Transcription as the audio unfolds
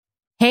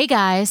Hey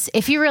guys,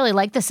 if you really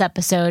like this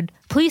episode,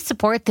 please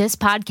support this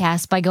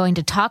podcast by going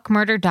to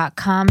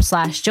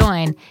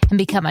talkmurder.com/join and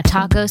become a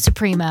Taco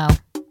Supremo.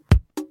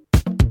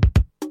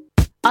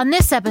 On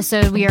this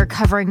episode, we are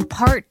covering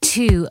part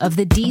 2 of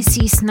the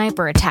DC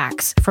sniper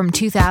attacks from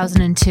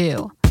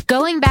 2002.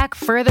 Going back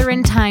further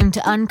in time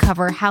to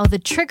uncover how the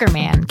Trigger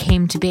Man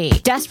came to be.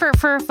 Desperate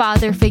for a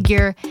father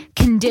figure,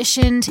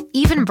 conditioned,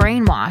 even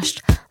brainwashed,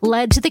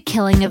 led to the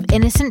killing of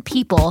innocent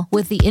people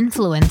with the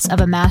influence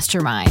of a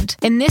mastermind.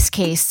 In this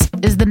case,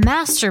 is the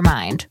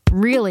mastermind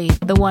really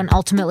the one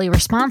ultimately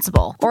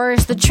responsible? Or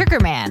is the Trigger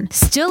Man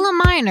still a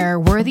minor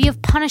worthy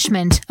of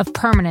punishment of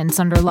permanence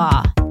under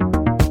law?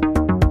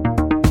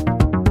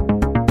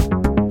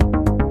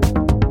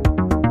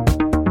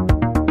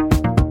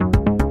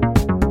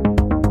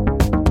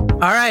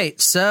 All right,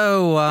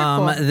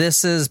 so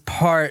this is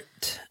part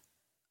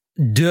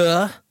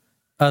 2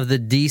 of the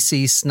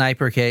DC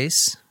sniper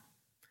case.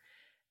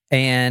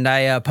 And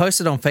I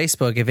posted on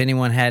Facebook if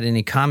anyone had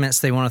any comments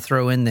they want to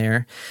throw in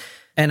there.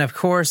 And of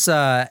course,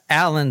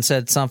 Alan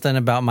said something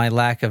about my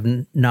lack of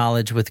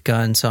knowledge with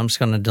guns, so I'm just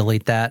going to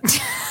delete that.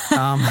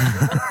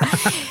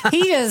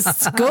 He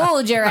just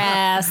schooled your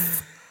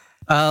ass.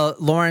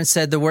 Lauren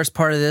said the worst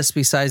part of this,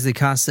 besides the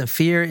constant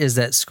fear, is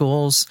that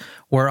schools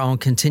were on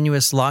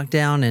continuous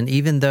lockdown, and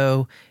even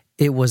though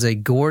it was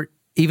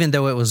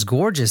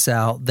gorgeous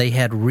out, they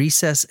had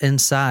recess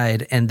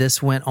inside, and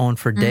this went on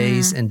for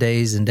days and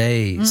days and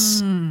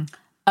days.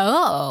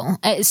 Oh,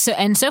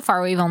 so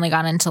far we've only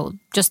gone until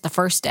just the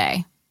first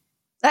day.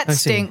 That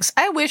stinks.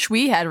 I wish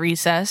we had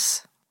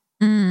recess.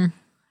 You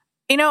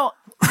know,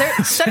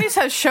 studies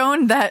have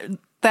shown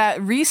that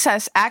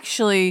recess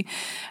actually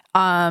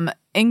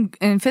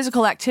in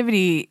physical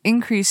activity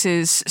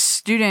increases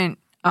student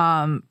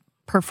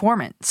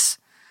performance.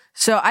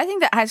 So I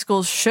think that high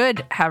schools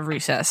should have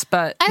recess,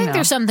 but I think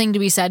there's something to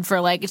be said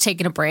for like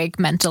taking a break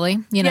mentally,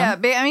 you know? Yeah,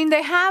 but, I mean,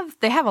 they have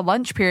a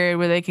lunch period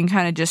where they can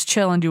kind of just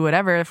chill and do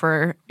whatever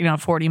for,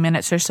 40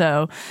 minutes or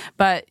so.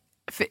 But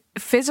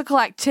physical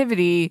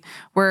activity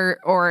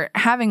or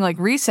having like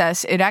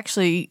recess, it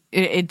actually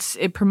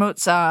it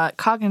promotes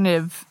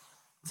cognitive,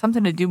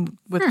 something to do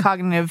with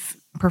cognitive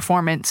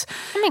performance.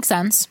 That makes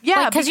sense.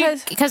 Yeah,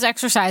 because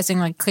exercising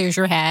like clears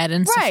your head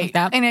and stuff like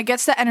that. And it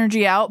gets the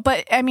energy out.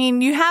 But I mean,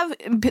 you have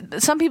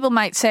some people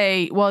might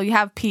say, well, you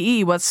have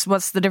PE. What's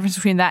the difference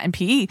between that and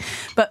PE?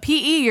 But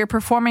PE, you're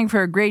performing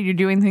for a grade. You're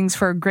doing things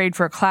for a grade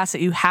for a class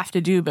that you have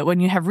to do. But when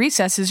you have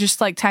recess, it's just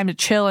like time to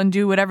chill and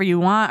do whatever you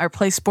want or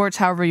play sports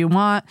however you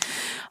want.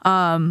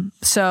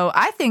 So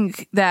I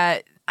think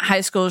that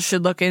high schools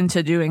should look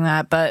into doing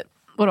that. But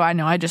what do I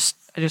know? I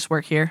just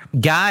work here.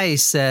 Guy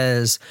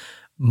says,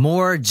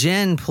 more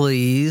gin,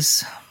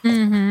 please.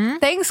 Mm-hmm.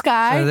 Thanks,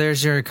 Guy. So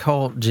there's your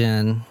cult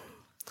gin.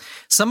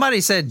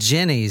 Somebody said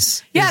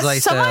Jennies. Yes,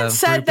 like someone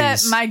said groupies.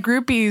 that my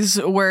groupies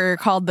were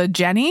called the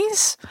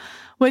Jennies,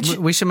 which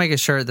we should make a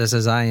shirt that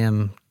says "I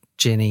am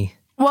Jenny."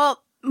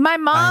 Well, my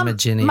mom, a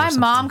Jenny my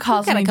mom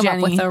calls me come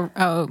Jenny.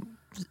 up with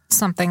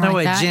something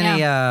like that.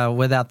 Jenny yeah.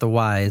 Without the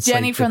Y. It's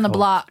Jenny like from the cult.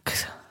 block.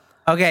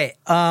 Okay,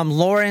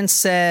 Lauren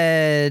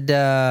said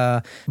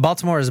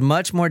Baltimore is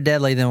much more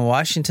deadly than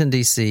Washington,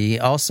 D.C.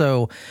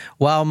 Also,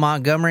 while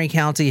Montgomery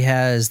County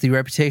has the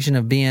reputation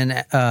of being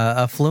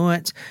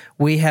affluent,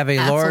 we have a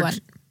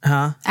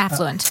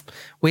affluent.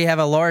 We have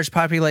a large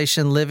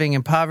population living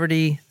in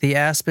poverty. The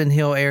Aspen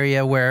Hill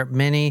area where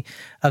many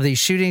of these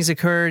shootings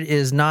occurred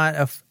is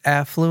not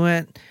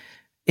affluent.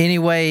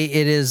 Anyway,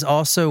 it is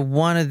also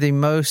one of the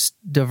most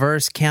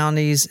diverse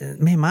counties.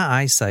 Man, my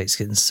eyesight's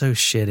getting so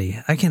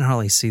shitty. I can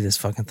hardly see this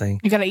fucking thing.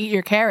 You got to eat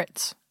your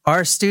carrots.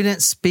 Our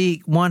students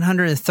speak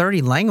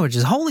 130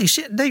 languages. Holy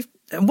shit.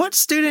 What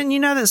student,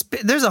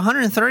 there's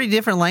 130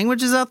 different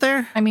languages out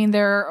there? I mean,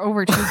 there are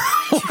over 2.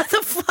 What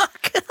the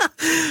fuck?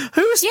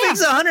 Who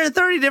speaks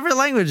 130 different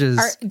languages?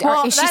 Is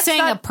she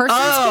saying a person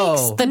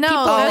speaks? The people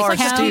our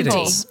county.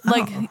 students.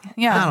 Like,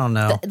 yeah. I don't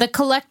know. The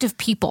collective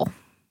people.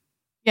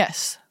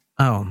 Yes.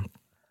 Oh,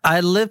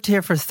 I lived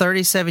here for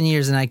 37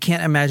 years, and I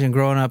can't imagine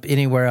growing up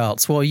anywhere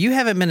else. Well, you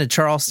haven't been to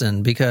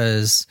Charleston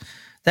because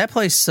that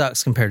place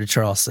sucks compared to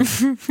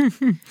Charleston.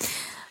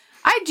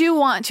 I do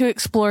want to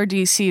explore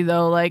DC,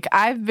 though. Like,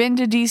 I've been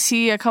to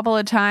DC a couple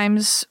of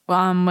times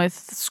with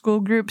school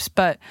groups,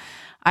 but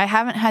I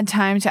haven't had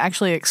time to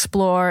actually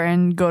explore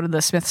and go to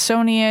the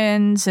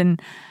Smithsonian's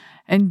and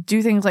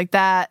do things like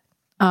that,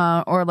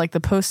 or like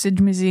the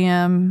Postage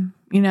Museum,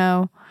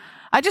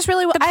 I just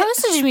really the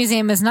Postage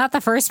Museum is not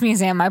the first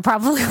museum I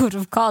probably would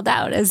have called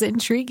out as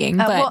intriguing.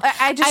 But well,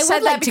 I just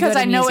said that because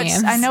I know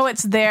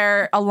it's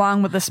there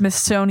along with the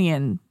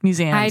Smithsonian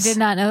Museums. I did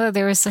not know that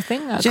there was a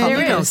thing called Jenny,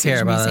 we the don't Postage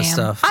care about Museum.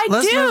 that stuff.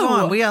 Let's move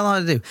on. We got a lot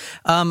to do.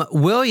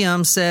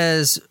 William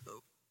says,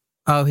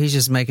 oh, he's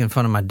just making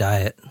fun of my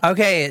diet.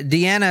 Okay,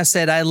 Deanna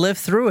said, I lived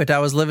through it. I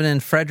was living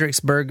in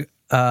Fredericksburg,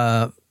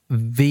 VA,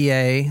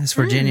 it's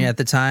Virginia at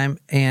the time.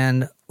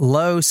 And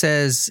Lowe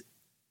says,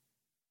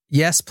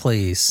 yes,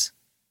 please.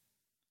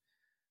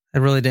 I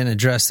really didn't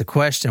address the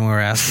question we were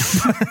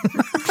asking.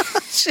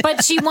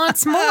 But she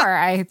wants more,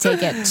 I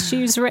take it.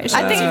 She's rich.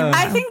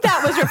 I think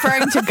that was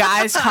referring to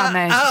Guy's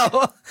comment.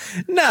 Oh,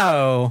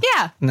 no.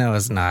 Yeah. No,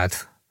 it's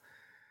not.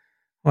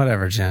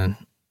 Whatever, Jen.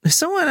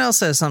 Someone else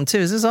says something, too.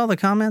 Is this all the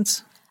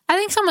comments? I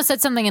think someone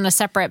said something in a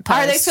separate post.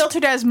 Are they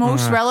filtered as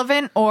most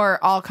relevant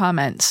or all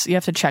comments? You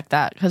have to check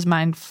that because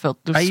mine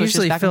filters. I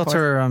usually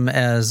filter them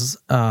as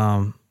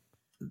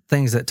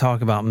things that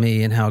talk about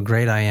me and how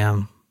great I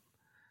am.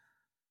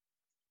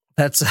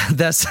 That's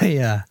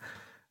a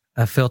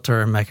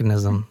filter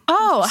mechanism.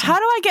 Oh, how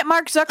do I get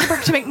Mark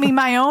Zuckerberg to make me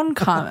my own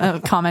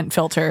comment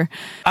filter?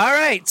 All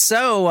right,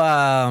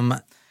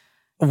 so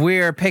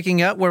we're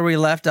picking up where we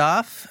left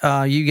off.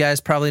 You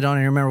guys probably don't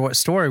even remember what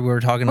story we were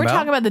talking about. We're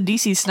talking about the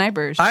DC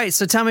snipers. All right,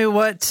 so tell me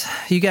what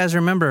you guys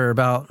remember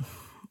about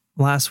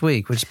last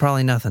week, which is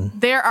probably nothing.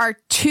 There are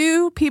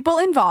 2 people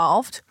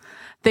involved.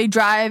 They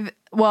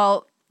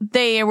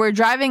were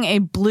driving a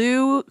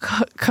blue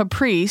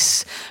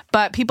Caprice,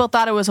 but people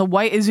thought it was a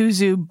white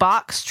Isuzu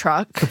box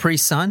truck.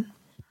 Caprice Sun?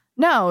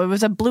 No, it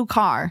was a blue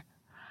car.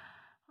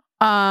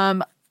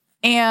 And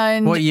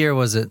what year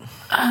was it?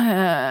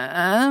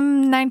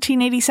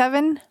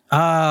 1987.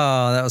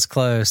 Oh, that was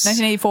close.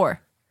 1984.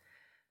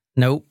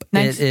 Nope.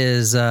 It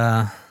is.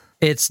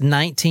 It's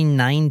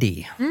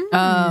 1990.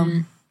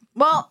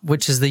 Well,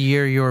 which is the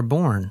year you were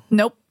born.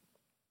 Nope.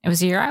 It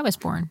was the year I was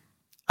born.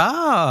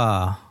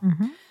 Ah.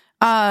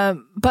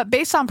 But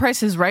based on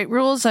Price is Right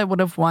rules, I would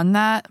have won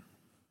that.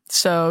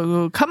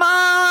 So come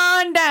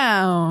on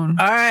down.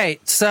 All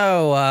right.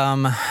 So,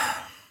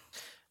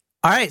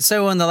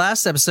 So in the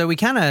last episode, we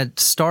kind of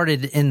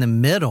started in the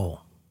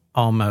middle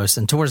almost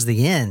and towards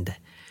the end.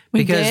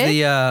 Because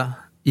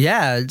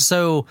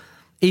so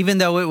even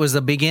though it was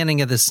the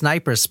beginning of the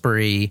sniper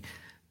spree,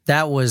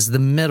 that was the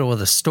middle of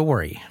the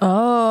story.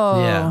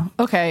 Oh. Yeah.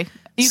 Okay.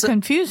 You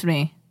confused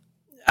me.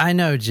 I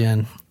know,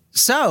 Jen.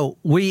 So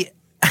it's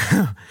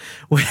not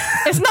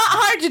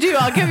hard to do.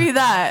 I'll give you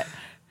that.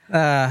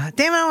 Damn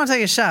it, I want to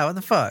take a shot. What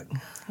the fuck?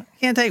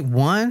 Can't take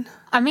one?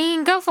 I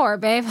mean, go for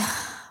it, babe.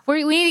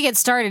 We need to get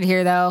started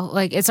here, though.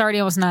 Like, it's already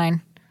almost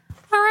 9.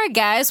 All right,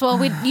 guys. Well,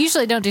 we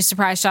usually don't do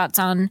surprise shots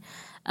on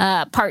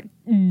part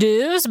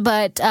 2s,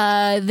 but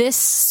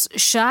this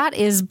shot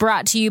is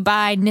brought to you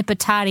by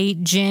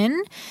Nipatati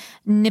Gin.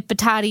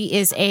 Nipatati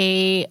is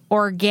a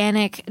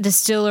organic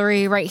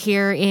distillery right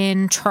here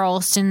in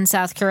Charleston,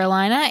 South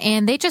Carolina,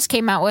 and they just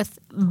came out with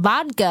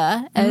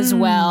vodka as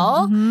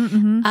well.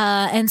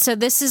 And so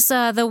this is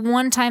the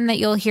one time that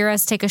you'll hear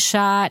us take a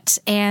shot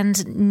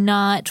and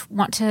not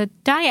want to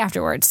die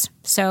afterwards.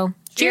 So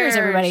cheers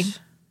everybody.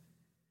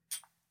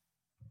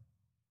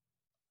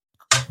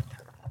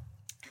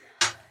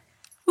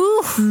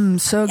 Ooh,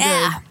 so good.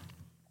 Yeah.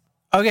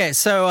 Okay,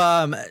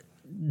 so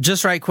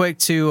just right quick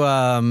to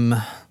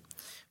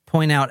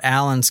point out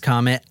Alan's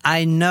comment.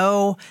 I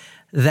know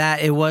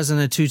that it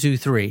wasn't a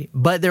 223,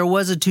 but there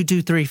was a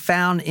 223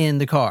 found in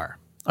the car.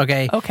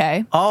 Okay.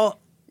 Okay. The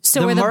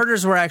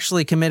murders were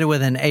actually committed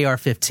with an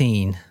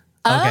AR-15. Okay.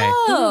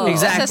 Oh,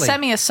 exactly. It's a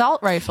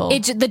semi-assault rifle. The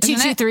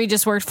 223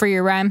 just worked for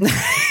your rhyme.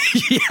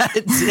 Yeah,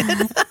 it did.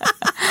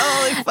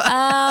 Holy fuck.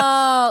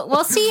 Oh,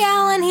 well, see,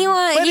 Alan, he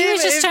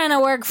was just trying to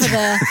work for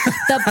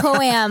the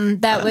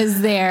poem that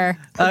was there.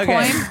 Okay.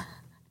 Poem?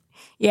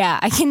 Yeah,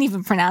 I can't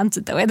even pronounce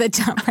it the way that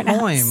John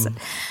pronounced it.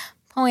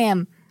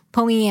 Poem.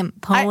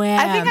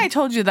 I think I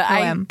told you that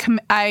Poem.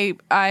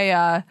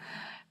 I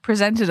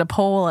presented a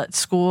poll at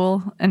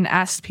school and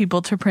asked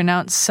people to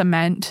pronounce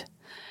cement,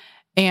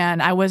 and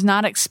I was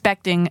not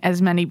expecting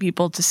as many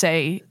people to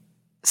say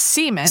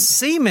cement.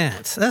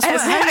 Cement. That's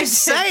how you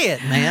say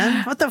it,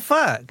 man. What the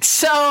fuck?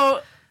 So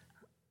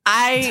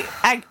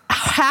I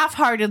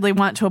half-heartedly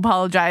want to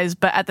apologize,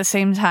 but at the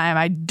same time,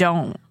 I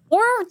don't.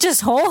 Or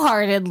just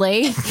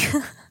wholeheartedly,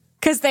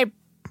 because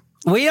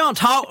we don't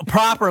talk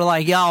proper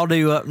like y'all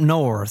do up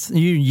north.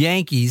 You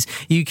Yankees,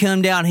 you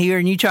come down here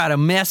and you try to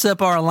mess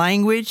up our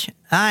language.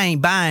 I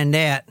ain't buying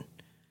that.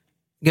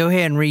 Go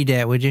ahead and read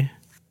that, would you?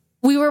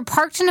 We were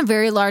parked in a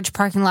very large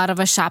parking lot of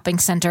a shopping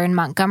center in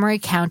Montgomery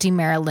County,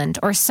 Maryland,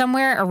 or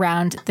somewhere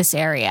around this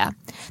area.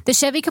 The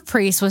Chevy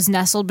Caprice was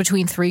nestled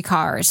between 3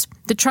 cars.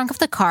 The trunk of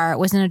the car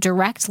was in a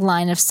direct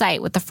line of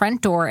sight with the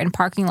front door and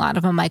parking lot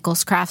of a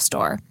Michael's craft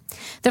store.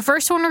 The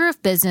first order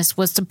of business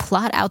was to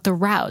plot out the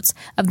routes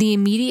of the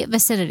immediate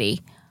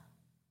vicinity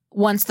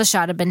once the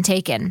shot had been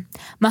taken.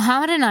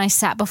 Muhammad and I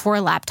sat before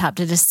a laptop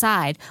to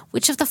decide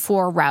which of the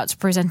 4 routes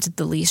presented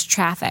the least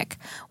traffic,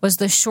 was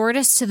the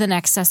shortest to the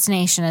next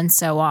destination, and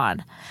so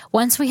on.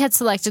 Once we had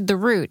selected the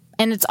route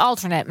and its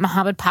alternate,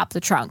 Muhammad popped the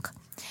trunk.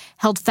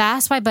 Held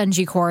fast by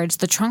bungee cords,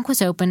 the trunk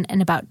was open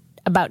and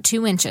about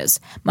 2 inches.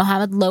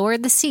 Muhammad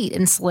lowered the seat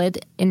and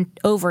slid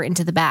over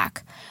into the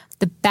back.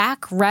 The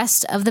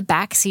backrest of the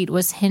back seat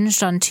was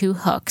hinged on 2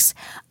 hooks,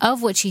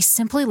 of which he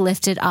simply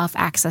lifted off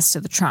access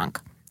to the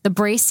trunk. The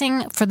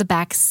bracing for the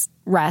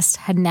backrest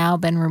had now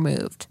been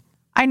removed.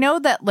 I know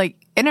that, like,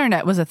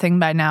 internet was a thing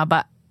by now,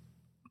 but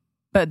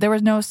But there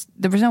was no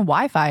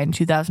Wi-Fi in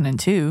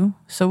 2002.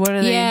 So what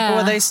are they? Yeah.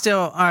 Well, they still,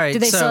 all right.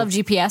 Did they still have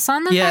GPS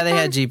on them? Yeah, back they then?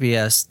 had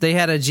GPS. They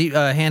had a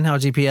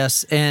handheld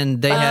GPS, and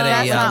they had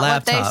That's a not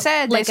laptop. what they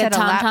said. Like They said a a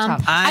TomTom?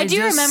 laptop. I do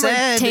just remember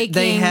said taking.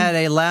 They had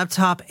a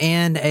laptop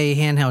and a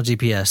handheld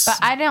GPS. But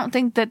I don't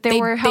think that they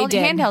were held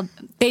did. handheld.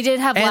 They did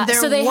have. and there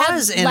so they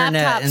was had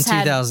internet in laptops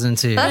had-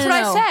 2002. That's what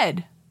No. I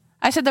said.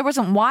 I said there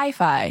wasn't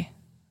Wi-Fi.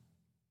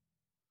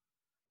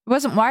 It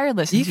wasn't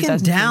wireless in You can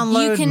 2002.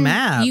 download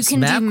maps. You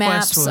can do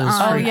maps was on,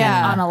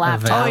 freaking on a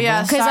laptop. available. Oh,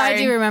 yeah. Because I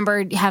Sorry. do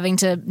remember having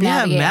to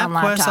Yeah, navigate on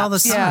laptops. MapQuest all the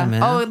time, Yeah.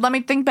 man. Oh, let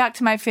me think back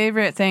to my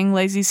favorite thing,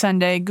 Lazy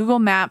Sunday. Google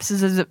Maps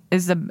is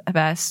the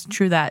best.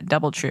 True that.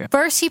 Double true.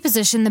 First, he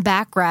positioned the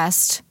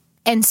backrest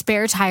and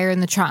spare tire in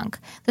the trunk.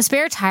 The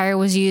spare tire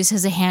was used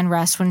as a hand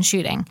rest when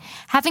shooting.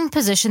 Having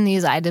positioned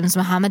these items,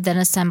 Muhammad then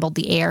assembled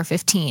the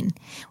AR-15.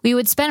 We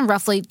would spend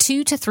roughly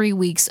 2 to 3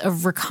 weeks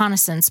of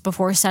reconnaissance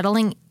before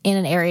settling in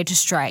an area to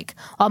strike.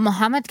 While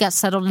Muhammad got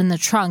settled in the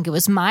trunk, it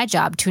was my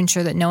job to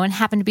ensure that no one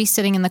happened to be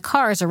sitting in the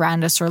cars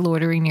around us or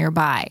loitering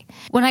nearby.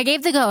 When I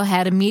gave the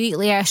go-ahead,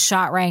 immediately a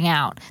shot rang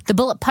out. The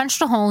bullet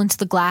punched a hole into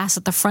the glass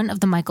at the front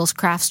of the Michael's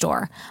craft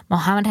store.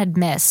 Muhammad had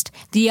missed.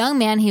 The young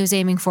man he was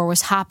aiming for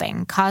was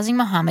hopping, causing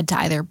Muhammad to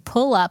either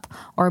pull up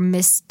or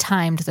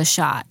mistimed the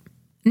shot.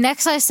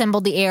 Next, I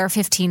assembled the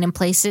AR-15 and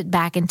placed it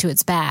back into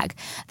its bag.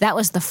 That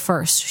was the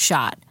first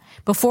shot.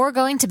 Before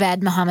going to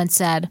bed, Muhammad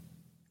said,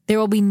 "There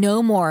will be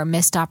no more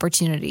missed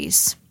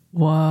opportunities."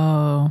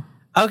 Whoa.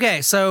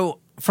 Okay, so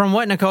from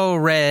what Nicole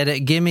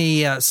read, give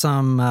me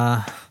some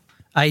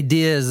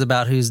ideas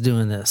about who's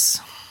doing this.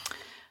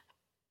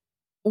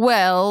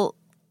 Well,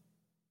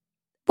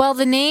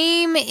 the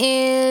name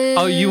is...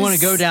 Oh, you want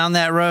to go down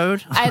that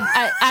road?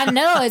 I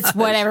know it's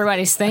what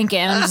everybody's thinking.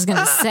 I'm just going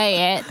to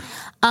say it.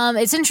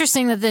 It's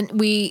interesting that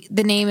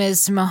the name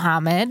is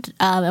Muhammad,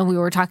 and we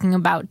were talking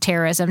about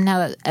terrorism.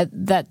 Now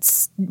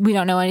that's we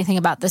don't know anything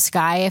about this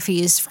guy, if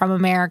he's from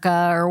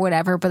America or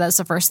whatever, but that's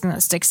the first thing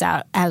that sticks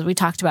out as we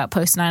talked about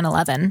post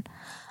 9/11.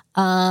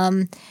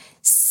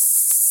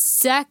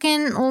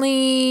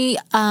 Secondly,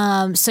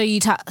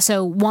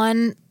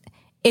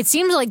 it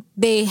seems like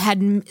they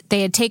had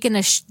taken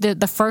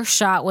the first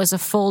shot was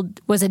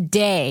a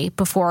day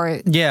before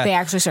they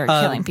actually started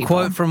killing people.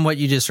 Quote from what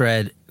you just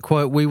read.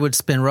 Quote, we would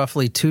spend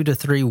roughly 2 to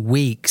 3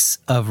 weeks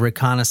of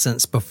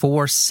reconnaissance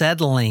before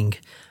settling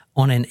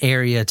on an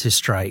area to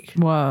strike.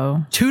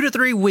 whoa. 2 to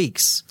 3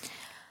 weeks.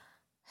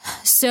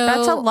 So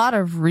That's a lot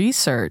of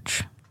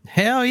research.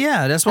 Hell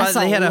yeah. That's why That's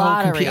they a had a whole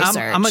lot of computer. I'm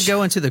research. going to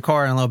go into the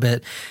car in a little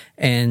bit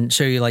and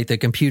show you like the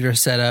computer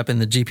setup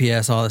and the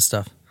GPS, all this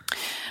stuff.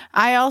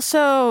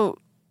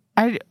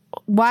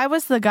 Why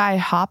was the guy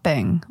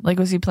hopping? Like,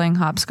 was he playing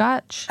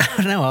hopscotch? I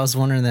don't know. I was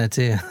wondering that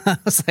too. I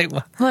was like,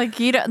 what? Like,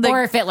 you don't,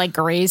 or if it like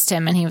grazed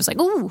him and he was like,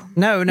 "Ooh,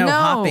 No, No.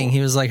 hopping.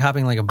 He was like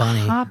hopping like a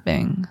bunny.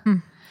 hopping.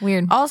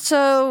 weird."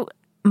 Also,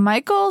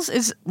 Michael's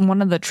is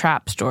one of the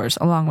trap stores,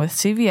 along with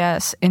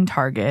CVS and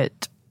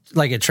Target.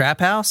 Like a trap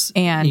house?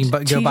 And you can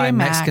go TJ buy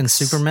Mexican Maxx.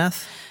 super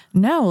meth?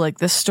 No, like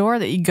the store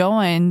that you go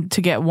in to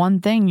get one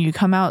thing, you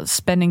come out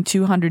spending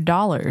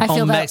 $200. I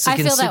feel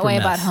Mexican that super way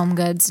meth. about Home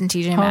Goods and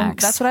TJ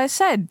Maxx. That's what I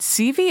said.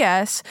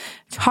 CVS,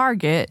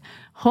 Target,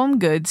 Home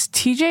Goods,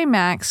 TJ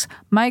Maxx,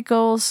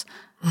 Michael's,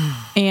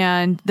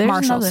 and there's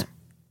Marshalls. another.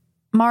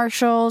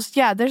 Marshalls.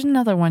 Yeah, there's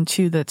another one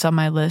too that's on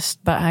my list,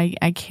 but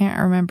I can't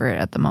remember it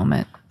at the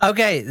moment.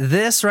 Okay,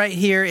 this right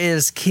here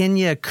is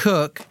Kenya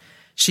Cook.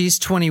 She's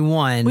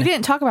 21. We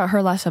didn't talk about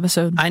her last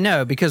episode. I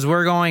know, because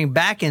we're going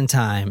back in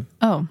time.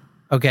 Oh.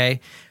 Okay.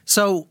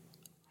 So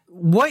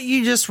what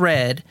you just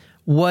read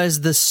was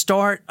the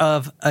start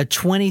of a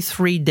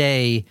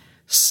 23-day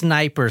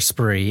sniper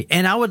spree.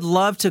 And I would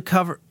love to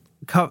cover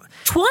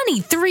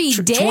 23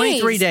 days.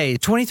 23 days.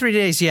 23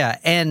 days, yeah.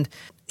 And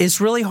it's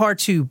really hard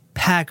to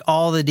pack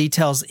all the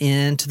details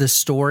into the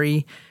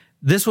story.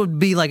 This would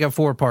be like a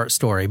 4-part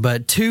story,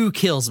 but 2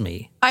 kills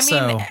me. I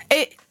mean,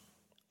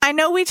 I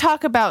know we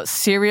talk about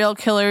serial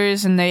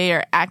killers and they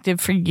are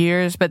active for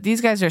years, but these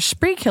guys are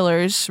spree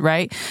killers,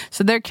 right?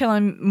 So they're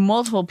killing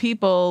multiple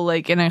people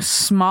like in a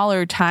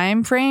smaller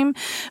time frame.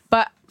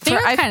 But They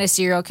are kind of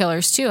serial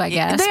killers too, I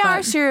guess. they but-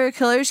 are serial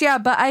killers, yeah.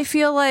 But I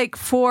feel like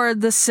for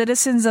the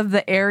citizens of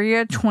the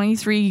area, 23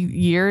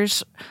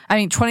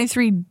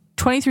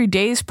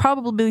 days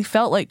probably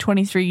felt like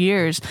 23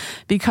 years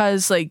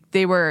because like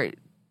they were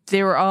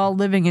all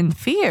living in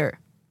fear.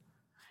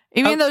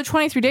 Even though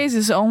 23 days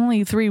is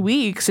only 3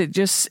 weeks, it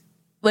just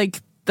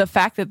like the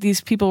fact that these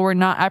people were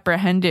not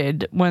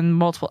apprehended when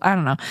multiple, I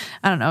don't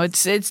know.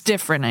 It's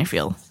different. I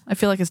feel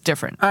like it's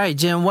different. All right,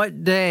 Jim,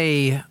 what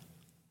day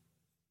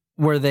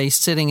were they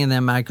sitting in that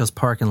Michael's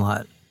parking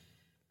lot?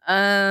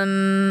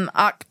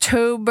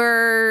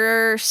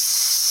 October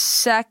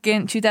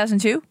 2nd,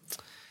 2002.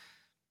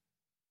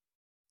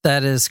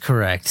 That is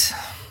correct.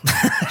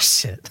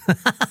 Shit.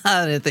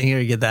 I didn't think you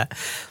would get that.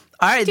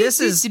 All right, this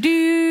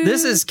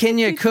is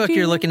Kenya Cook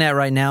you're looking at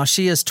right now.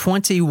 She is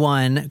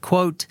 21,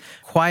 quote,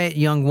 quiet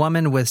young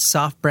woman with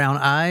soft brown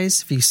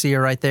eyes, if you see her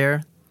right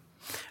there.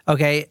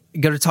 Okay,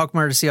 go to Talk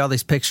Murder to see all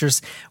these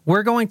pictures.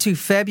 We're going to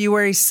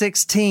February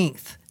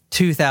 16th,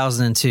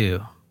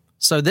 2002.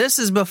 So this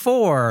is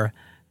before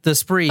the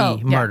Spree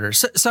murder.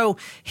 So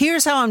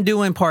here's how I'm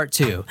doing part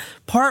 2.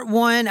 Part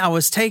 1, I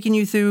was taking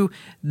you through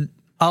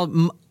Part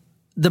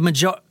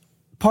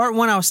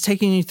 1, I was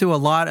taking you through a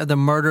lot of the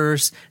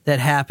murders that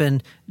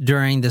happened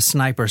during the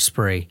sniper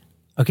spree.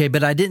 Okay,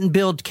 but I didn't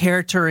build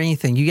character or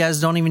anything. You guys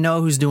don't even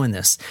know who's doing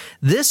this.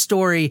 This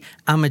story,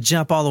 I'm going to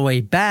jump all the way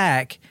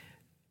back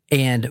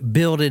and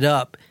build it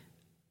up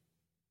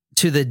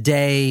to the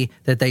day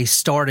that they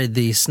started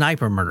the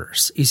sniper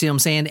murders. You see what I'm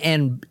saying?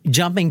 And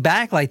jumping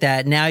back like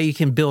that, now you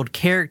can build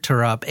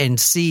character up and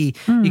see,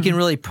 you can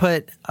really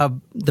put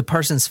the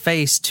person's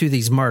face to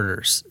these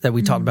murders that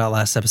we talked about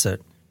last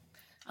episode.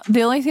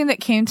 The only thing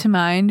that came to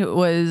mind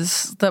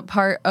was the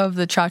part of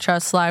the Cha-Cha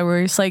Slide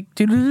where he's like,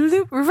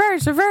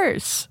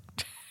 reverse.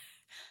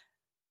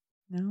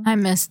 No? I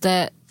missed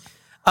it.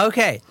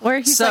 Okay. Where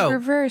he's like,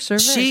 reverse,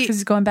 because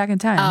he's going back in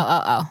time.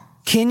 Oh.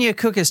 Kenya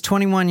Cook is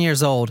 21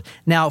 years old.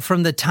 Now,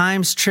 from the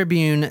Times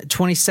Tribune,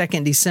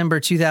 22nd December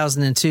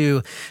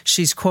 2002,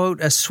 she's,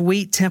 quote, a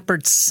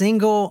sweet-tempered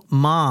single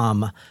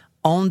mom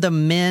on the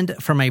mend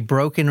from a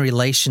broken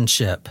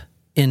relationship,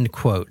 end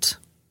quote.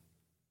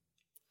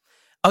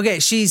 Okay,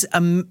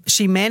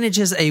 she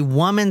manages a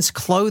woman's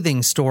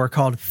clothing store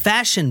called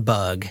Fashion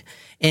Bug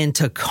in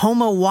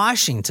Tacoma,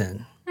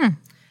 Washington.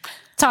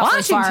 It's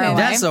awfully far away.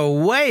 That's a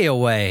way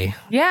away.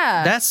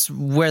 Yeah. That's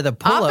where the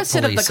pull-up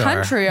opposite police of the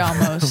country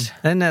almost.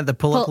 Isn't that the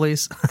pull-up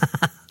police?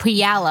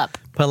 Puyallup.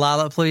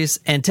 Puyallup police.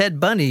 And Ted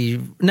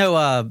Bundy.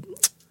 No,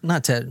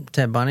 not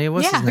Ted Bundy.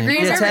 What's his name?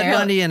 Green River Ted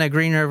Bundy and a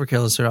Green River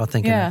Killers are all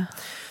thinking. Yeah.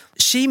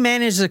 She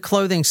managed a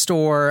clothing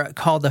store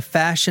called the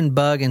Fashion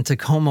Bug in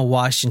Tacoma,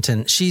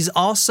 Washington. She's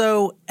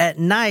also at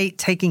night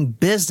taking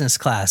business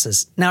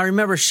classes. Now,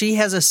 remember, she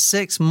has a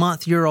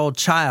 6-month-old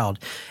child,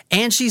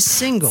 and she's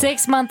single.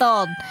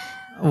 6-month-old.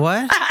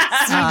 What? You did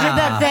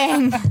that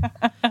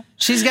thing.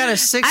 She's got a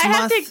 6-month. I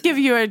have to give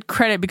you a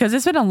credit because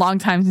it's been a long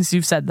time since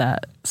you've said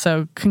that.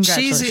 So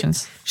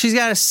congratulations. She's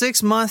got a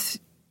 6-month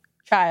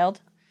child.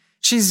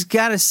 She's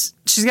got a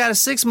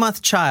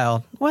 6-month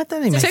child. What? That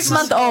didn't make sense.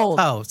 6-month-old.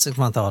 Oh,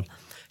 6-month-old.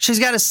 She's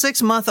got a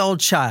 6-month-old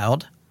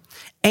child,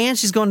 and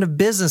she's going to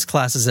business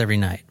classes every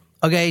night.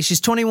 Okay, she's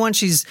 21.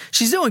 She's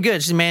doing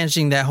good. She's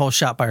managing that whole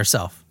shop by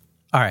herself.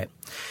 All right.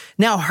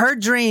 Now, her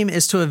dream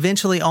is to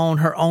eventually own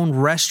her own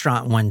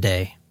restaurant one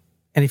day.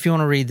 And if you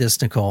want to read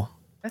this, Nicole,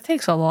 That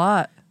takes a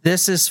lot.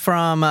 this is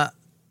from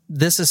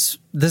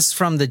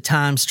the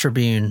Times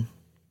Tribune.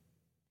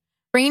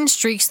 Rain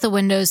streaks the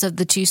windows of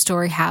the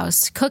 2-story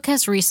house. Cook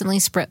has recently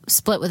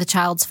split with the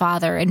child's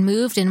father and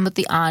moved in with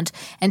the aunt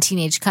and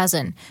teenage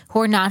cousin,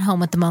 who are not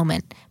home at the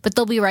moment, but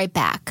they'll be right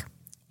back.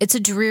 It's a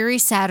dreary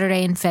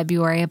Saturday in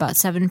February about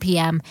 7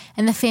 p.m.,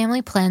 and the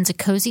family plans a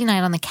cozy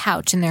night on the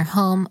couch in their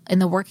home in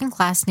the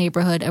working-class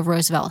neighborhood of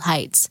Roosevelt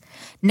Heights.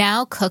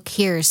 Now Cook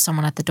hears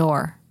someone at the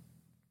door.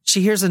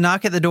 She hears a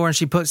knock at the door, and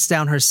she puts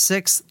down her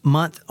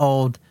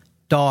 6-month-old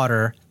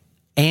daughter,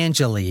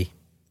 Angeli.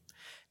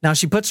 Now,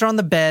 she puts her on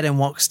the bed and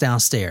walks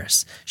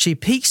downstairs. She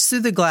peeks through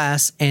the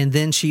glass, and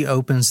then she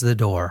opens the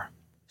door.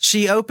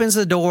 She opens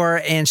the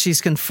door, and she's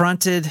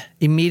confronted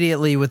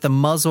immediately with the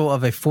muzzle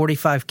of a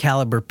 .45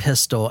 caliber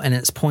pistol, and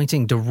it's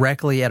pointing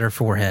directly at her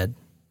forehead.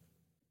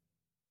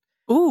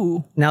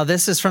 Ooh. Now,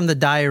 this is from the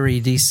diary,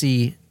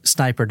 DC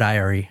Sniper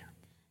Diary.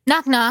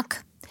 Knock,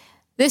 knock.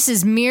 This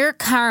is mere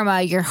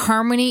karma. Your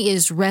harmony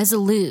is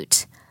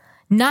resolute.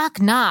 Knock,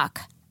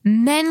 knock.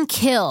 Men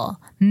kill.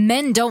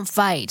 Men don't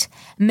fight.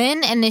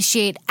 Men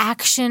initiate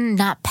action,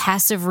 not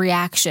passive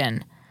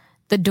reaction.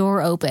 The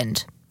door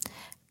opened.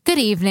 Good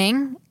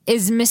evening.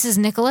 Is Mrs.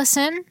 Nicholas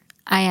in?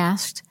 I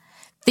asked.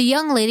 The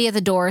young lady at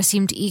the door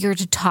seemed eager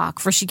to talk,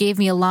 for she gave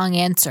me a long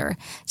answer,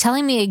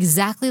 telling me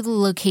exactly the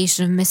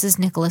location of Mrs.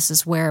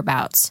 Nicholas's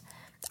whereabouts.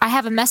 I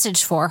have a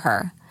message for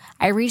her.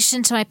 I reached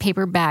into my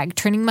paper bag,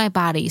 turning my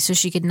body so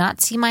she could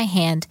not see my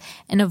hand,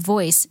 and a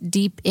voice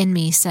deep in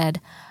me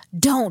said,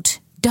 Don't.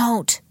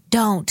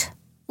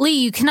 Lee,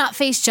 you cannot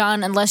face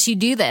John unless you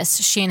do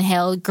this, she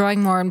inhaled,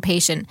 growing more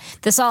impatient.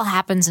 This all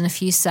happens in a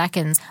few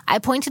seconds. I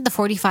pointed the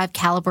 .45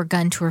 caliber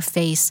gun to her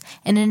face,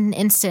 and in an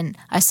instant,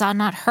 I saw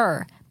not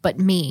her, but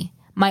me.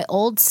 My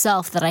old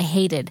self that I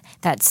hated,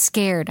 that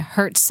scared,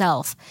 hurt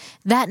self.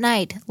 That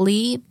night,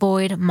 Lee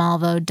Boyd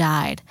Malvo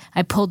died.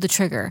 I pulled the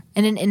trigger.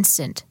 In an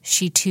instant,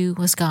 she too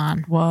was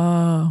gone.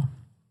 Whoa.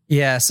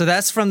 Yeah, so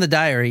that's from the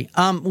diary.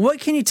 What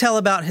can you tell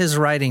about his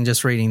writing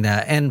just reading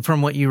that, and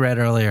from what you read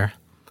earlier?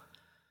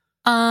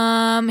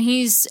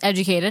 He's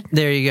educated.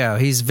 There you go.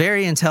 He's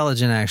very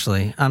intelligent,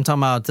 actually. I'm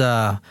talking about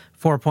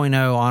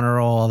 4.0 honor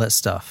roll, all that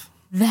stuff.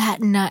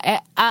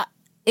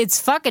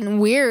 It's fucking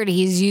weird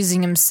he's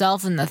using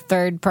himself in the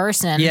third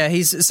person. Yeah,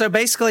 so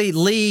basically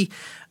Lee,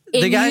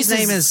 the guy's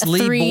name is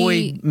Lee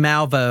Boyd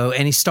Malvo,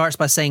 and he starts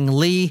by saying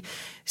Lee,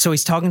 so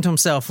he's talking to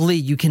himself, Lee,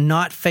 you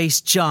cannot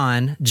face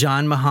John.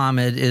 John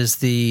Muhammad is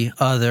the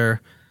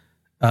other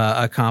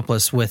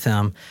accomplice with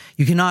him.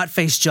 You cannot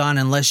face John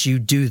unless you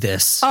do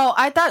this. Oh,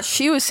 I thought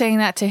she was saying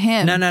that to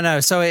him. No.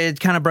 So it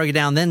kind of broke it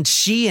down. Then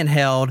she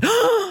inhaled,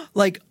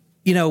 like,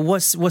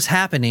 what's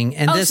happening?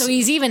 And so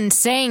he's even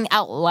saying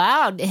out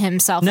loud to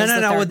himself. No.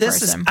 Well,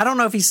 this is. I don't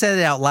know if he said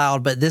it out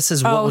loud, but this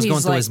is what was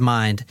going through his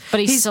mind.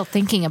 But he's still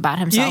thinking about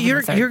himself.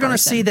 You're going to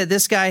see that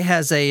this guy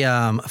has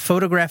a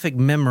photographic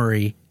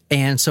memory,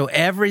 and so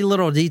every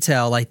little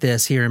detail like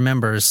this he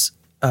remembers,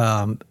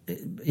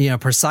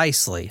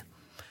 precisely.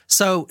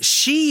 So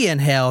she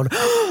inhaled,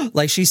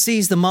 like she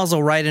sees the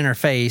muzzle right in her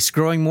face,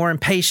 growing more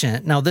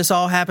impatient. Now this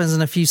all happens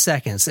in a few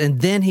seconds,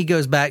 and then he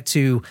goes back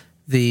to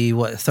the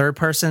third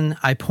person.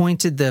 I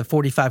pointed the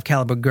 .45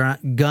 caliber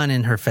gun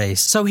in her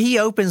face. So he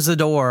opens the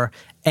door,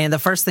 and the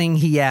first thing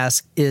he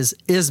asks is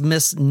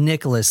Miss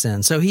Nicholas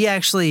in? So he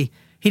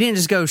didn't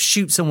just go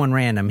shoot someone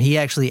random. He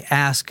actually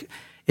asked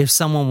if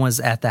someone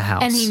was at the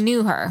house. And he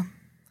knew her.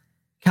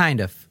 Kind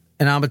of.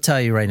 And I'm going to tell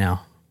you right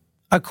now.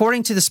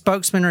 According to the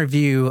Spokesman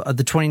Review of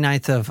the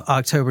 29th of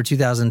October,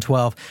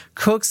 2012,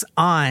 Cook's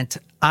aunt,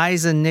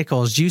 Isa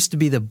Nichols, used to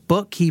be the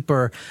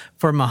bookkeeper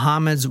for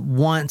Muhammad's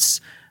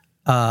once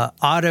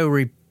auto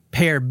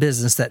repair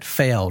business that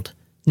failed.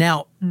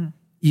 Now,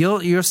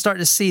 you'll start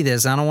to see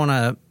this. I don't want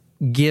to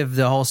give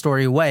the whole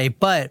story away,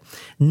 but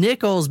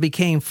Nichols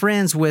became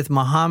friends with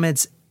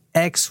Muhammad's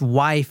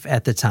ex-wife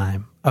at the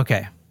time.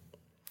 Okay.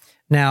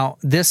 Now,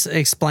 this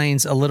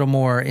explains a little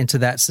more into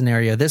that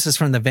scenario. This is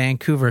from the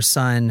Vancouver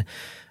Sun,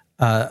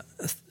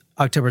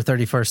 October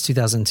 31st,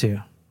 2002.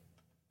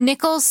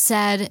 Nichols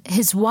said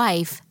his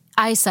wife,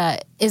 Isa,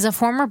 is a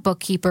former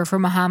bookkeeper for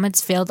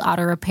Muhammad's failed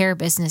auto repair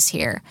business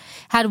here,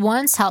 had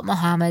once helped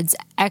Muhammad's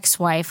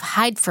ex-wife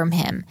hide from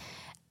him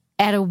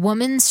at a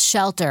woman's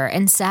shelter,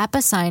 and SAP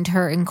assigned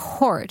her in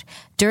court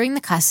during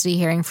the custody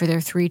hearing for their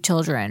 3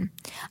 children.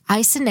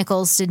 Isa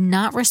Nichols did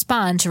not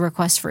respond to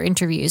requests for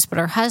interviews, but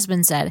her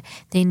husband said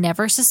they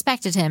never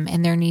suspected him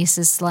in their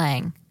niece's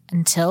slaying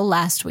until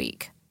last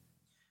week.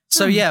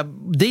 So yeah,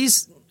 I'm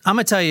going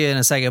to tell you in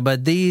a second,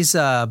 but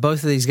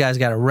both of these guys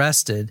got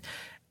arrested.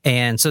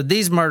 And so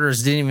these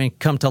murders didn't even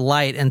come to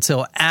light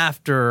until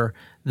after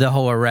the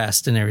whole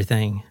arrest and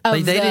everything.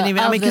 They didn't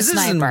even, because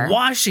this is in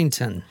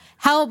Washington.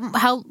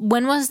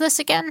 When was this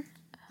again?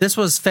 This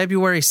was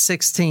February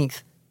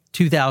 16th,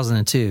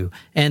 2002.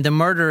 And the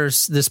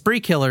murders, the spree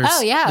killers.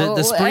 Oh, yeah.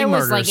 The spree it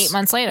was murders. like 8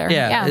 months later.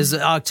 Yeah. Is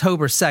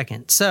October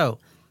 2nd. So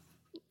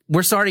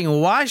we're starting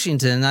in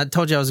Washington. I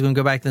told you I was going to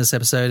go back to this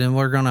episode, and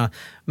we're going to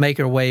make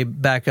our way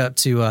back up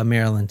to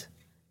Maryland.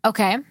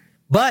 Okay.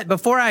 But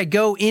before I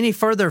go any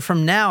further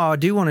from now, I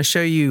do want to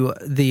show you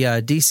the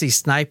DC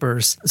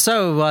snipers.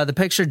 So the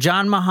picture,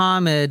 John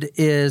Muhammad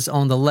is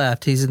on the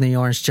left. He's in the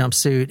orange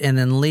jumpsuit. And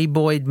then Lee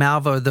Boyd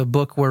Malvo, the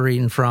book we're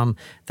reading from,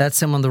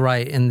 that's him on the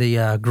right in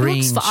the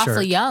green shirt. Looks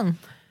awfully young.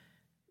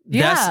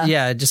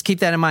 Yeah, just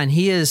keep that in mind.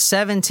 He is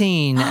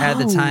 17 at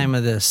the time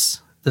of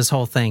this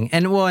whole thing.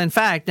 And, well, in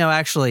fact, no,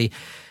 actually,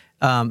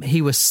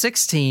 he was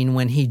 16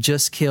 when he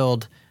just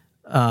killed...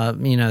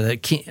 Kenya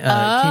Cook.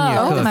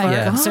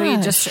 God. So he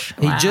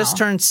just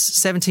turned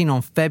 17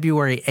 on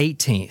February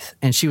 18th,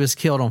 and she was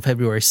killed on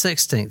February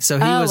 16th. So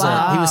he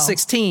was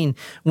 16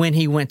 when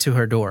he went to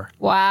her door.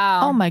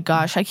 Wow. Oh my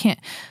gosh, I can't.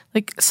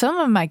 Like, some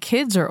of my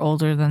kids are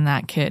older than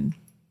that kid.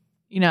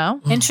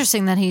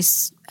 Interesting that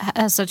has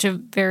such a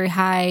very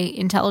high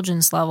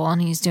intelligence level,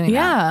 and he's doing that.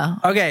 Yeah.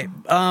 Okay.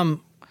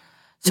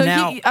 So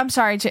now, I'm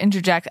sorry to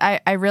interject.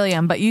 I really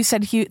am. But you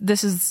said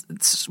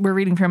we're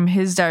reading from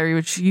his diary,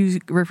 which you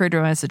referred to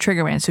him as the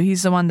trigger man. So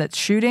he's the one that's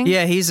shooting?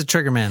 Yeah, he's a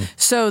trigger man.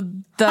 So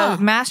the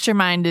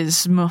mastermind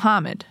is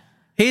Muhammad.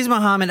 He's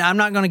Muhammad. I'm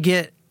not going to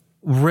get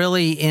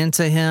really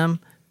into him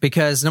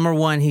because, number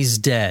one, he's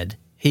dead.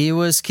 He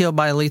was killed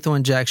by a lethal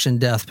injection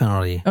death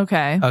penalty.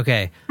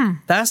 Okay.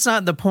 That's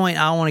not the point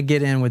I want to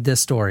get in with this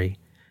story.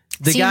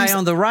 The guy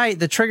on the right,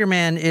 the trigger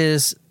man,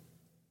 is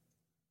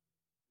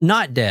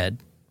not dead.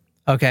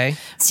 Okay.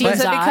 Was it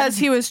because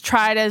he was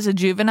tried as a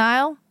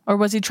juvenile, or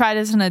was he tried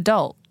as an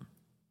adult?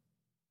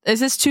 Is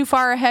this too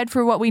far ahead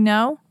for what we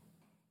know?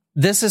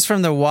 This is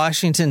from the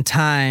Washington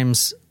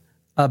Times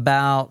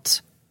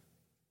about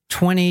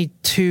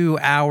 22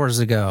 hours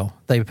ago.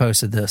 They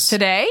posted this.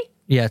 Today?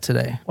 Yeah,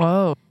 today.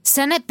 Whoa.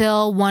 Senate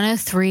Bill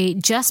 103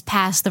 just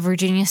passed the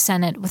Virginia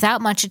Senate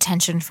without much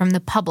attention from the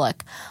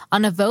public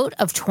on a vote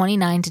of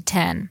 29 to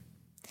 10.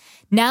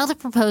 Now the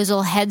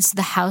proposal heads to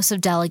the House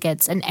of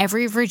Delegates, and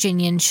every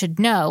Virginian should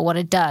know what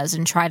it does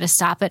and try to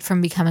stop it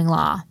from becoming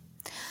law.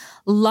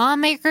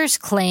 Lawmakers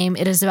claim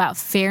it is about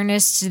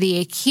fairness to the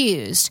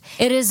accused.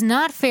 It is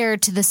not fair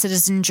to the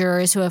citizen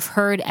jurors who have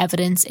heard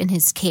evidence in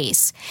his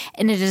case,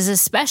 and it is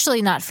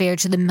especially not fair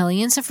to the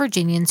millions of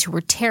Virginians who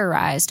were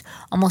terrorized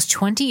almost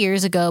 20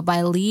 years ago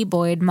by Lee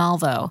Boyd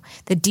Malvo,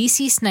 the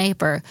D.C.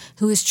 sniper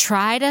who was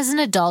tried as an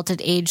adult at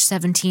age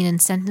 17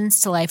 and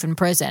sentenced to life in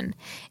prison.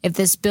 If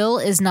this bill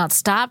is not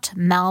stopped,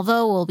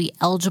 Malvo will be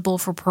eligible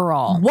for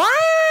parole.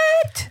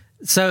 What?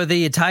 So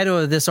the title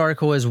of this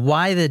article is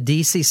 "Why the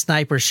DC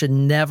Sniper Should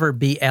Never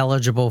Be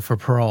Eligible for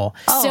Parole."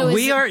 So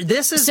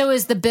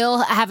is the bill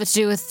have to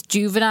do with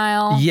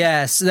juvenile?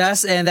 Yes,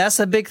 that's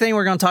a big thing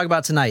we're going to talk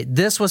about tonight.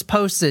 This was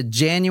posted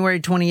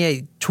January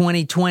 28th,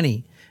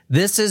 2020.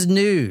 This is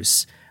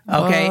news.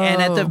 Okay, Whoa.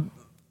 and at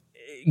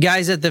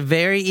the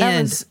very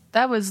end,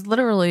 that was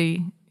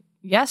literally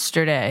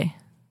yesterday.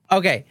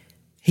 okay,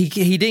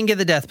 he didn't get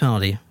the death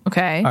penalty.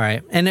 Okay. All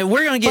right. And then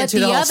we're going to get into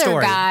the whole story.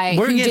 But the other guy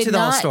we're who get did into the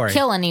whole not story.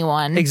 kill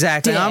anyone.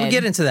 Exactly. did. I'm going to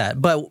get into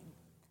that. But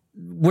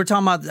we're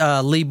talking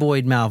about Lee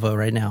Boyd Malvo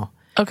right now.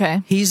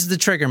 Okay. He's the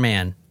trigger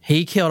man.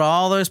 He killed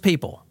all those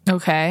people.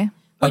 Okay.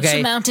 Which Okay.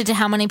 amounted to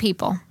how many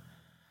people?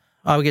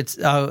 I'll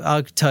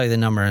tell you the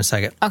number in a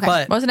second. Okay.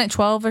 But Wasn't it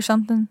 12 or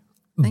something?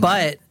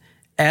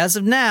 as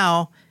of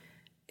now,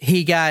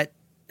 he got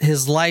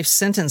his life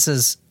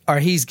sentences, or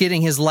he's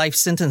getting his life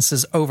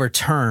sentences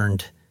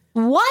overturned.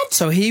 What?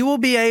 So he will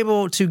be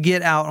able to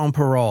get out on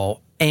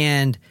parole,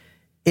 and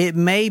it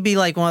may be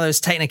like one of those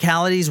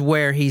technicalities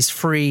where he's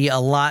free a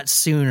lot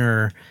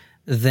sooner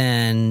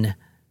than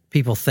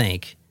people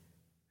think.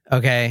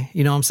 Okay?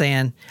 You know what I'm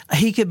saying?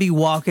 He could be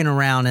walking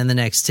around in the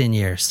next 10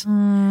 years.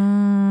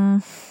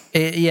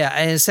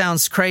 It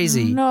sounds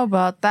crazy. I don't know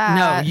about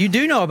that. No, you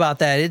do know about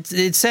that.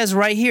 It says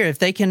right here, if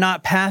they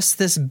cannot pass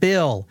this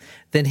bill,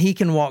 then he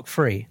can walk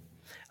free.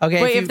 Okay.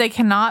 Wait, if they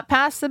cannot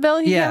pass the bill,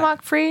 he can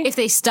walk free? If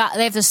they stop,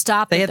 they have to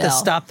stop the They bill. have to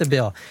stop the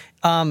bill.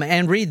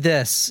 And read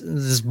this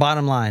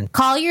bottom line.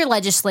 Call your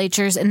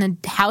legislatures in the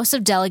House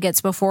of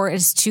Delegates before it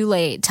is too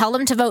late. Tell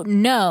them to vote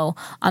no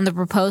on the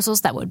proposals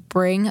that would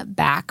bring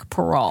back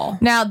parole.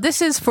 Now, this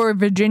is for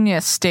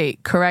Virginia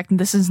state, correct?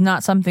 This is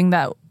not something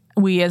that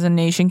we as a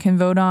nation can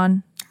vote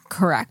on?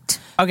 Correct.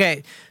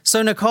 Okay.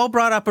 So Nicole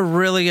brought up a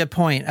really good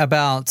point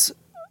about,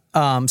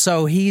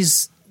 so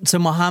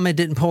Muhammad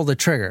didn't pull the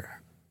trigger.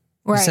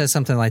 Right. He says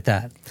something like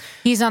that.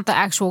 He's not the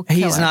actual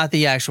killer. He's not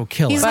the actual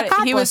killer. He's But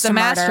the he was the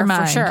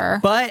mastermind. for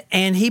sure.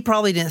 And he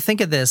probably didn't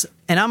think of this,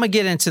 and I'm going to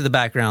get into the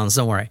backgrounds,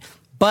 don't worry.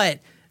 But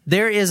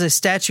there is a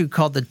statute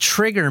called the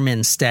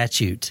Triggerman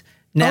Statute.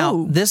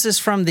 Now, this is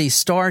from the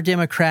Star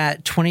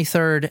Democrat,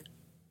 23rd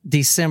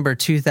December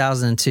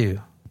 2002.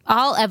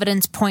 All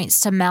evidence points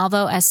to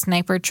Malvo as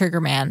sniper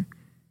triggerman.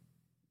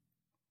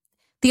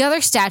 The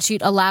other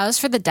statute allows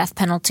for the death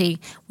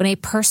penalty when a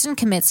person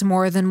commits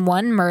more than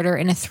one murder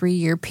in a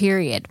 3-year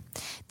period.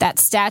 That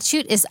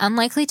statute is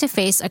unlikely to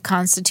face a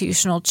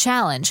constitutional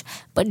challenge,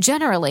 but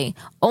generally,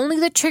 only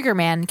the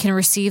triggerman can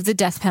receive the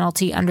death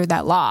penalty under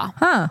that law.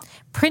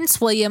 Prince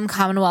William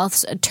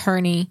Commonwealth's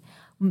attorney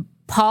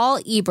Paul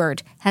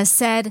Ebert has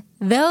said,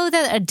 though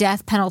that a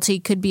death penalty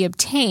could be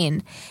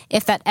obtained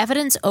if that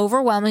evidence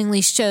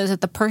overwhelmingly shows that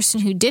the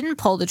person who didn't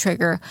pull the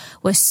trigger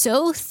was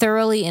so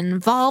thoroughly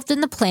involved in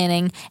the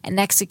planning and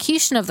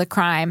execution of the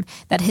crime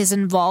that his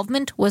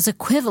involvement was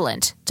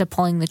equivalent to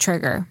pulling the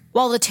trigger.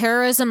 While the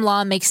terrorism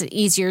law makes it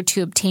easier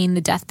to obtain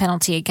the death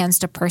penalty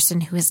against a person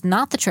who is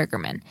not the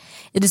triggerman,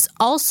 it is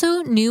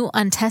also new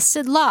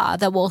untested law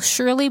that will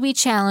surely be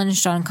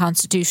challenged on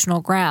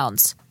constitutional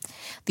grounds.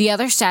 The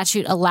other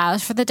statute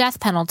allows for the death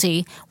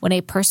penalty when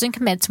a person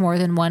commits more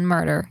than one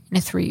murder in a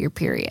 3-year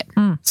period.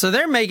 So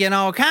they're making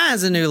all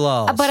kinds of new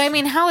laws. But I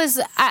mean,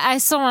 I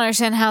still don't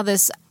understand how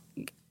this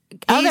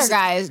other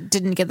guy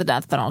didn't get the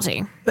death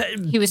penalty.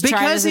 He was tried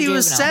because as a he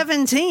was juvenile.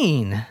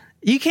 17.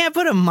 You can't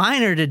put a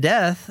minor to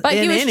death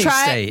in any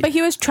state. But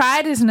he was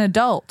tried as an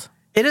adult.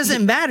 It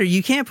doesn't matter.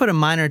 You can't put a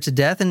minor to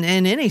death in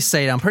any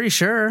state, I'm pretty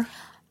sure.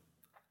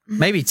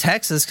 Maybe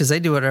Texas, because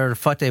they do whatever the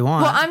fuck they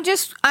want. Well, I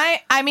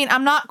mean,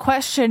 I'm not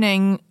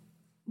questioning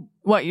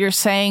what you're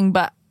saying,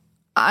 but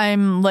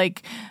I'm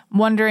like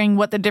wondering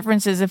what the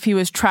difference is if he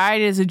was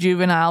tried as a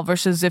juvenile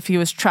versus if he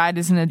was tried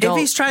as an adult.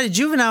 If he's tried a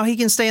juvenile, he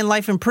can stay in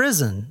life in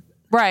prison.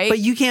 Right. But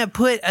you can't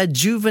put a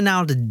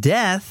juvenile to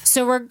death.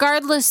 So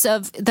regardless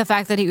of the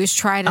fact that he was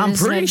tried I'm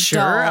as an pretty adult,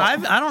 sure.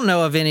 I don't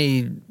know of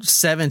any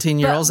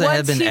 17-year-olds that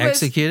have been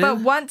executed. But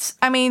once,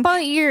 I mean...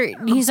 But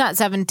he's not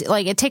 17.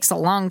 Like, it takes a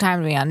long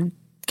time to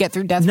get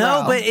through death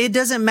row. No, but it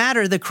doesn't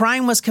matter. The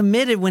crime was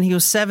committed when he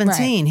was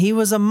 17. Right. He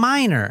was a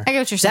minor. I get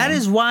what you're saying. That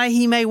is why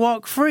he may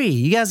walk free.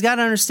 You guys got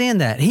to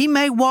understand that. He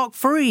may walk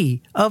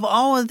free of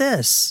all of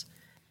this.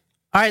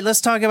 All right,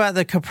 let's talk about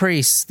the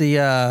Caprice, the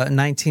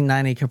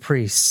 1990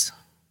 Caprice.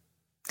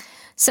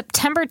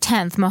 September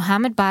 10th,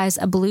 Mohammed buys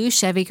a blue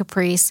Chevy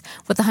Caprice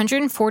with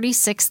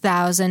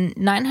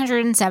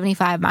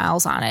 146,975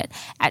 miles on it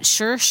at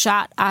Sure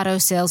Shot Auto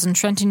Sales in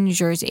Trenton, New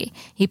Jersey.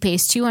 He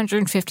pays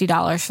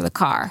 $250 for the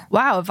car.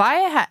 Wow, if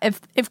I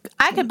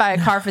could buy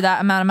a car for that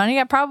amount of money,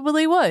 I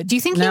probably would. Do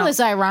you think it was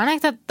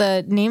ironic that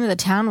the name of the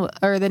town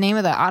or the name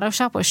of the auto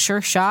shop was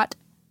Sure Shot?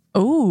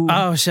 Ooh.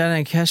 Oh, shit, I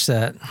didn't catch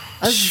that.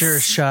 Sure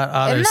Shot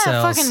Auto Isn't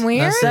that Sales. fucking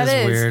weird? That That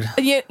is is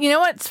weird. You know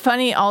what's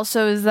funny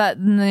also is that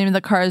the name of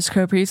the car is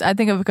Caprice. I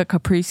think of like a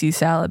caprese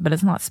salad, but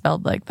it's not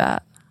spelled like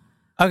that.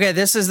 Okay,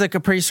 this is the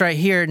Caprice right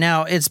here.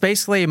 Now, it's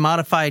basically a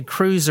modified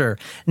cruiser.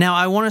 Now,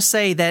 I want to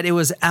say that it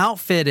was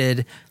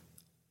outfitted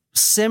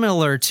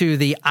similar to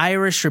the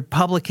Irish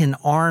Republican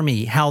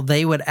Army, how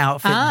they would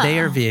outfit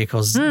their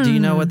vehicles. Do you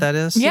know what that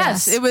is?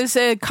 Yes, it was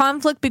a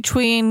conflict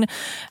between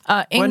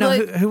England. Well,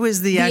 no, who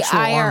is the actual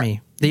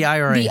army? The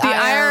IRA. The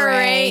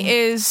IRA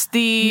is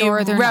the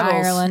Northern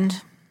rebels.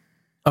 Ireland.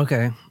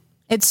 Okay.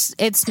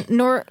 It's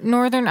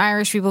Northern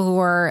Irish people who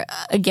are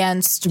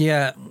against.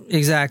 Yeah,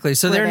 exactly.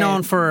 So they're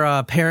known for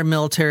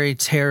paramilitary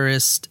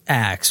terrorist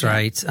acts,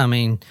 right? I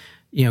mean,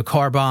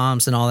 car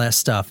bombs and all that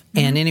stuff. Mm-hmm.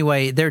 And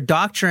anyway, their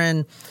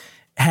doctrine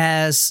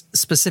has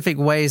specific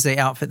ways they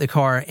outfit the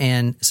car,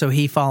 and so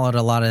he followed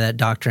a lot of that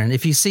doctrine.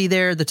 If you see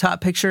there, the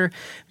top picture,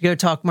 you go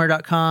to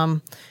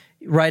talkmurder.com,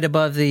 right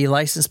above the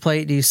license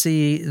plate, do you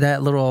see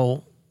that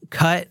little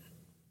cut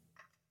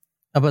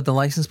above the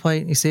license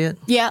plate? You see it?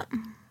 Yeah.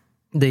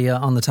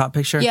 On the top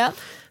picture? Yep.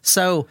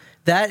 So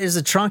that is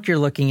the trunk you're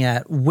looking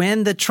at.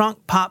 When the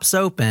trunk pops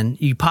open,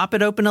 you pop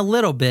it open a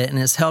little bit, and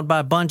it's held by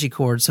a bungee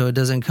cord so it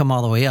doesn't come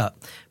all the way up.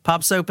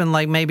 Pops open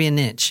like maybe an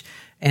inch.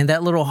 And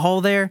that little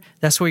hole there,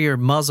 that's where your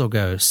muzzle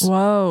goes.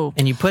 Whoa.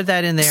 And you put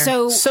that in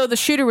there. So the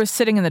shooter was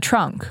sitting in the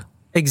trunk.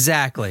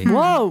 Exactly.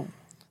 Whoa.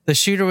 The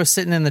shooter was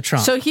sitting in the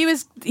trunk. So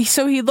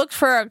he looked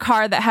for a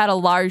car that had a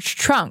large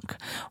trunk.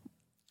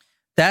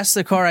 That's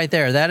the car right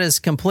there. That is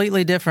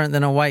completely different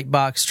than a white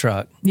box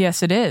truck.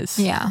 Yes, it is.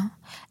 Yeah.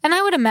 And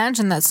I would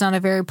imagine that's not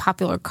a very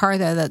popular car,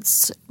 though,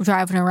 that's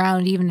driving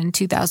around even in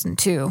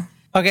 2002.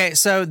 Okay,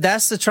 so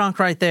that's the trunk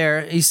right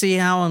there. You see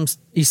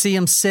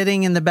him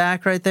sitting in the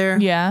back right there?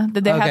 Yeah.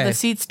 Did they have the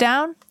seats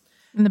down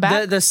in the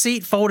back? The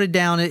seat folded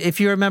down. If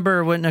you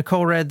remember what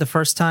Nicole read the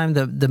first time,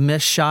 the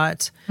missed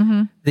shot,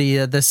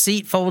 the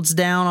seat folds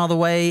down all the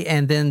way,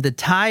 and then the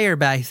tire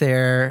back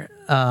there,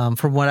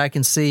 from what I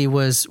can see,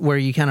 was where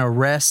you kind of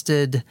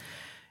rested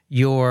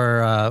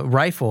your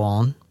rifle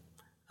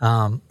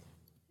on.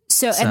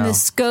 So, and the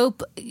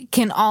scope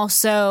can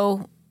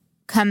also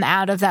come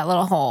out of that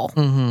little hole.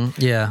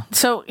 Mm-hmm, yeah.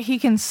 So he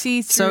can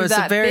see through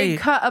big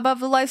cut above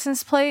the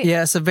license plate?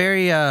 Yeah, it's a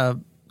very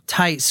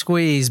tight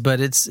squeeze,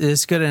 but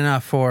it's good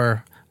enough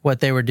for what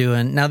they were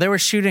doing. Now, they were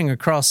shooting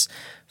across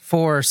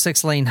 4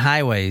 6-lane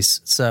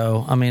highways,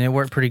 so, I mean, it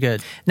worked pretty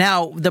good.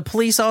 Now, the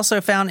police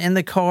also found in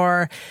the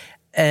car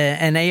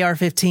an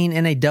AR-15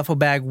 in a duffel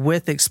bag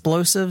with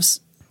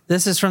explosives.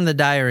 This is from the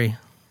diary.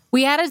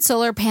 We added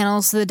solar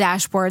panels to the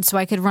dashboard so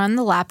I could run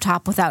the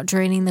laptop without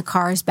draining the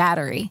car's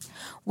battery.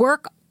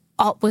 Work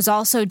was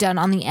also done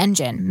on the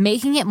engine,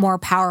 making it more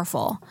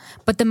powerful.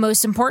 But the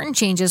most important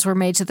changes were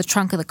made to the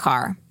trunk of the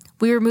car.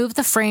 We removed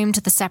the frame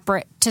to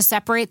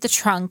separate the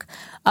trunk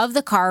of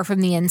the car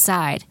from the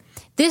inside.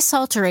 This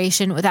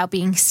alteration without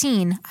being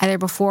seen either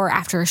before or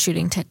after a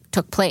shooting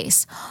took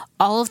place.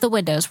 All of the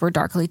windows were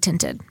darkly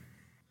tinted.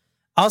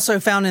 Also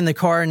found in the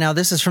car, now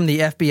this is from the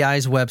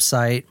FBI's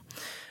website,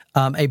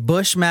 a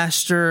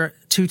Bushmaster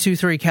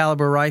 .223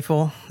 caliber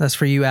rifle. That's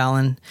for you,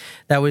 Alan.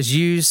 That was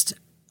used.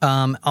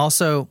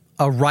 Also,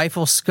 a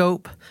rifle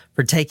scope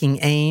for taking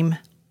aim.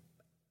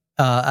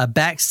 A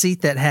back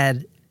seat that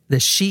had the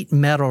sheet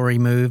metal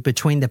removed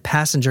between the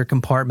passenger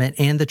compartment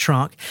and the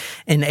trunk,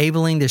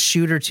 enabling the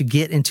shooter to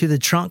get into the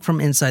trunk from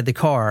inside the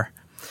car.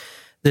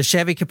 The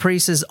Chevy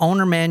Caprice's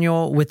owner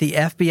manual with the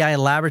FBI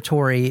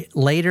laboratory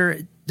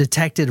later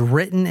detected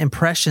written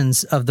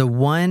impressions of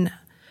one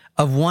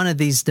of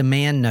these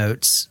demand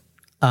notes.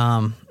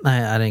 I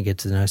didn't get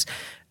to the notes.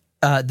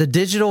 The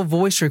digital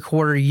voice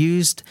recorder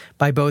used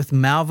by both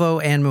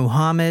Malvo and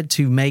Muhammad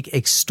to make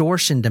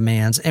extortion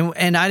demands.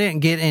 And I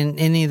didn't get in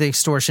any of the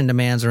extortion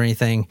demands or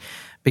anything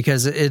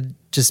because it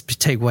just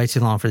take way too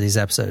long for these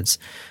episodes.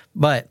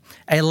 But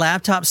a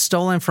laptop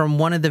stolen from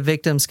one of the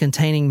victims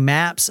containing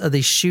maps of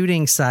the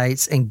shooting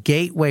sites and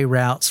gateway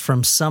routes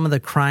from some of the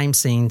crime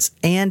scenes,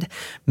 and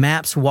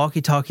maps,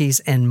 walkie-talkies,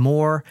 and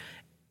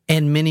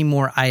many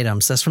more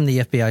items. That's from the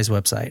FBI's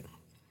website.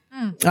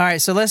 All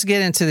right, so let's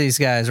get into these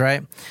guys,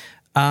 right?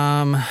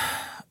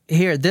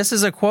 Here, this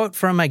is a quote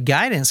from a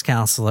guidance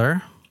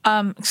counselor.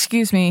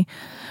 Excuse me.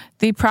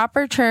 The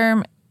proper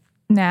term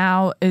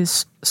now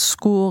is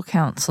school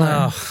counselor.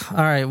 Oh, all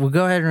right, well,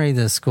 go ahead and read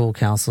this, school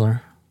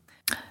counselor.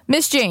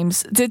 Miss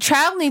James, the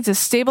child needs a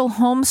stable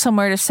home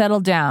somewhere to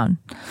settle down.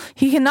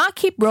 He cannot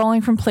keep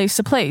rolling from place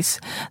to place.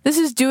 This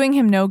is doing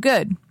him no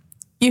good.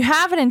 You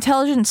have an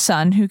intelligent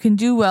son who can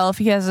do well if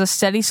he has a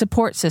steady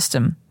support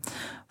system.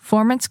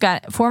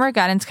 Former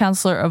guidance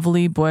counselor of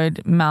Lee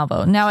Boyd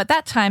Malvo. Now, at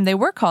that time, they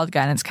were called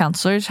guidance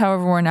counselors.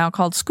 However, we're now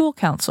called school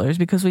counselors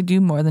because we do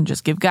more than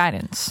just give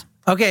guidance.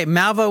 Okay,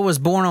 Malvo was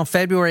born on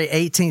February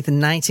 18th,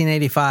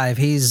 1985.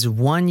 He's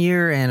 1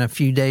 year and a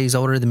few days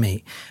older than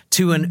me.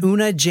 To an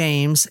Una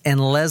James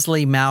and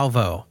Leslie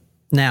Malvo.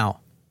 Now,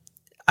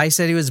 I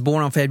said he was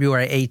born on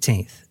February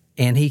 18th,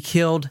 and he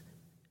killed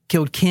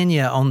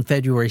Kenya on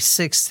February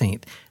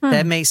 16th.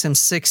 That makes him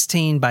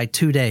 16 by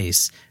 2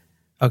 days.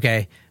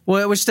 Okay,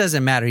 well, which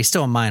doesn't matter. He's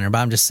still a minor, but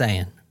I'm just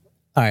saying.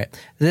 All right,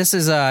 this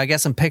is, I got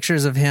some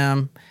pictures of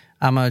him.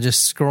 I'm going to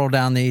just scroll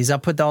down these. I'll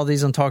put all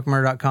these on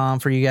talkmurder.com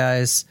for you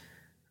guys.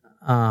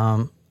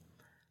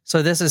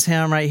 So this is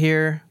him right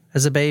here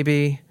as a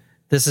baby.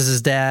 This is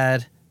his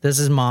dad. This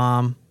is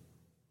mom.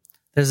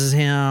 This is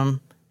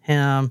him.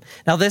 Now,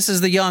 this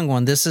is the young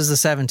one. This is the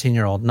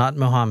 17-year-old, not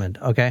Muhammad,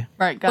 okay?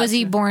 Right. Gotcha. Was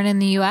he born in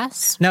the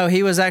U.S.? No,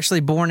 he was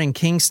actually born in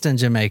Kingston,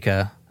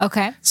 Jamaica.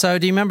 Okay. So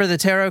do you remember the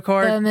tarot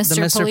card? The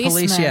Mr.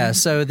 Policeman. Yeah.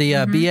 So the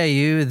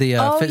BAU,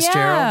 the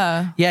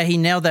Fitzgerald. Yeah, he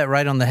nailed that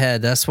right on the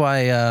head. That's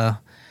why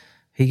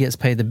he gets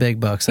paid the big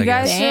bucks, I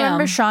guess. You guys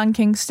remember Sean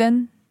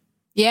Kingston?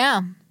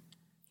 Yeah.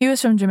 He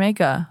was from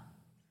Jamaica.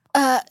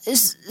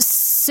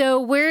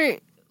 So where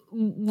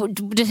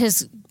did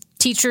his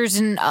teachers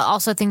and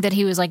also think that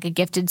he was like a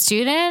gifted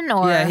student?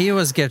 Or Yeah, he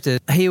was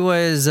gifted. He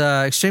was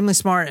extremely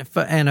smart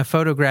and a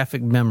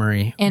photographic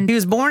memory. And he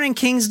was born in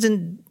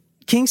Kingston,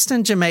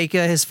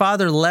 Jamaica. His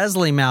father,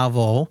 Leslie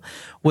Malvo,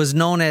 was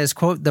known as,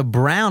 quote, the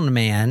brown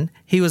man.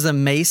 He was a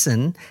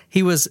Mason.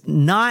 He was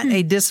not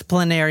a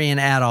disciplinarian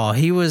at all.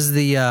 He was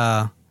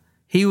the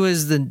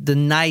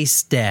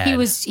nice dad. He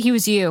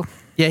was you.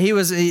 Yeah, he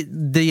was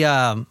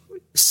the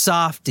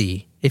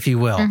softy, if you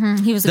will.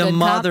 He was a the good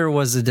mother cop.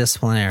 was a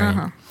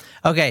disciplinarian.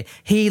 Okay,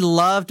 he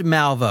loved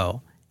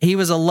Malvo. He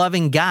was a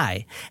loving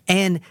guy.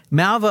 And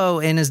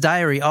Malvo in his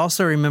diary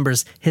also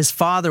remembers his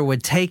father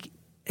would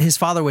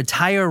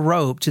tie a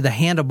rope to the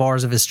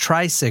handlebars of his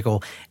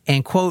tricycle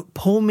and, quote,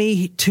 pull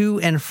me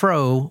to and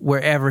fro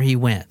wherever he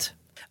went.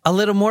 A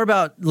little more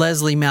about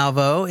Leslie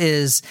Malvo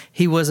is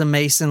he was a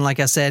Mason,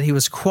 like I said. He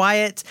was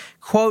quiet,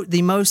 quote,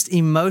 the most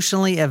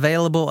emotionally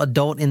available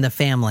adult in the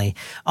family.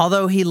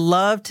 Although he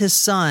loved his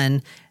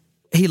son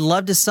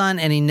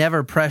and he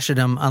never pressured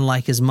him,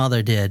 unlike his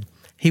mother did.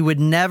 He would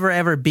never,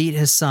 ever beat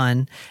his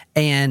son.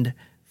 And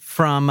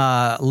from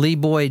Lee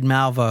Boyd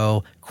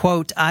Malvo,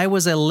 quote, I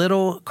was a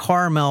little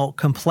caramel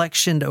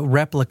complexioned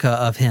replica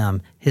of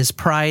him, his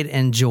pride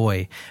and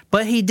joy.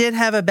 But he did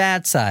have a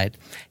bad side.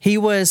 He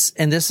was,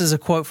 and this is a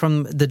quote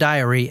from the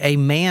diary, a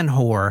man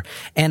whore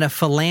and a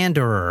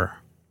philanderer.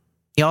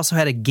 He also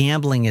had a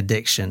gambling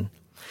addiction.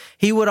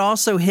 He would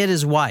also hit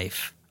his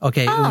wife.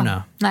 Okay,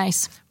 Una.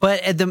 Nice.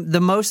 But at the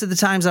most of the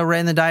times I read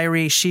in the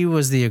diary, she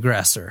was the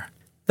aggressor.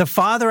 The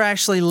father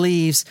actually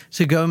leaves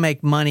to go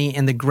make money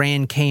in the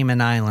Grand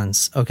Cayman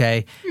Islands,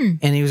 okay?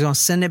 And he was going to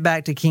send it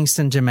back to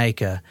Kingston,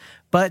 Jamaica.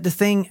 But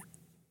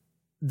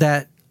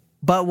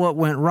what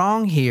went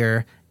wrong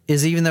here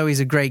is even though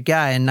he's a great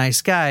guy and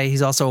nice guy,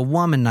 he's also a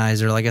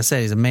womanizer. Like I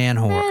said, he's a man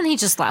whore. And he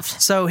just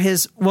left. So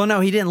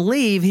he didn't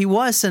leave. He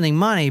was sending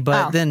money,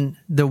 but then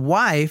the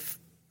wife,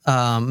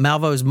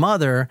 Malvo's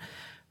mother,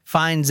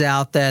 finds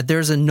out that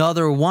there's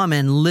another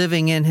woman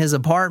living in his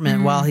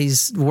apartment while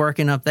he's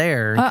working up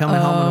there.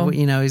 Coming home,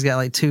 he's got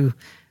like two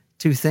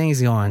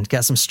things going. He's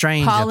got some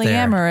strange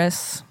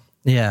polyamorous. up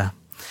there. Yeah.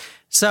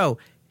 So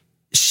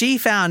she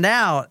found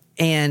out,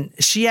 and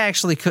she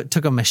actually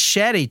took a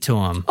machete to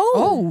him.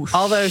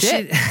 Although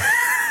shit.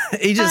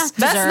 he just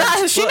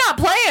she's not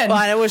playing.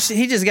 Well,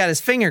 he just got his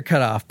finger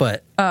cut off,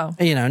 but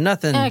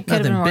nothing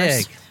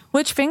big.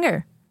 Which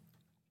finger?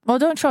 Well,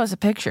 don't show us a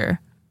picture.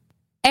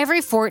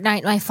 Every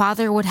fortnight, my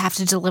father would have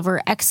to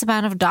deliver X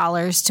amount of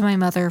dollars to my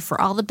mother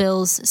for all the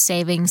bills,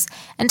 savings,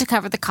 and to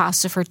cover the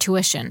cost of her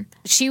tuition.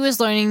 She was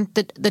learning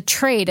the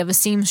trade of a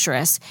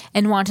seamstress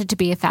and wanted to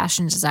be a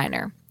fashion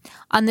designer.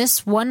 On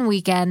this one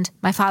weekend,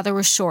 my father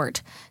was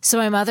short, so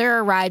my mother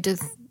arrived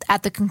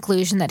at the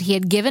conclusion that he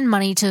had given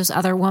money to this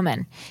other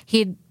woman.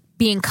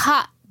 Being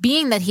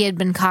that he had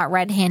been caught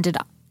red-handed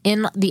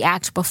in the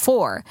act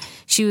before,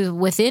 she was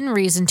within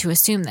reason to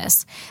assume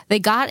this. They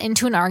got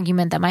into an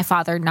argument that my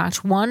father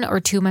knocked one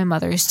or two of my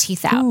mother's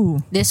teeth out.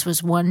 Ooh. This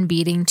was one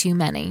beating too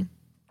many.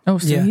 Oh,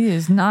 so he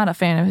is not a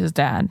fan of his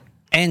dad.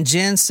 And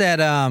Jen said,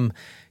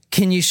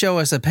 can you show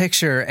us a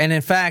picture? And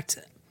in fact,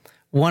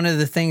 one of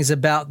the things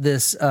about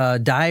this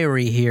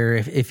diary here,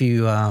 if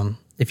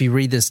you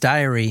read this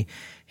diary,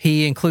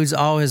 he includes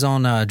all his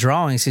own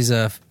drawings. He's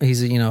a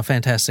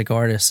fantastic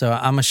artist. So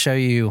I'm gonna show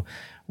you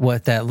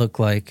what that looked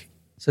like.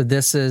 So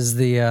this is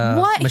the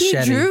machete.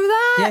 He drew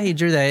that? Yeah, he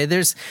drew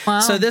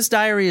that. So this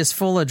diary is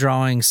full of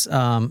drawings,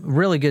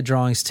 really good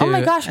drawings too. Oh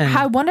my gosh,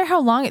 I wonder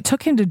how long it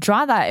took him to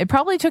draw that. It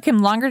probably took him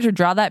longer to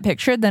draw that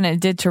picture than it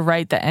did to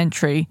write the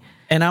entry.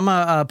 And I'm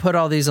going to put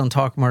all these on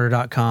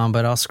talkmurder.com,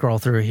 but I'll scroll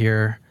through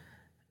here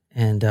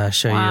and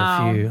show you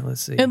a few.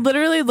 Let's see. It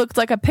literally looked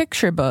like a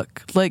picture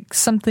book, like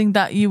something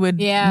that you would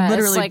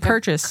literally like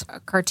purchase.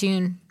 A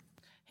cartoon.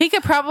 He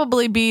could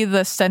probably be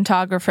the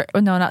stenographer.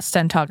 No, not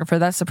stenographer.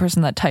 That's the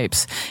person that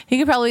types. He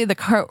could probably be the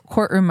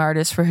courtroom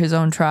artist for his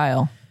own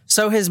trial.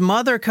 So his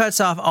mother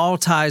cuts off all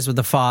ties with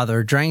the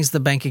father, drains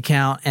the bank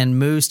account, and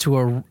moves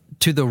to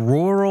the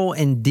rural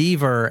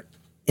endeavor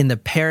in the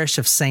parish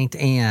of St.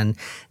 Anne.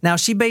 Now,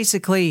 she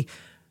basically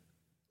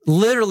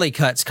literally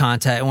cuts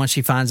contact when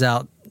she finds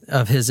out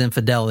of his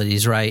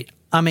infidelities, right?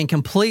 I mean,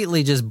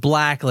 completely just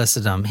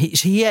blacklisted them.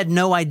 He had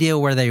no idea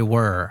where they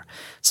were.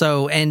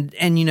 So, and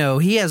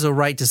he has a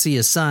right to see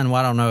his son. Well,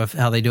 I don't know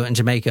how they do it in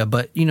Jamaica,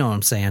 but you know what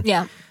I'm saying.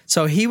 Yeah.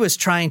 So he was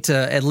trying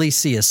to at least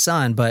see his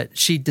son, but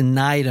she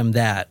denied him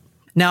that.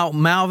 Now,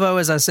 Malvo,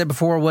 as I said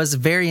before, was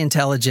very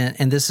intelligent,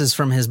 and this is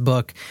from his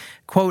book.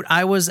 Quote,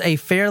 I was a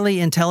fairly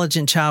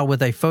intelligent child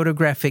with a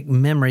photographic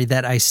memory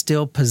that I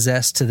still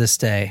possess to this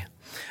day.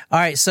 All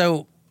right,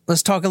 so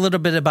let's talk a little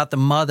bit about the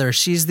mother.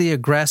 She's the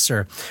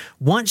aggressor.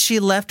 Once she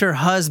left her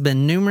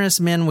husband, numerous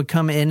men would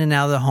come in and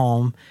out of the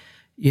home.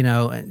 You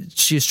know,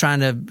 she was trying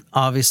to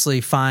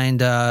obviously find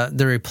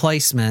the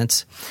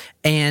replacement.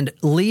 And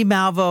Lee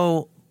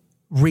Malvo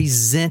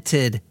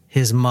resented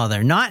his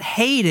mother, not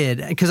hated,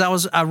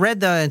 because I read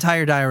the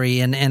entire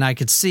diary and I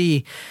could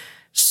see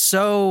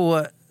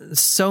so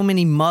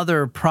many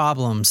mother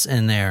problems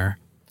in there.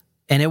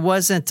 And it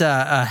wasn't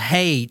a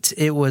hate,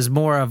 it was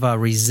more of a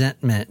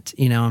resentment.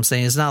 You know what I'm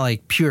saying? It's not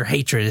like pure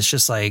hatred. It's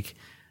just like,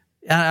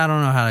 I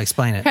don't know how to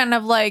explain it. Kind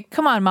of like,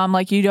 come on, Mom,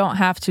 like you don't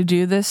have to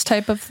do this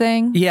type of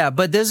thing. Yeah,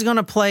 but this is going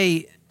to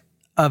play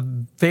a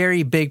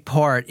very big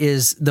part.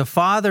 Is the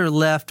father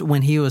left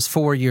when he was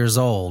 4 years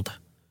old.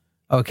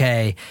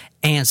 Okay.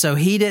 And so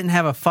he didn't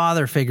have a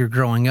father figure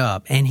growing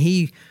up, and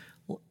he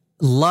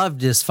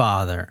loved his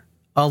father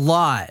a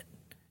lot.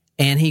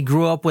 And he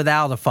grew up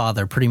without a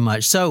father pretty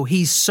much. So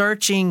he's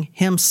searching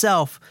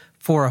himself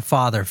for a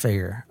father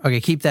figure.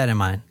 Okay. Keep that in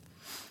mind.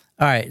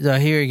 All right. So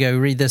here you go.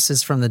 Read this. This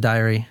is from the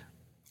diary.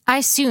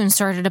 I soon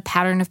started a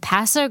pattern of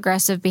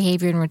passive-aggressive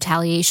behavior and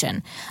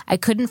retaliation. I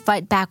couldn't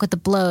fight back with the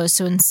blows,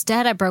 so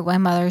instead I broke my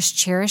mother's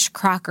cherished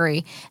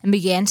crockery and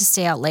began to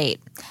stay out late.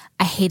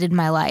 I hated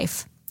my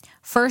life.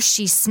 First,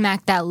 she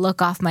smacked that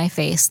look off my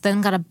face,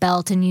 then got a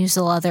belt and used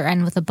the leather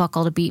end with a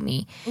buckle to beat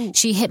me. Ooh.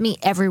 She hit me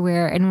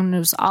everywhere, and when it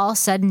was all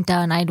said and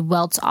done, I had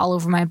welts all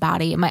over my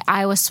body, and my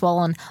eye was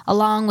swollen,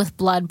 along with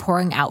blood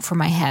pouring out from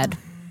my head.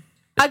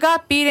 I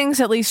got beatings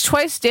at least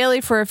twice daily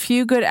for a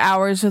few good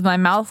hours with my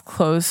mouth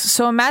closed,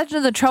 so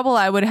imagine the trouble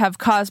I would have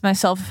caused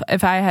myself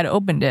if I had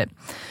opened it.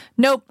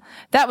 Nope,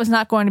 that was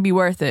not going to be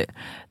worth it.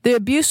 The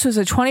abuse was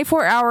a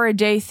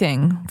 24-hour-a-day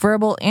thing,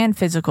 verbal and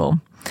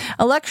physical.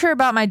 A lecture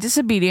about my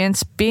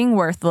disobedience, being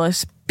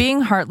worthless,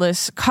 being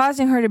heartless,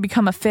 causing her to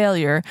become a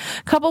failure,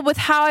 coupled with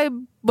how I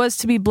was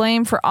to be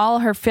blamed for all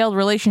her failed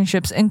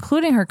relationships,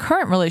 including her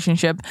current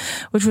relationship,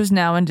 which was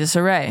now in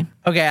disarray.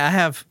 Okay, I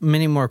have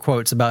many more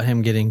quotes about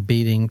him getting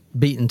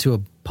beaten to a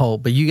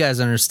pulp, but you guys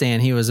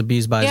understand he was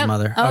abused by his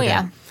mother. Oh, okay.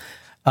 yeah.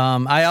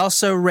 I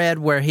also read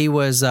where he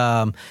was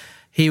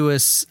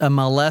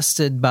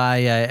molested by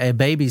a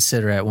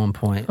babysitter at one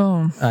point.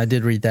 Oh. I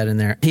did read that in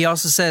there. He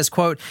also says,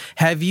 quote,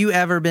 "Have you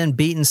ever been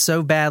beaten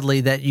so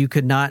badly that you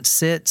could not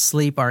sit,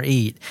 sleep, or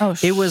eat? Oh,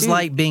 it was shoot.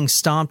 like being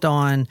stomped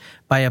on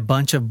by a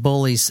bunch of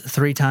bullies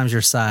 3 times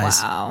your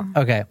size." Wow.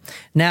 Okay.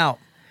 Now.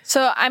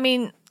 So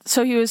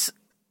he was,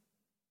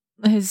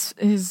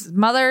 his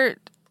mother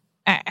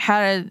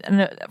had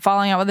a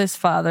falling out with his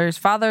father. His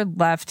father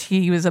left.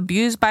 He was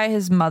abused by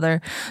his mother.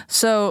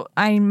 So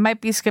I might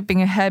be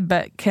skipping ahead,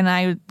 but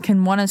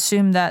can one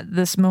assume that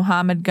this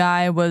Muhammad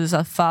guy was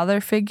a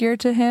father figure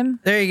to him?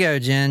 There you go,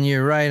 Jen.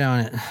 You're right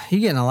on it.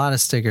 You're getting a lot of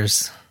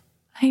stickers.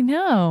 I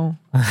know.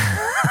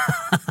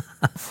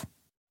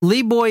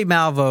 Lee Boyd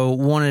Malvo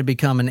wanted to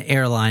become an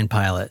airline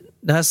pilot.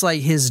 That's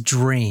like his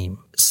dream.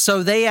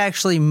 So they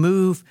actually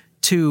moved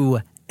to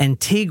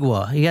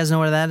Antigua. You guys know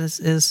where that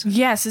is?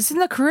 Yes, it's in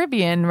the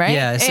Caribbean, right?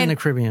 Yeah, it's in the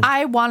Caribbean.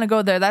 I want to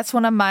go there. That's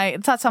on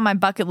my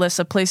bucket list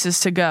of places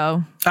to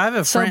go. I have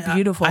a friend. So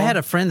beautiful. I had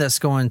a friend that's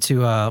going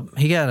to.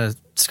 He got a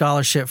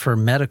scholarship for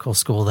medical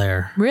school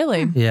there.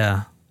 Really?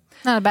 Yeah.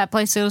 Not a bad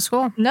place to go to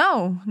school.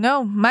 No.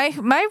 My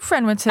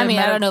friend went to. I mean,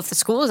 I don't know if the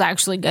school is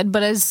actually good,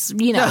 but as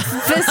you know,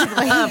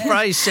 physically,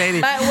 Probably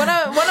shady. One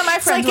of my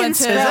friends went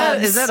to.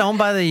 Is that owned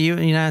by the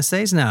United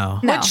States? No.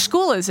 Which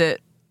school is it?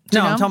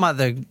 No, I'm talking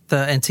about the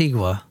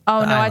Antigua. Oh, no,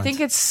 island. I think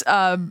it's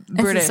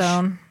British. It's its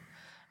own.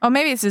 Oh,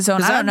 maybe it's his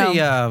own. I don't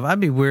know. I'd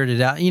be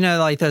weirded out. You know,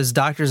 like those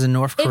doctors in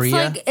North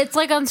Korea. It's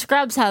like on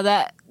Scrubs how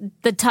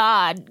the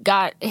Todd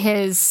got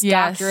his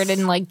doctorate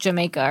in like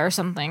Jamaica or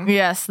something.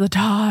 Yes, the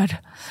Todd.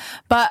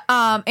 But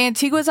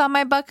Antigua's on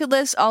my bucket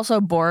list.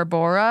 Also Bora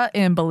Bora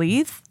in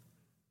Belize,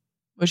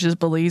 which is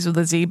Belize with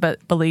a Z,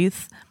 but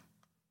Belize,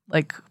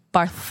 like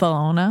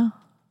Barcelona.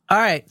 All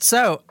right,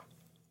 so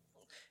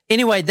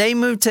anyway, they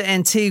moved to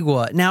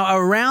Antigua. Now,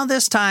 around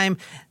this time,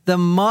 the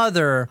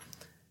mother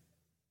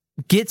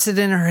gets it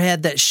in her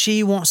head that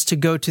she wants to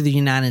go to the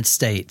United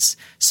States.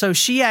 So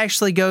she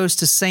actually goes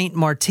to St.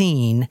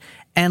 Martin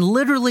and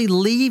literally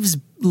leaves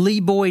Lee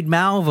Boyd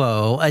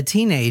Malvo, a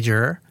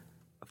teenager,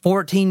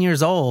 14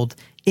 years old,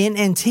 in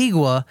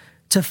Antigua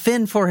to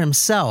fend for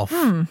himself.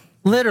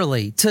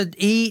 Literally, to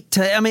eat,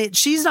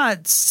 she's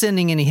not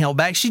sending any help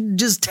back. She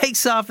just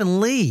takes off and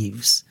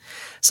leaves.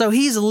 So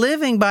he's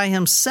living by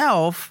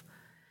himself,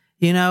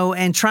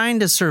 and trying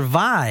to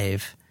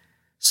survive.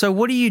 So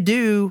what do you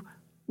do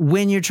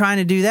when you're trying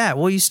to do that?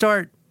 Well, you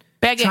start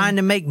begging, trying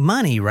to make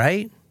money,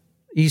 right?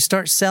 You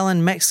start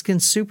selling Mexican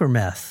super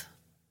meth.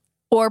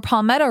 Or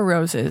palmetto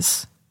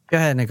roses. Go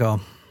ahead,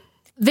 Nicole.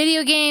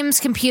 Video games,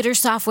 computer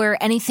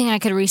software, anything I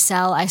could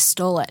resell, I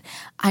stole it.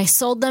 I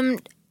sold them.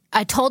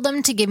 I told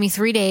them to give me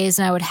 3 days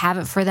and I would have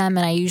it for them,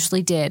 and I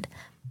usually did.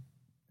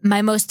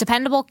 My most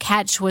dependable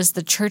catch was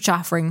the church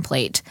offering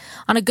plate.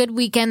 On a good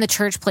weekend, the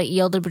church plate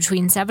yielded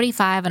between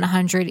 75 and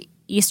 100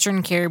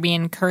 Eastern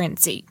Caribbean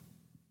currency.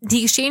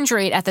 The exchange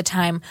rate at the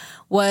time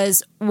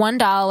was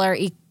 $1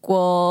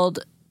 equaled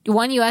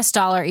US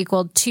dollar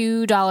equaled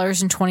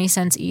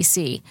 $2.20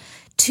 EC.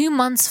 2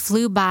 months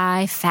flew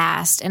by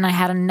fast, and I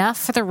had enough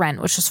for the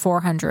rent, which was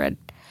 $400.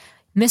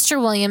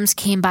 Mr. Williams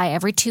came by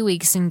every 2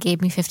 weeks and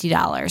gave me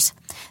 $50.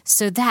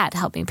 So that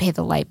helped me pay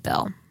the light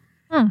bill.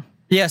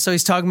 Yeah, so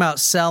he's talking about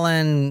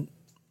selling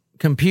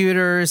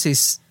computers.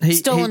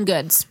 Stolen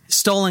goods.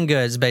 Stolen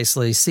goods,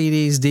 basically.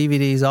 CDs,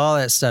 DVDs, all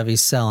that stuff.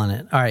 He's selling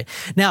it. All right.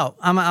 Now,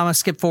 I'm going to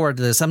skip forward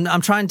to this.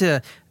 I'm trying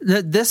to...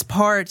 This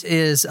part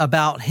is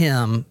about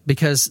him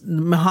because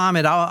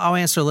Muhammad, I'll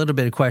answer a little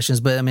bit of questions,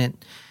 but I mean,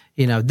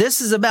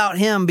 this is about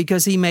him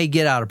because he may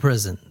get out of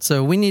prison.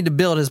 So we need to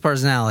build his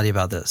personality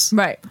about this.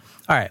 Right.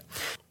 All right.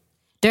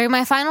 During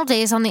my final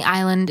days on the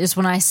island is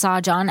when I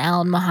saw John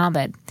Allen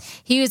Muhammad.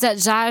 He was at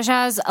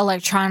Jaja's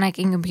electronic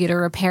and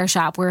computer repair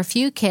shop where a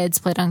few kids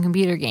played on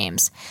computer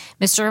games.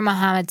 Mr.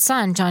 Muhammad's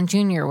son, John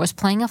Jr., was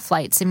playing a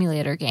flight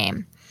simulator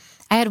game.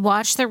 I had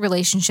watched the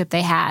relationship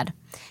they had.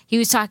 He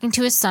was talking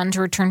to his son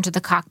to return to the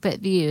cockpit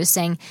view,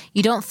 saying,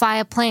 "You don't fly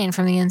a plane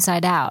from the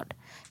inside out."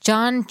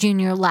 John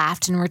Jr.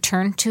 laughed and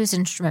returned to his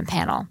instrument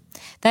panel.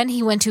 Then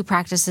he went to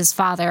practice his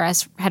father,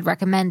 as had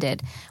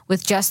recommended,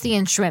 with just the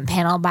instrument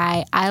panel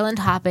by island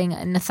hopping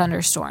in a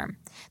thunderstorm.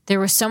 There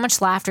was so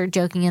much laughter,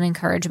 joking, and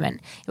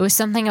encouragement. It was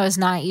something I was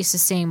not used to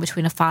seeing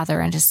between a father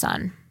and his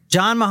son.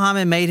 John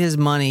Muhammad made his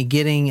money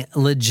getting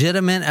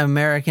legitimate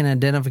American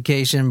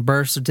identification,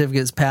 birth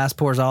certificates,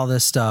 passports, all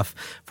this stuff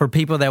for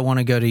people that want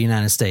to go to the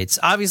United States.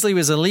 Obviously, it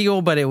was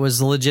illegal, but it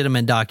was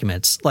legitimate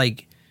documents.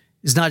 Like,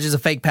 it's not just a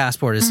fake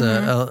passport. It's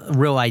a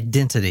real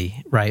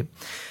identity, right?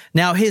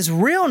 Now, his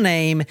real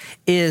name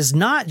is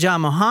not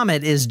John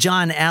Muhammad, is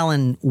John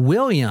Allen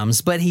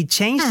Williams, but he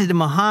changed it to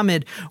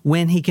Muhammad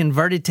when he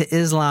converted to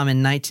Islam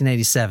in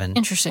 1987.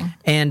 Interesting.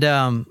 And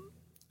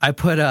I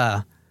put,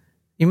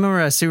 you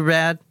remember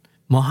Superbad?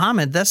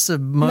 Muhammad, that's the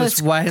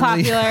most widely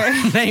popular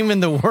name in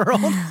the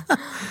world.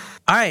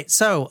 All right,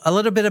 so a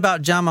little bit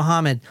about John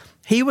Muhammad.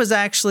 He was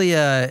actually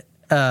a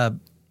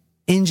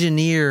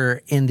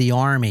engineer in the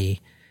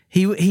Army.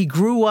 He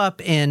grew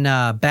up in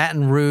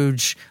Baton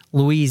Rouge,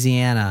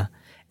 Louisiana,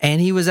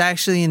 and he was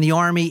actually in the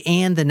Army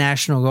and the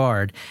National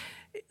Guard.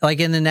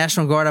 Like in the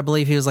National Guard, I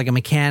believe he was like a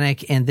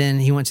mechanic, and then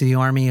he went to the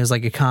Army. He was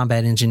like a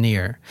combat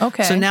engineer.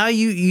 Okay. So now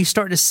you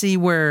start to see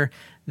where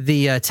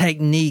the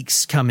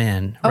techniques come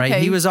in, right?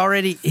 Okay. He was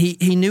already,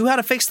 he knew how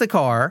to fix the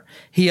car.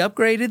 He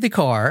upgraded the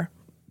car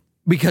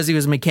because he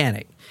was a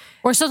mechanic.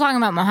 We're still talking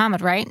about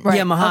Muhammad, right?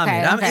 Yeah,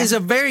 Muhammad. Okay. It's a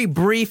very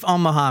brief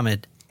on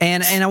Muhammad.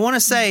 And I want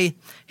to say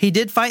he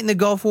did fight in the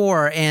Gulf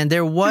War, and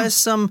there was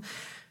some,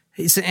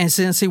 and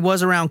since he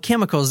was around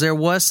chemicals, there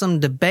was some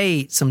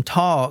debate, some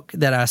talk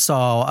that I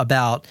saw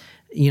about,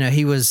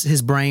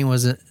 his brain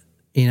was,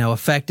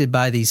 affected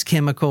by these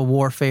chemical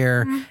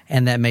warfare,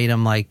 and that made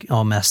him like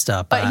all messed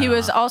up. But he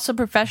was also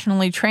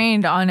professionally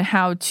trained on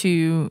how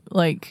to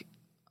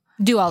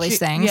do all these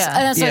things. Yeah.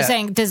 And that's what I was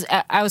saying.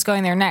 I was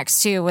going there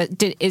next too.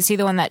 Is he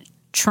the one that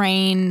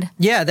trained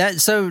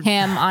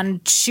him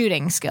on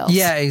shooting skills?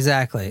 Yeah,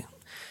 exactly.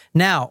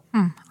 Now,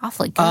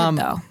 awfully good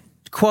though.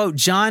 Quote,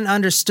 John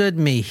understood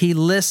me. He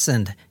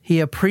listened. He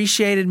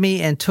appreciated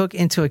me and took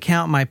into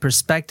account my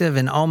perspective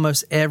in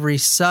almost every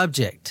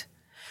subject.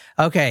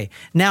 Okay.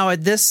 Now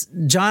at this,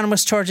 John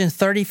was charging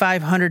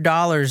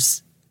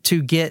 $3,500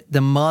 to get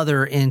the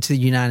mother into the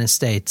United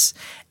States.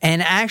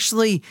 And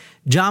actually,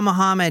 John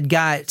Muhammad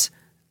got,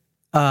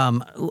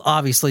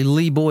 obviously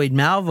Lee Boyd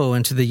Malvo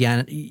into the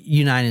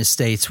United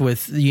States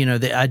with,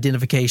 the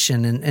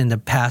identification and the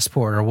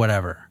passport or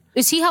whatever.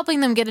 Is he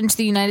helping them get into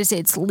the United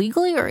States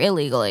legally or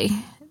illegally?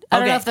 I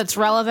don't know if that's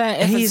relevant.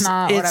 If it's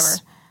not, whatever.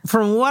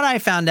 From what I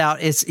found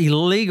out, it's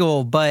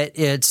illegal, but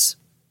it's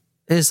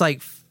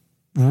like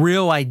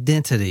real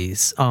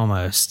identities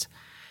almost.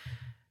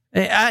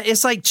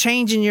 It's like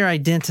changing your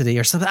identity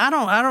or something. I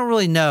don't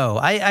really know.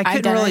 I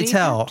couldn't really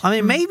tell. I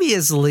mean, maybe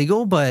it's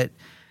legal, but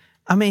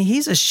I mean,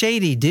 he's a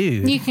shady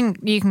dude. You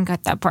can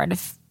cut that part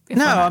if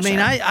no, I mean,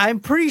 sure. I'm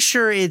pretty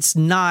sure it's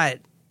not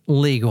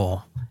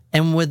legal.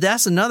 And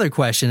that's another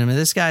question. I mean,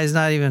 this guy's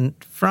not even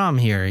from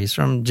here. He's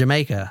from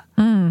Jamaica.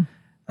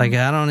 Like,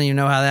 I don't even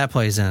know how that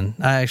plays in.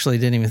 I actually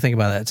didn't even think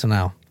about that till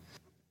now.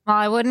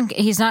 Well, it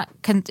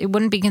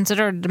wouldn't be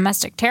considered a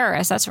domestic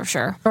terrorist, that's for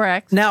sure.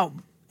 Correct. Now,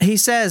 he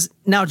says,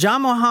 now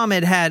John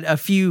Muhammad had a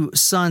few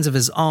sons of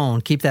his own,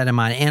 keep that in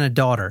mind, and a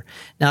daughter.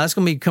 Now, that's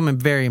going to be becoming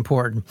very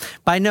important.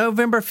 By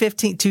November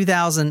 15,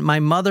 2000, my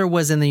mother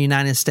was in the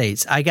United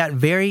States. I got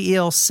very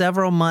ill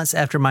several months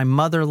after my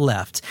mother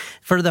left.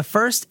 For the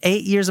first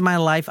 8 years of my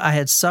life, I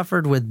had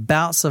suffered with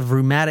bouts of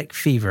rheumatic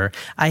fever.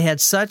 I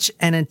had such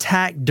an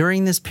attack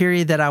during this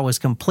period that I was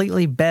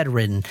completely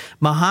bedridden.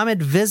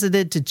 Muhammad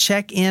visited to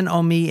check in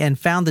on me and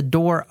found the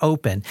door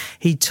open.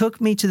 He took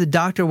me to the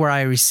doctor where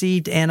I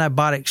received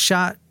antibiotic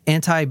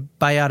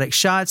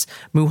shots.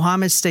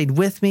 Muhammad stayed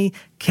with me,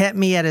 kept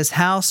me at his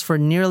house for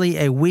nearly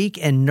a week,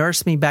 and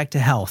nursed me back to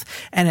health.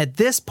 And at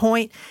this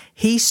point,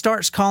 he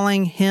starts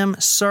calling him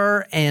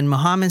sir, and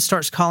Muhammad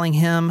starts calling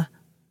him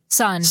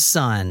son.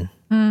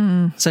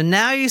 So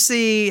now you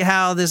see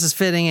how this is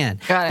fitting in.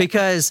 Got it.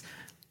 Because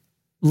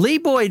Lee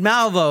Boyd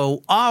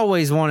Malvo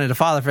always wanted a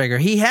father figure.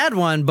 He had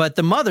one, but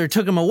the mother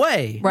took him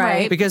away.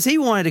 Right. Because he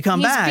wanted to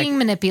come back. He's being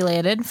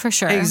manipulated, for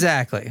sure.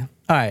 Exactly.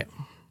 All right.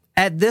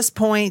 At this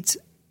point,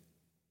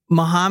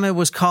 Muhammad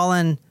was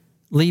calling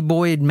Lee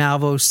Boyd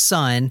Malvo's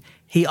son.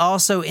 He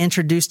also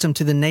introduced him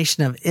to the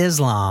Nation of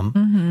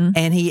Islam,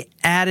 and he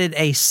added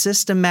a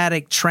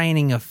systematic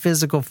training of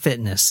physical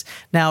fitness.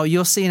 Now,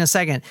 you'll see in a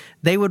second,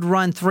 they would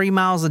run 3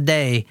 miles a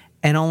day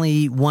and only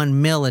eat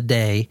 1 meal a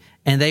day,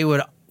 and they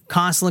would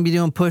constantly be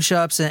doing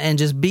push-ups and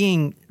just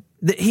being,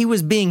 he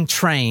was being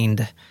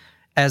trained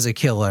as a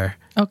killer.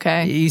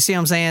 Okay. You see what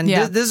I'm saying?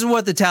 Yeah. This is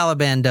what the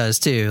Taliban does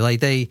too. Like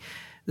they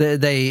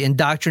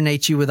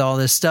indoctrinate you with all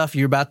this stuff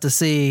you're about to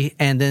see,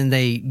 and then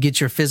they get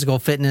your physical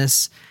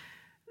fitness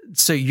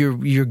so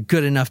you're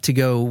good enough to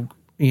go,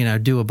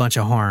 do a bunch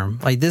of harm.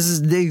 Like this is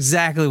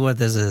exactly what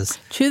this is.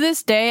 To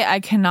this day, I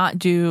cannot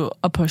do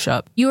a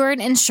push-up. You are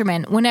an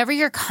instrument. Whenever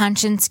your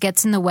conscience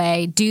gets in the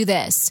way, do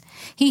this.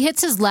 He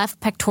hits his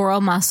left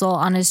pectoral muscle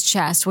on his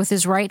chest with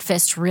his right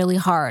fist really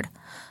hard.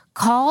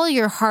 Call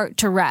your heart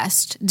to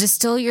rest.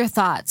 Distill your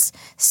thoughts.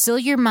 Still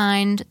your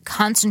mind.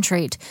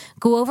 Concentrate.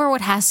 Go over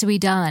what has to be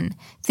done.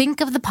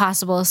 Think of the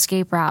possible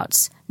escape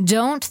routes.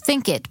 Don't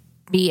think it.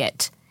 Be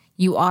it.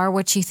 You are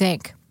what you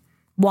think.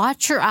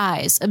 Watch your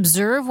eyes.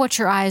 Observe what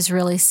your eyes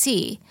really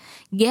see.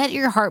 Get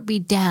your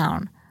heartbeat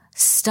down.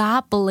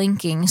 Stop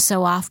blinking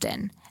so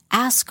often.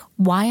 Ask,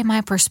 why am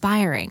I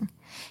perspiring?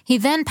 He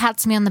then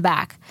pats me on the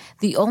back.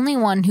 The only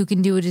one who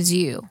can do it is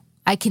you.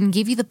 I can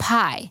give you the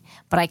pie,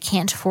 but I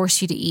can't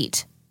force you to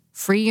eat.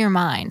 Free your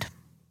mind.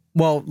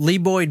 Well, Lee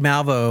Boyd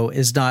Malvo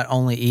is not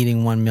only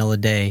eating 1 meal a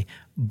day,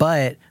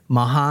 but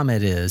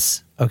Muhammad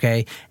is,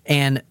 okay?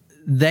 And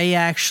they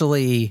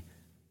actually,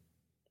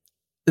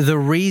 the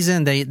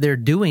reason they're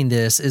doing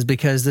this is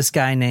because this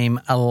guy named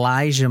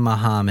Elijah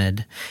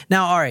Muhammad.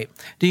 Now, all right,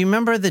 do you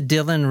remember the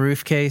Dylan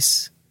Roof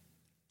case?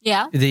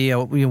 Yeah. The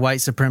white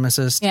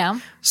supremacist? Yeah.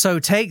 So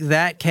take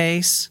that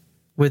case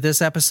with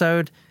this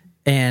episode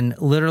and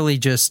literally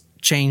just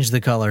change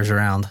the colors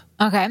around.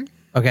 Okay.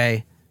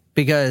 Okay?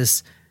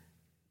 Because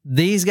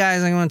these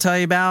guys I'm going to tell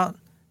you about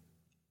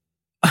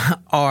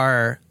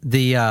are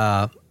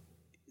the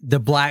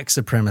black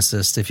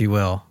supremacists, if you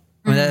will.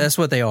 I mean, that's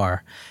what they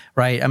are,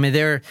 right? I mean,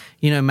 they're,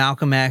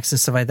 Malcolm X and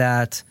stuff like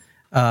that.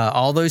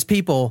 All those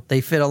people,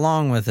 they fit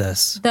along with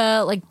this.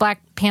 The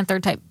Black Panther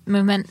type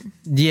movement.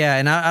 Yeah,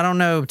 and I don't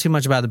know too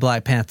much about the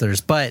Black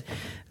Panthers, but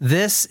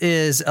this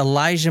is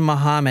Elijah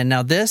Muhammad.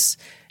 Now, this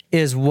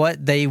is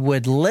what they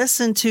would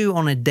listen to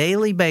on a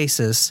daily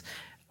basis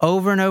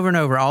over and over and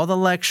over, all the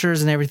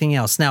lectures and everything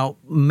else. Now,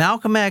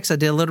 Malcolm X, I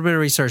did a little bit of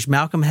research.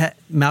 Malcolm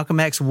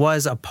X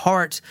was a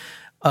part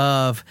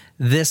of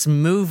this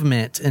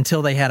movement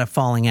until they had a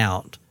falling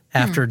out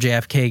after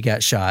JFK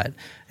got shot.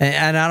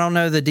 And I don't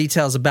know the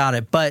details about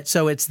it, but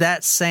so it's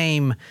that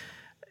same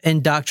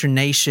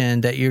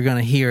indoctrination that you're going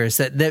to hear is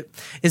that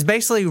is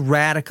basically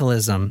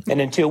radicalism.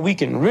 And until we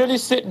can really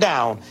sit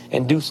down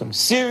and do some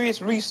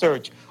serious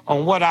research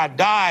on what our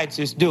diets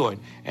is doing.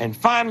 And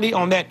finally,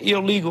 on that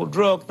illegal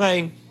drug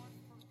thing,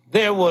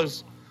 there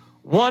was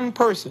one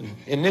person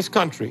in this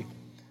country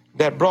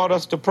that brought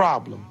us the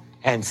problem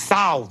and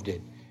solved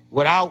it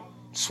without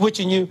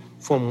switching you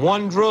from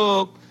one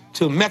drug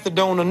to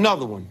methadone,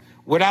 another one,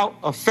 without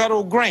a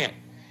federal grant.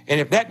 And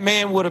if that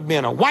man would have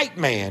been a white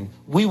man,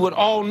 we would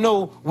all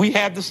know we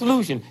had the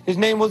solution. His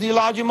name was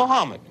Elijah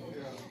Muhammad.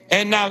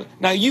 And now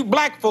you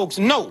black folks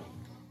know,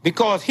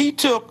 because he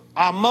took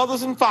our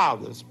mothers and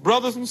fathers,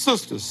 brothers and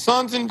sisters,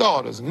 sons and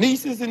daughters,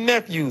 nieces and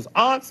nephews,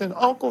 aunts and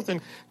uncles,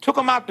 and took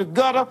them out the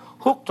gutter,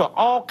 hooked to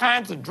all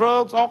kinds of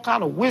drugs, all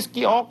kinds of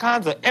whiskey, all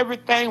kinds of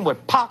everything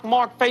with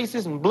pockmarked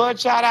faces and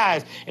bloodshot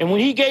eyes. And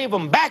when he gave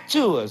them back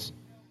to us,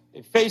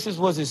 their faces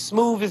was as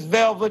smooth as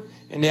velvet,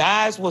 and their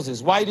eyes was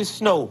as white as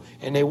snow.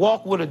 And they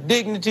walked with a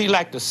dignity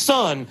like the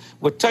sun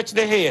would touch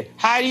their head.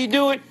 How did he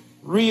do it?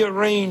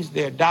 Rearrange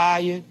their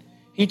diet.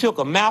 He took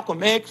a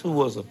Malcolm X who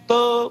was a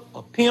thug,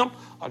 a pimp,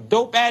 a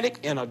dope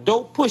addict, and a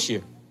dope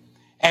pusher.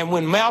 And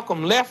when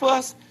Malcolm left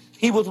us,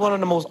 he was one of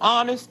the most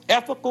honest,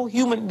 ethical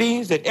human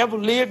beings that ever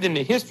lived in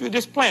the history of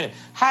this planet.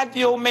 How did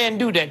the old man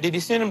do that? Did he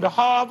send him to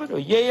Harvard or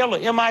Yale or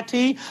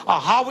MIT or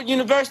Harvard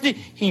University?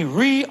 He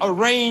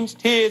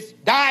rearranged his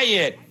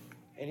diet,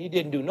 and he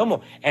didn't do no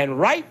more. And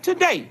right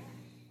today,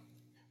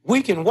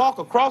 we can walk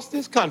across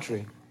this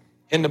country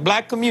in the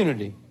black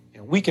community,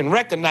 and we can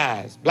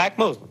recognize black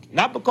Muslims,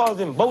 not because of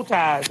them bow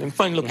ties and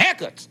funny-looking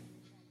haircuts,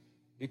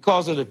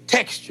 because of the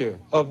texture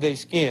of their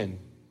skin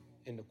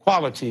and the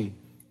quality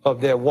of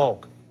their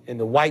walk and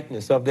the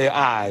whiteness of their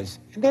eyes.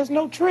 And there's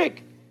no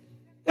trick.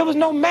 There was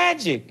no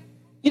magic.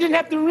 You didn't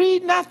have to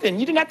read nothing.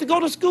 You didn't have to go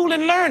to school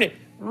and learn it.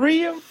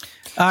 Real. All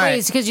right.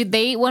 Wait, because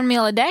they eat 1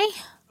 meal a day?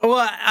 Well,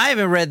 I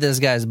haven't read this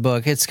guy's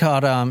book. It's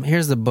called,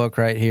 here's the book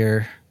right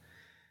here.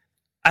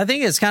 I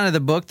think it's kind of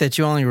the book that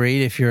you only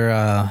read if you're,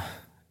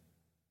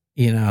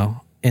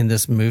 in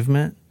this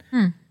movement.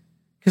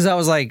 Because I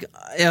was like,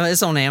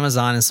 it's on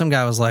Amazon, and some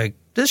guy was like,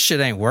 this shit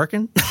ain't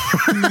working.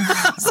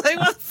 I was like,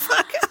 what the fuck?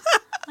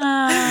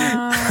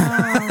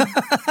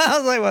 I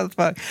was like, what the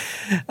fuck?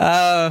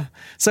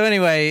 So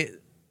anyway,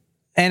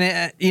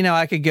 and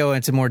I could go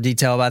into more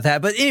detail about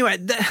that. But anyway,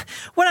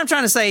 what I'm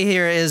trying to say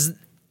here is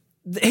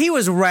he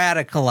was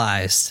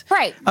radicalized.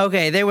 Right.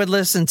 Okay, they would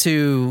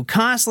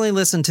constantly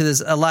listen to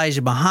this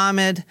Elijah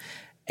Muhammad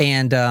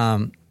and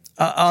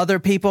other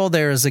people.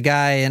 There's a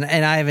guy, and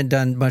I haven't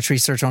done much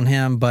research on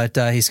him, but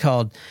he's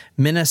called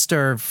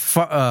Minister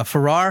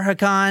Farrar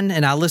Haqqan,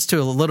 and I listened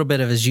to a little bit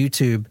of his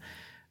YouTube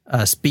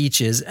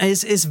speeches.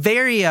 It's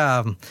very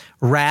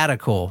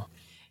radical.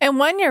 And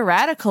when you're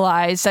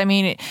radicalized, I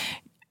mean,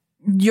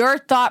 your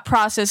thought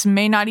process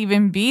may not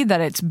even be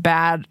that it's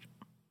bad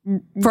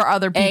for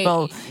other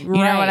people. You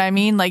know what I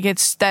mean? Like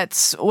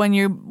that's when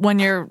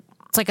you're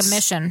it's like a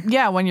mission.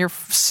 Yeah, when you're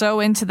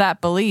so into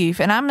that belief.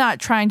 And I'm not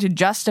trying to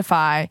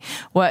justify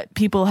what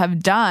people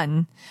have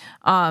done.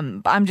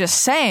 I'm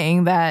just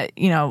saying that,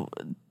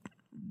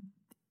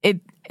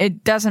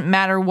 it doesn't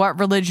matter what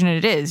religion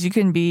it is. You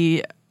can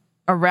be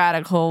a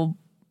radical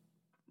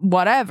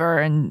whatever,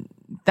 and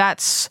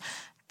that's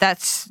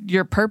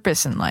your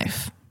purpose in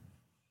life.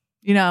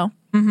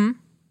 Mm-hmm.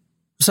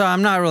 So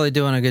I'm not really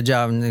doing a good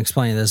job in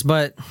explaining this,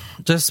 but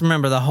just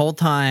remember the whole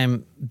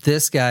time,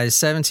 this guy's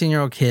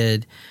 17-year-old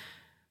kid,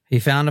 he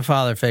found a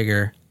father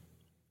figure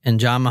in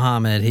John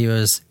Muhammad. He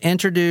was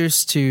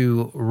introduced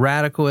to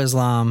radical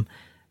Islam,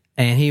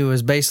 and he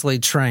was basically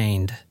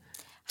trained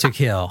to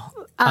kill.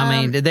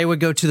 I mean, they would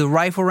go to the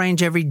rifle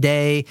range every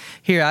day.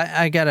 Here,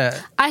 I can't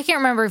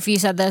remember if you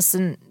said this,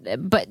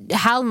 but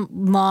how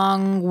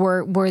long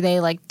were they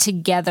like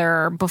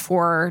together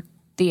before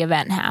the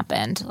event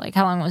happened? Like,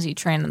 how long was he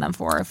training them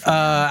for?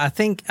 I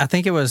think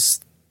it was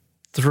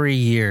 3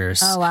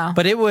 years. Oh wow!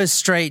 But it was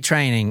straight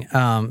training.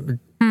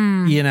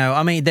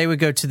 I mean, they would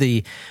go to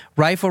the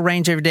rifle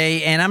range every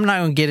day, and I'm not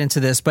going to get into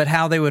this, but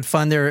how they would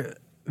fund their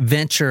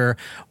venture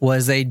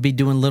was they'd be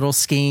doing little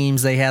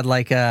schemes. They had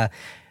like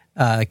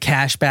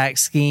cashback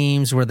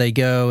schemes where they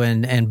go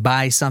and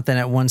buy something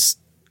at once,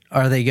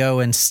 or they go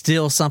and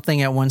steal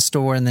something at one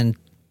store and then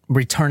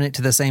return it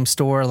to the same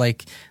store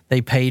like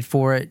they paid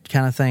for it,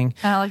 kind of thing.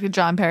 Kind of like a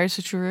John Perry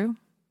switcheroo.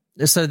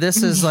 So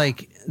this is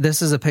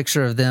a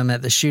picture of them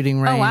at the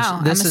shooting range. Oh wow!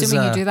 I'm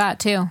assuming you do that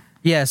too.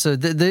 Yeah, so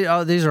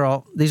these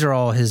are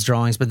all his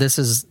drawings, but this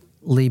is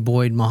Lee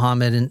Boyd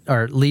Muhammad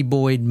or Lee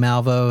Boyd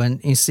Malvo,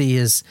 and you see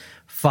his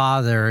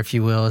father, if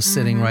you will, is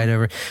sitting right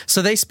over.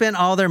 So they spent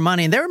all their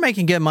money, and they were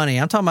making good money.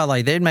 I'm talking about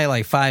like they'd make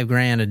like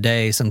 $5,000 a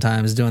day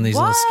sometimes doing these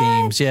little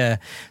schemes. Yeah,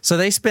 so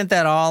they spent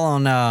that all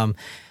on a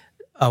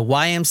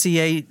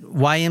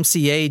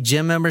YMCA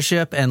gym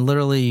membership and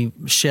literally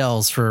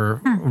shells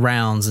for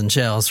rounds and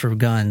shells for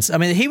guns. I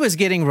mean, he was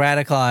getting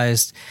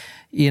radicalized,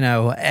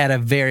 at a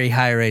very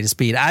high rate of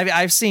speed.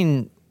 I've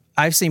seen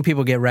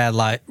people get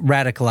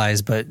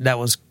radicalized, but that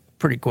was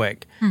pretty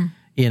quick,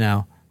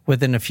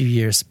 within a few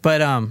years.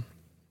 But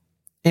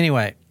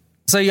anyway,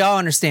 so y'all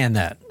understand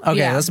that.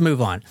 Okay, Let's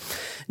move on.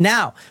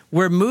 Now,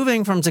 we're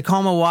moving from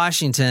Tacoma,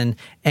 Washington,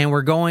 and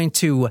we're going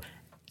to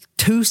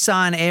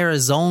Tucson,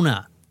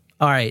 Arizona.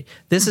 All right,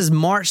 this is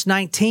March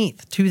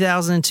 19th,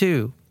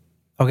 2002.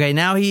 Okay,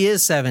 now he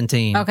is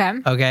 17.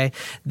 Okay.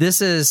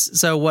 This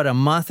is, a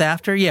month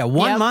after? Yeah,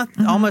 1 month,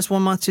 almost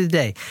 1 month to the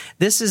day.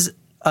 This is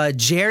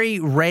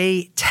Jerry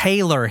Ray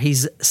Taylor.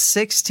 He's a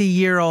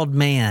 60-year-old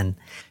man.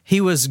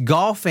 He was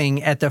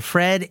golfing at the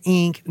Fred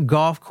Inc.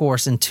 golf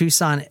course in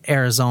Tucson,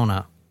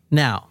 Arizona.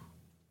 Now,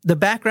 the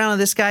background of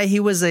this guy, he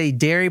was a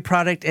dairy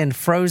product and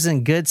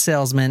frozen goods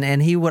salesman,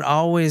 and he would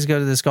always go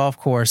to this golf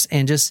course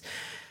and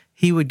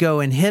he would go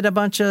and hit a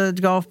bunch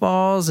of golf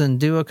balls and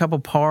do a couple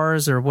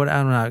pars or what.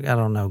 I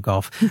don't know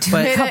golf.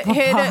 But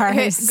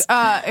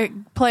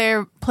play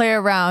a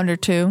round or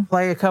two.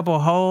 Play a couple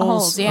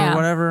holes or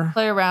whatever.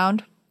 Play a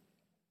round.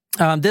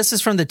 This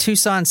is from the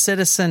Tucson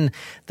Citizen,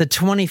 the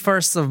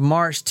 21st of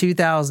March,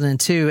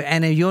 2002.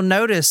 And you'll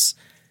notice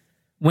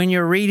when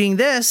you're reading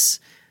this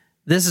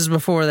is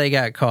before they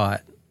got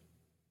caught.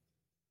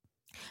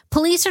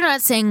 Police are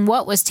not saying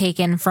what was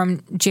taken from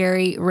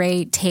Jerry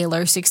Ray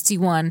Taylor,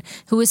 61,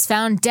 who was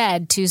found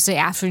dead Tuesday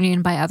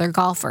afternoon by other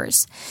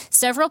golfers.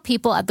 Several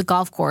people at the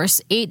golf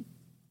course,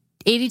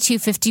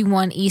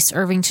 8251 East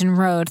Irvington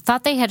Road,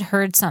 thought they had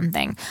heard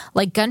something,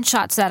 like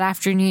gunshots that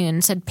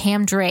afternoon, said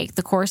Pam Drake,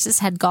 the course's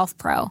head golf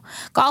pro.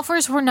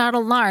 Golfers were not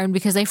alarmed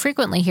because they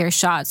frequently hear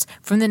shots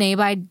from the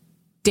nearby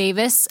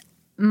Davis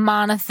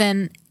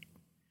Monthan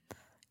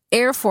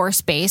Air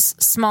Force Base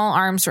small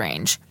arms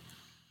range.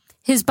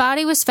 His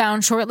body was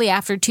found shortly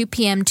after 2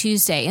 p.m.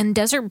 Tuesday in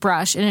desert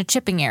brush in a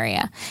chipping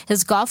area.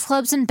 His golf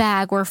clubs and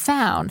bag were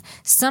found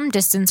some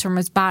distance from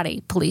his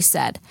body, police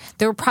said.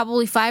 There were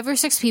probably 5 or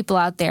 6 people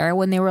out there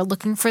when they were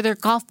looking for their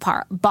golf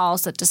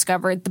balls that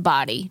discovered the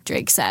body,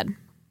 Drake said.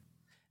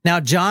 Now,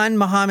 John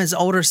Muhammad's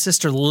older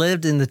sister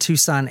lived in the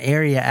Tucson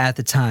area at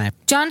the time.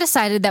 John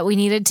decided that we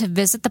needed to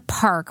visit the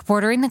park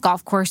bordering the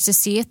golf course to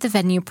see if the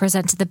venue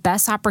presented the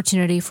best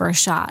opportunity for a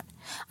shot.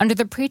 Under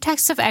the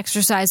pretext of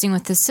exercising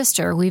with his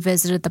sister, we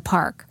visited the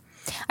park.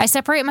 I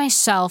separate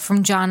myself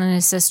from John and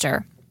his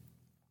sister.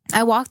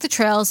 I walked the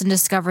trails and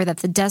discovered that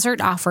the desert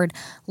offered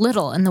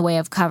little in the way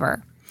of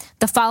cover.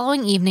 The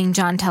following evening,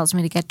 John tells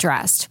me to get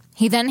dressed.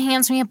 He then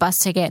hands me a bus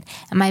ticket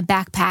and my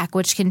backpack,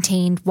 which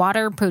contained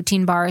water,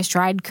 protein bars,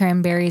 dried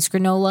cranberries,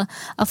 granola,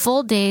 a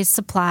full day's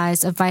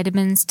supplies of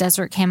vitamins,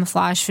 desert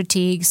camouflage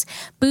fatigues,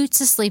 boots,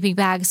 a sleeping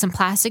bag, some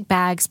plastic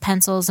bags,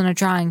 pencils, and a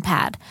drawing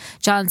pad.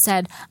 John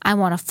said, I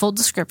want a full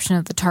description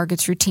of the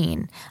target's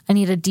routine. I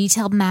need a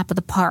detailed map of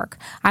the park.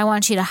 I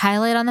want you to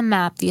highlight on the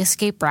map the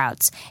escape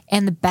routes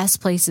and the best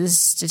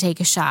places to take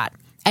a shot.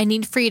 I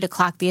need for you to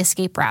clock the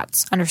escape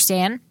routes.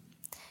 Understand?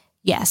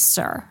 Yes,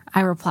 sir,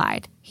 I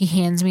replied. He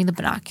hands me the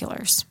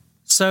binoculars.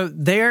 So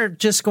they're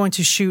just going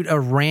to shoot a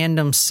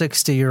random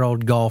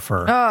 60-year-old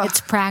golfer.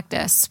 It's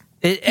practice.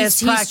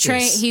 It's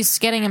practice. He's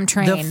getting him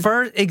trained.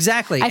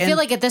 Exactly. I feel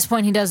like at this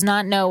point he does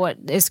not know what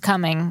is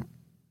coming.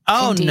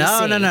 Oh, in DC.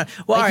 no.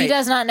 Well, like, he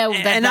does not know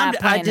that plane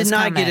I did is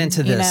not coming, get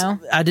into this. You know?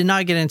 I did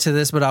not get into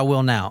this, but I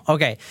will now.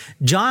 Okay.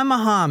 John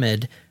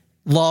Muhammad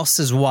lost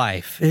his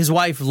wife. His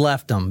wife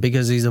left him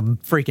because he's a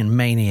freaking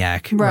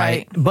maniac.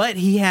 Right. But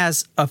he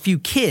has a few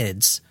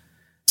kids.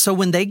 So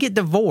when they get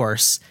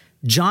divorced,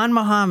 John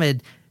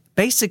Muhammad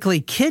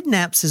basically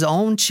kidnaps his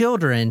own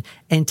children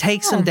and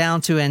takes them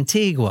down to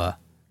Antigua,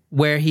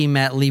 where he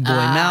met Lee Boy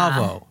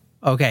Malvo.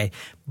 Okay.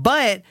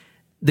 But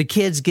the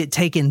kids get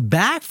taken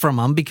back from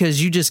him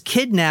because you just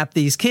kidnapped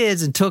these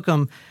kids and took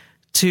them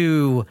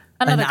to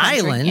an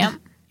island. Yep.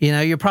 You know,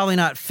 you're probably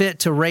not fit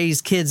to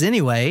raise kids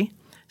anyway.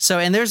 So,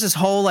 and there's this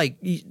whole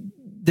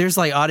there's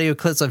audio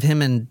clips of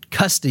him in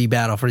custody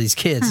battle for these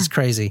kids. It's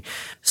crazy.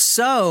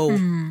 So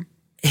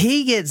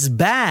he gets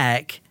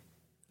back,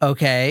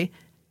 okay,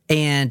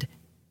 and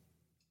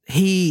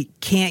he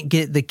can't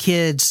get the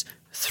kids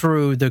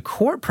through the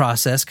court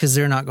process because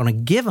they're not going to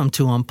give them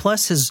to him.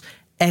 Plus, his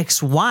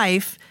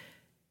ex-wife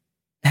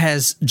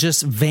has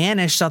just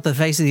vanished off the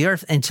face of the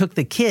earth and took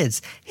the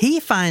kids. He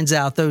finds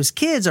out those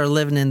kids are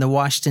living in the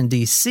Washington,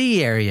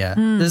 D.C. area.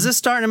 Is this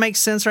starting to make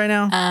sense right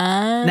now?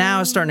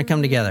 Now it's starting to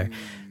come together.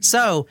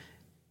 So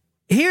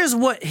here's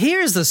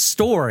the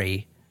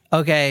story,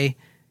 okay?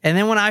 And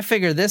then when I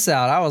figured this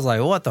out, I was like,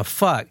 what the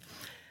fuck?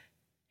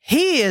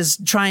 He is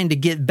trying to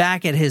get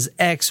back at his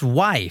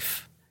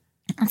ex-wife.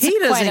 He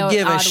doesn't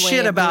give a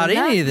shit about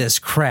any of this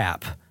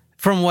crap.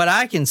 From what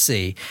I can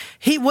see,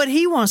 what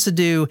he wants to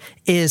do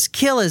is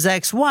kill his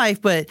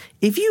ex-wife. But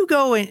if you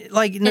go in,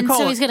 like Nicole,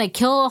 and so he's going to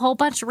kill a whole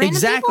bunch of random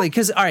exactly,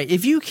 because all right,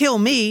 if you kill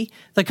me,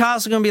 the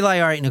cops are going to be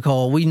like, all right,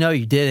 Nicole, we know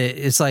you did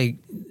it. It's like,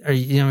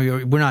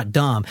 we're not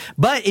dumb.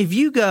 But if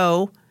you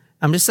go,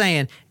 I'm just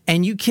saying,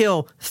 and you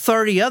kill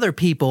 30 other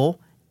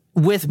people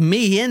with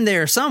me in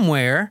there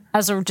somewhere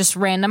as a just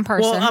random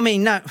person. Well, I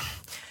mean, not.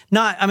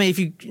 I mean, if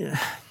you.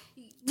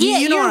 Yeah,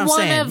 you know what I'm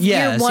saying.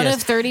 You're one of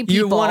 30 people.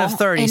 You're one of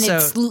 30. And so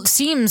it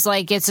seems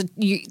like it's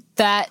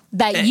that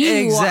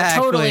you are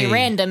totally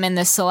random in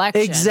this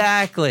selection.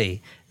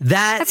 Exactly.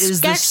 That's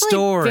is the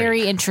story.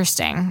 Very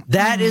interesting.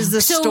 That is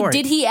the story. So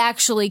did he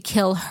actually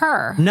kill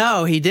her?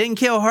 No, he didn't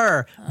kill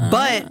her.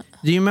 But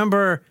do you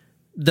remember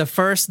the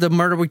first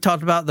murder we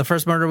talked about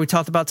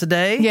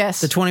today? Yes.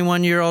 The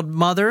 21-year-old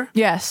mother?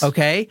 Yes.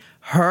 Okay.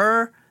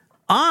 Her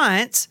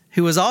aunt,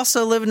 who was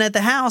also living at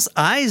the house,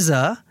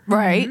 Isa,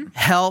 right,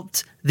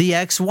 helped the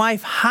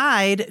ex-wife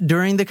hide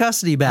during the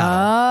custody battle.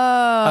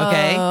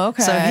 Oh,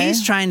 okay. So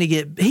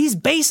he's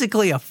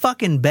basically a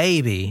fucking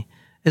baby,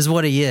 is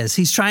what he is.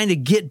 He's trying to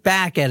get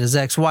back at his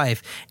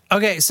ex-wife.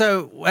 Okay,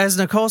 so as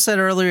Nicole said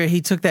earlier, he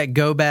took that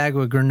go bag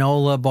with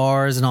granola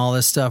bars and all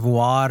this stuff,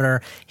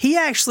 water. He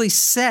actually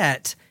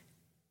sat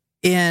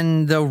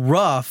in the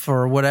rough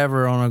or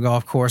whatever on a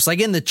golf course, like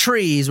in the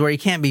trees where he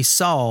can't be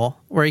seen.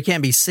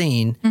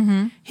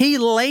 Mm-hmm. He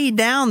lay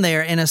down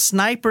there in a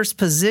sniper's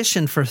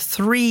position for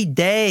 3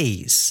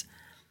 days.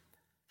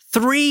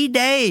 3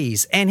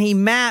 days. And he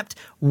mapped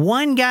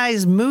one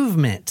guy's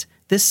movement,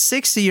 this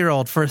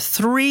 60-year-old, for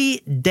 3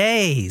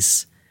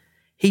 days.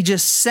 He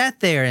just sat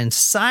there in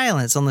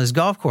silence on this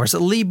golf course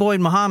that Lee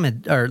Boyd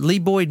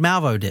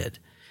Malvo did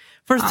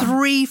for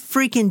 3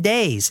 freaking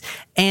days.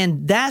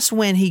 And that's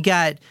when he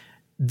got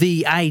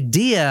the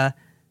idea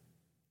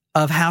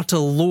of how to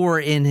lure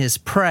in his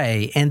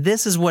prey. And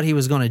this is what he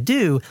was going to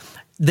do.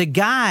 The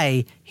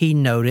guy, he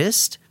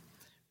noticed,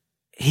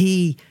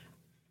 he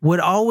would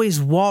always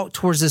walk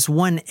towards this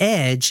one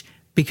edge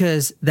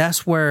because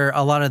that's where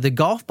a lot of the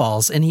golf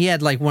balls, and he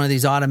had like one of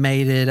these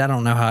automated, I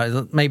don't know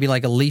how, maybe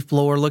like a leaf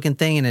blower looking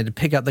thing, and it'd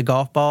pick up the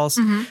golf balls.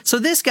 Mm-hmm. So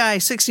this guy,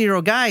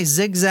 60-year-old guy,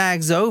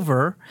 zigzags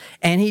over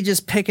and he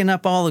just picking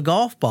up all the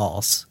golf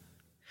balls.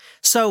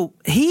 So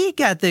he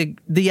got the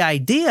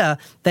idea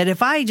that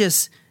if I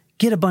just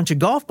get a bunch of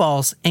golf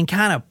balls and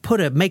kind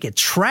of make a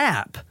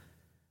trap,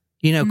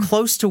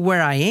 close to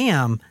where I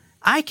am,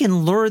 I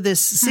can lure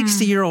this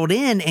 60-year-old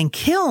in and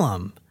kill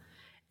him.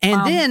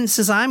 And then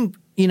since I'm,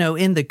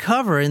 in the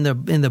cover, in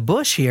the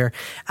bush here,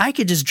 I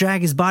could just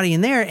drag his body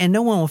in there and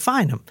no one will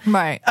find him.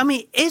 Right. I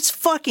mean, it's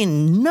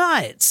fucking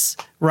nuts,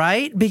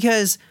 right?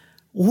 Because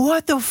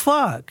what the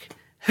fuck?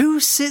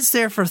 Who sits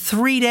there for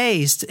 3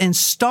 days and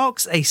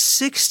stalks a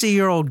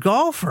 60-year-old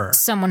golfer?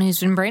 Someone who's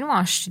been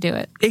brainwashed to do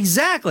it.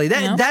 Exactly.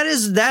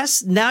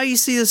 That's now you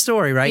see the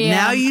story, right? Yeah,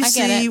 now you I get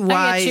see it.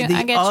 why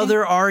the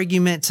other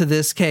argument to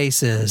this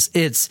case is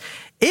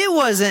it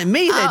wasn't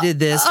me that did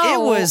this.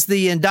 It was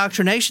the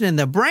indoctrination and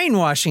the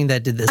brainwashing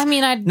that did this. I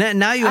mean,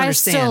 now you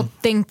understand. I still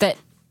think that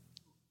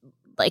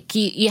like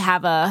you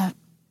have a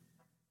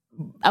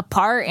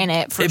part in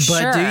it for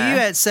sure. But do you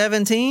at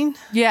 17?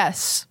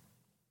 Yes.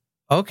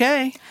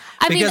 Okay.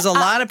 Because a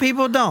lot of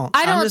people don't.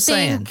 I'm just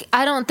saying.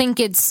 I don't think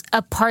it's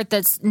a part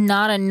that's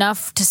not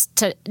enough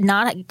to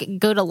not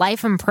go to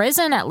life in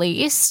prison, at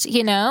least,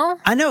 you know?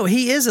 I know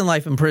he is in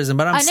life in prison,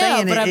 but I'm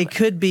saying it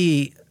could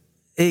be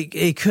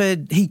he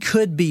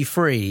could be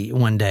free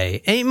one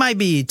day. It might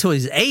be till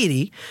he's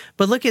 80,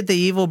 but look at the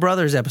Evil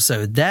Brothers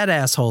episode. That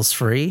asshole's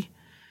free.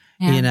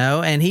 Yeah. You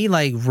know, and he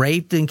like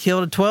raped and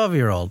killed a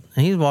 12-year-old.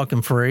 And he's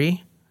walking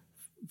free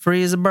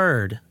as a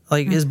bird.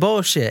 Like, it's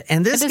bullshit.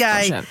 And this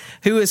guy bullshit.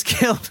 Who has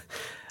killed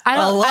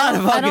a lot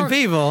of fucking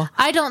people.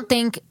 I don't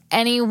think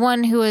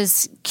anyone who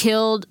has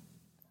killed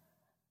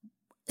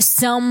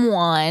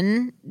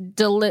someone,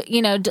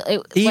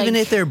 even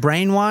if they're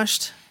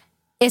brainwashed,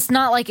 it's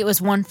not like it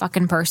was one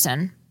fucking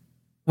person.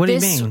 What do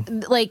you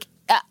mean? Like,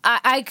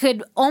 I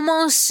could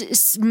almost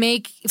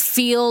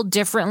feel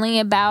differently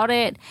about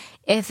it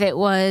if it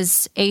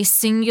was a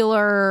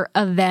singular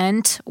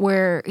event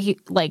where he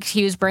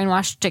was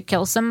brainwashed to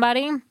kill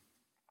somebody.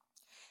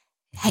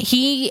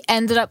 He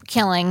ended up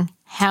killing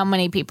how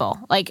many people?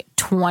 Like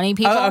 20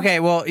 people? Oh, okay,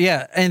 well,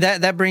 yeah. And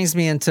that brings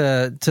me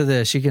into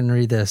this. You can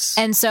read this.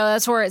 And so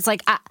that's where it's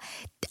like,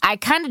 I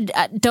kind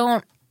of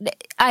don't,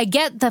 I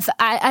get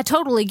I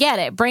totally get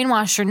it,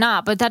 brainwashed or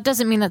not, but that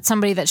doesn't mean that's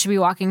somebody that should be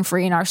walking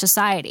free in our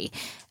society.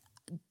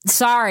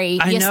 Sorry,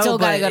 you still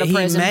got to go to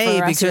prison for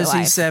the rest of your life.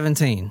 He's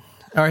 17.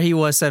 Or he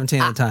was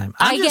 17 at the time.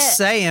 I'm just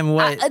saying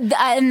what...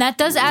 and that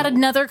does add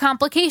another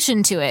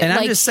complication to it. And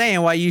I'm just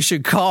saying why you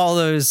should call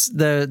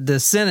the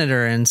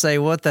senator and say,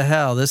 what the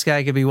hell? This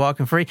guy could be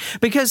walking free.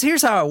 Because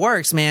here's how it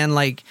works, man.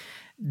 Like,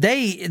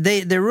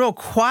 they're real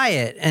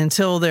quiet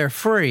until they're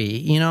free.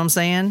 You know what I'm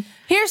saying?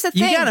 Here's the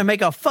thing. You got to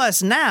make a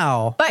fuss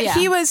now. But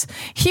he was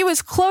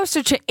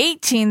closer to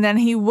 18 than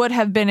he would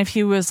have been if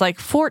he was like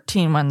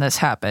 14 when this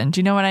happened.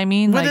 Do you know what I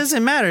mean? What does it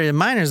matter? A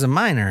minor's a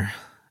minor.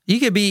 It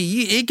could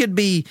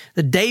be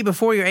the day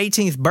before your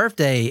 18th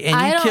birthday,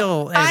 and you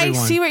kill everyone.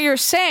 I see what you're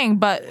saying,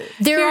 but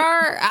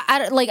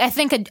I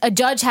think a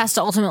judge has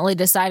to ultimately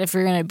decide if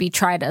you're going to be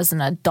tried as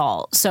an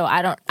adult. So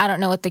I don't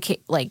know what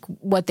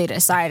they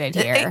decided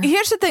here.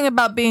 Here's the thing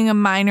about being a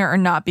minor or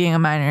not being a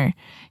minor.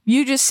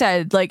 You just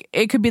said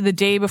it could be the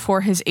day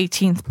before his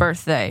 18th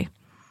birthday.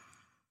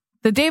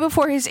 The day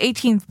before his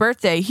 18th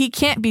birthday, he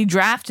can't be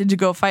drafted to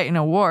go fight in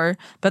a war,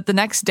 but the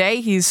next day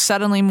he's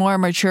suddenly more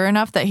mature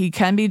enough that he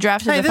can be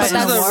drafted to fight in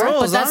a war. Rules.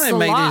 But that's the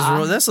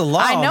law. That's the law.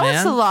 I know man.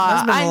 It's the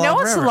law. I know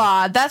it's the forever.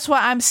 law. That's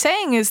what I'm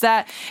saying is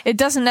that it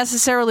doesn't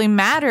necessarily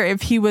matter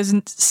if he was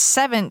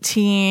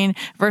 17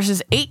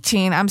 versus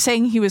 18. I'm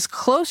saying he was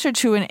closer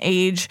to an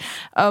age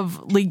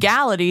of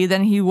legality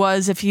than he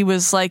was if he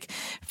was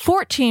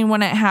 14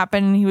 when it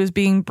happened and he was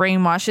being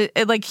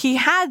brainwashed. He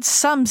had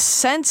some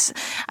sense.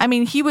 I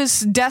mean, he was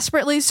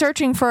desperately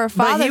searching for a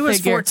father figure. But he was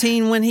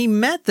 14 when he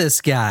met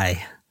this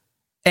guy.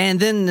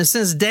 And then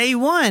since day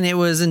one, it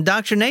was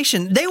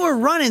indoctrination. They were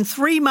running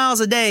 3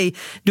 miles a day,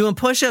 doing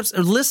push-ups,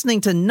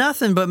 listening to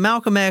nothing but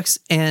Malcolm X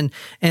and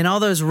all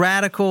those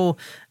radical,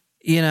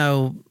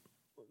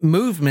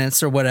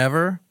 movements or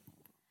whatever.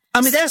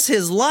 I mean, that's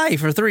his life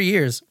for 3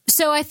 years.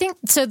 So I think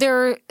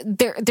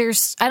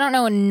there's I don't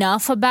know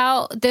enough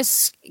about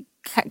this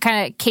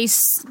kind of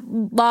case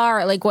law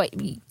or what.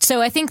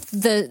 So I think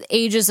the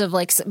ages of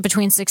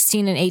between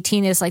 16 and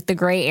 18 is the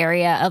gray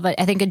area of it.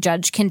 I think a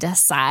judge can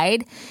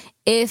decide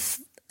if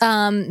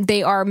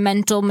they are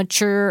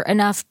mature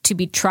enough to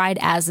be tried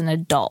as an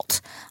adult.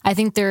 I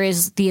think there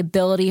is the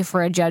ability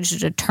for a judge to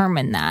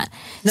determine that.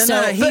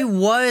 No, he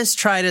was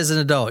tried as an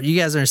adult. You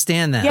guys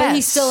understand that? Yeah, but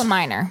he's still a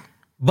minor.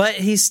 But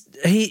he's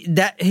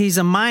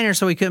a minor,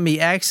 so he couldn't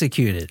be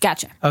executed.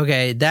 Gotcha.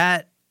 Okay,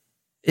 that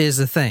is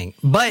the thing.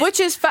 But which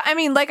is, I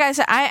mean, like I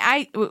said,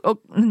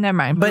 never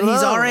mind. But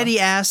he's already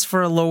asked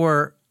for a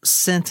lower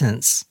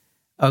sentence.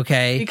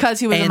 Okay, because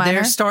he was a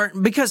minor.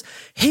 Because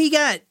he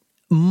got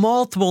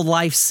multiple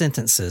life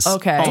sentences.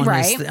 Okay,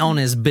 on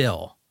his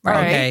bill.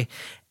 Right. Okay,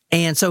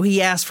 and so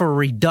he asked for a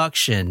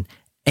reduction,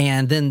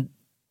 and then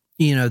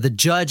the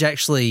judge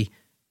actually,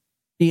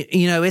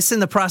 it's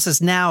in the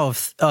process now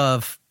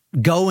of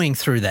going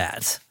through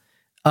that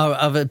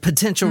of a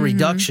potential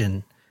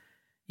reduction.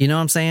 You know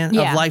what I'm saying?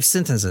 Yeah. Of life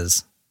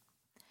sentences.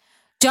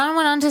 John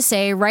went on to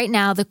say, right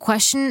now, the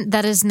question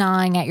that is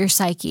gnawing at your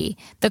psyche,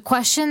 the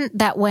question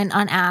that went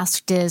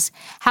unasked is,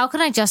 how can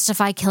I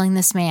justify killing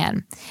this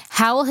man?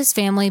 How will his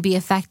family be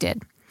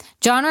affected?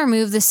 John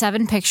removed the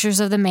 7 pictures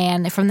of the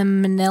man from the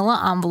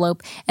manila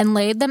envelope and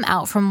laid them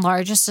out from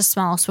largest to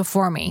smallest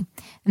before me.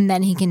 And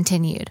then he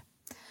continued,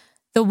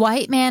 the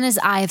white man is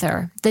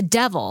either the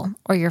devil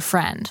or your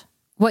friend.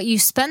 What you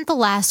spent the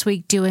last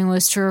week doing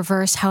was to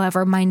reverse,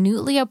 however,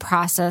 minutely a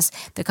process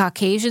the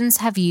Caucasians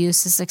have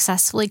used to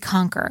successfully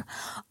conquer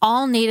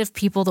all Native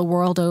people the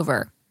world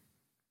over.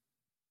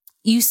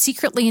 You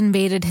secretly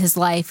invaded his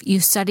life, you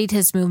studied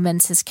his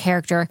movements, his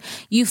character,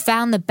 you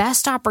found the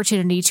best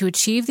opportunity to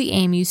achieve the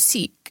aim you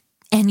seek,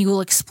 and you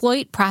will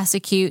exploit,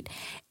 prosecute,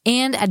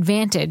 and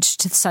advantage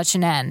to such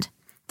an end.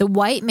 The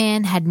white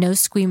man had no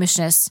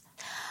squeamishness.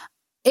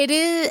 It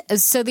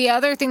is, so the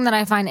other thing that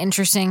I find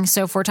interesting,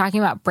 so if we're talking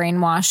about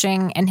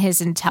brainwashing and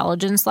his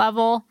intelligence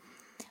level,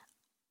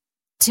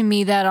 to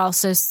me that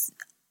also, it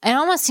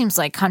almost seems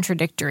like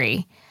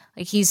contradictory.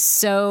 Like he's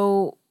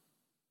so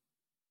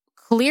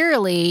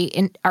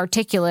clearly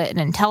articulate and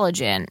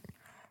intelligent,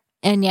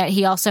 and yet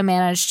he also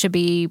managed to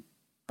be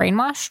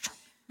brainwashed.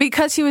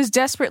 Because he was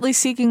desperately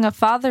seeking a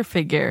father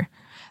figure.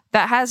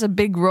 That has a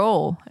big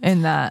role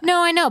in that.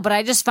 No, I know, but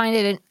I just find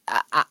it,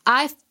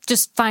 I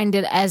just find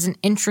it as an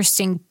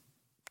interesting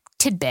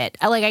tidbit.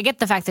 I get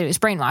the fact that he was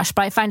brainwashed,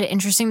 but I find it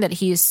interesting that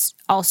he's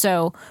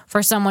also,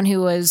 for someone who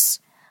was,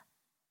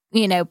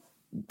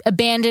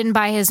 abandoned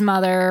by his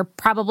mother,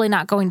 probably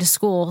not going to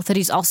school, that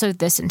he's also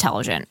this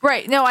intelligent.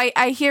 Right. No,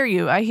 I hear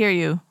you. I hear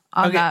you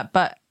on that,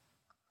 but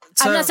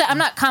I'm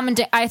not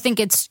commenting. I think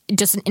it's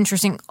just an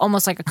interesting,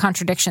 almost like a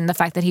contradiction, the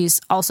fact that he's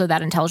also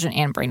that intelligent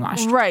and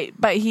brainwashed. Right.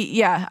 But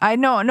I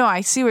know. No,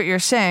 I see what you're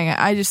saying.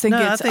 I just think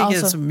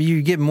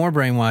you get more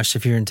brainwashed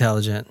if you're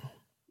intelligent,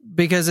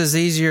 because it's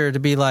easier to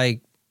be like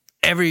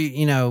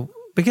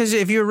because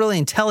if you're really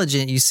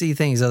intelligent, you see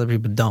things other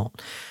people don't.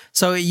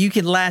 So you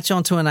can latch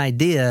onto an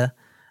idea.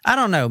 I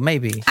don't know.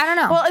 Maybe. I don't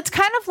know. Well, it's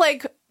kind of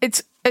like,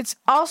 it's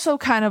also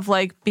kind of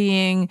like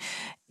being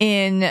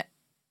in,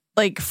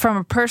 like, from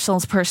a personal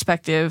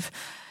perspective,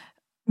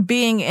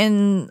 being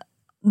in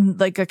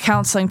like a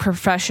counseling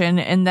profession,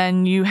 and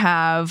then you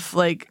have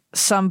like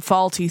some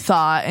faulty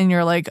thought and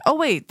you're like, oh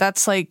wait,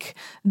 that's like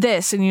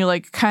this, and you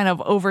like kind of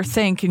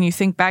overthink and you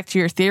think back to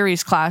your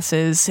theories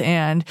classes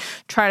and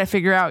try to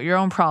figure out your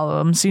own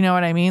problems. You know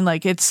what I mean?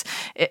 Like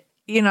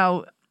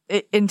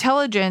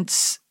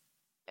intelligence,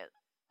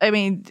 I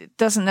mean, it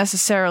doesn't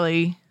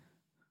necessarily,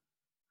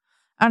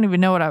 I don't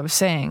even know what I was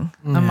saying.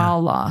 Yeah. I'm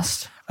all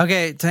lost.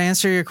 Okay, to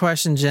answer your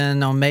question,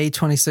 Jen, on May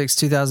 26,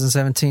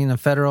 2017, a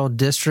federal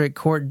district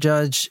court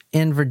judge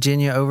in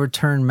Virginia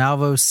overturned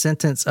Malvo's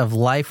sentence of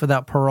life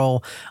without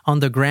parole on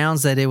the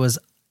grounds that it was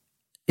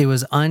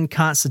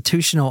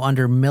unconstitutional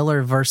under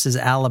Miller versus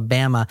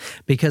Alabama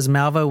because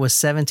Malvo was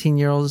 17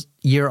 years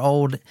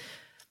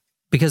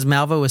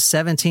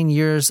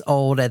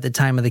old at the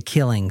time of the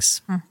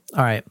killings. All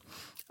right.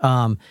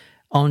 On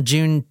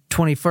June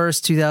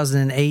 21st,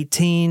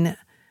 2018,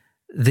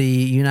 the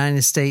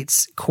United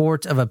States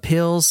Court of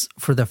Appeals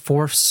for the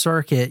Fourth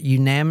Circuit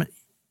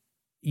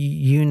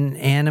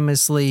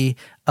unanimously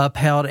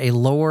upheld a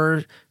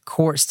lower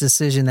court's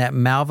decision that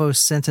Malvo's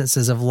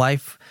sentences of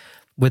life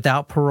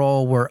without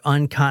parole were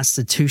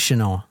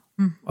unconstitutional.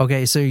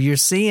 Okay, so you're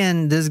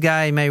seeing this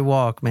guy may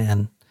walk,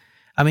 man.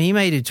 I mean, he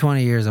may do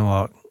 20 years and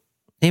walk.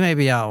 He may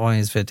be out when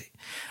he's 50.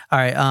 All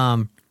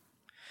right,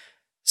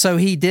 so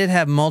he did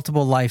have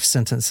multiple life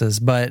sentences,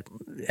 but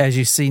as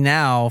you see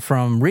now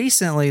from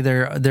recently,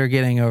 they're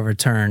getting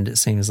overturned, it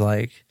seems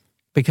like,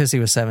 because he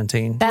was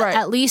 17. That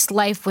at least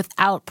life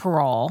without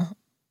parole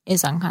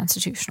is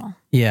unconstitutional.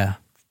 Yeah.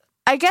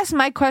 I guess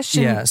my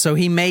question... Yeah, so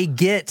he may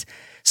get...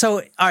 So,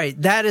 all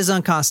right, that is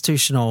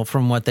unconstitutional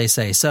from what they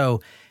say.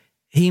 So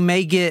he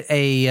may get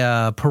a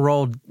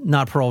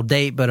not parole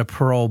date, but a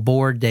parole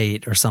board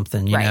date or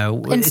something, you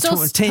know, and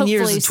still 10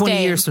 years,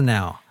 20 years from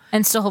now.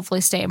 And still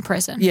hopefully stay in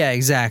prison. Yeah,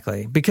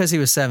 exactly. Because he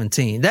was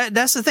 17.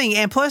 That's the thing.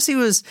 And plus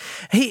all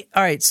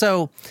right,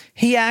 so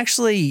he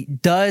actually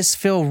does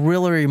feel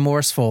really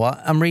remorseful.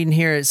 I'm reading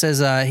here, it says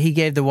he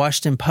gave the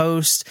Washington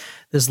Post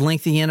this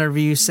lengthy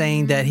interview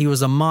saying that he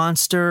was a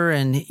monster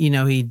and, you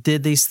know, he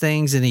did these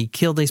things and he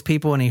killed these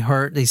people and he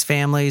hurt these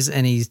families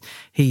and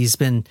he's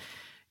been,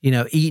 you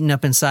know, eaten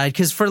up inside.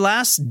 Because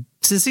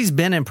since he's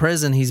been in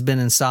prison, he's been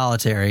in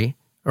solitary,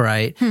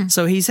 right?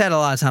 So he's had a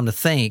lot of time to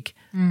think.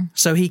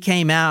 So he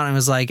came out and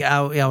was like,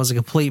 I was a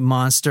complete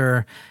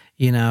monster.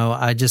 You know,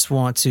 I just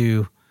want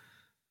to,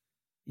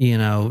 you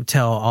know,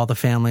 tell all the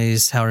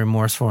families how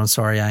remorseful and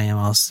sorry I am,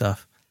 all this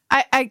stuff.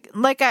 I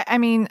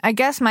mean, I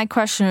guess my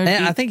question would be...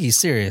 I think he's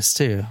serious,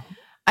 too.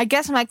 I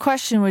guess my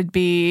question would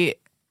be,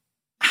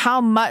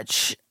 how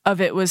much of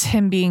it was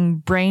him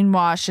being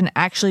brainwashed and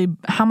actually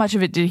how much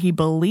of it did he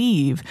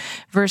believe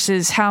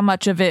versus how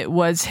much of it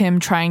was him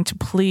trying to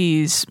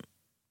please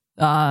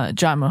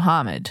John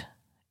Muhammad?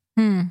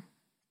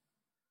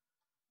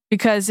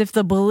 Because if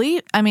the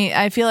belief, I mean,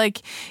 I feel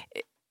like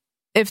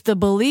if the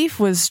belief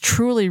was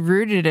truly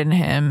rooted in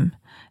him,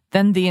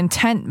 then the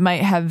intent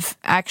might have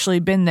actually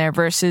been there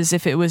versus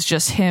if it was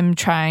just him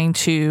trying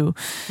to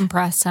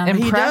impress him.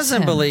 He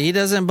doesn't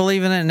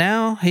believe in it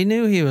now. He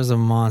knew he was a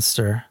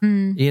monster.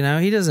 You know,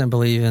 he doesn't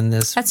believe in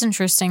this. That's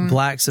interesting.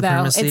 Black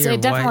supremacy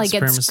it definitely white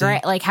supremacy. Gets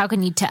great. Like, how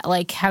can you tell?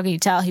 Like, how can you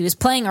tell he was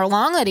playing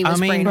along that he was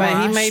brainwashed?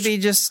 But he may be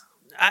just.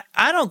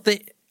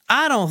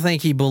 I don't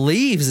think he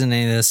believes in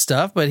any of this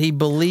stuff, but he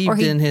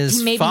believed in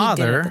his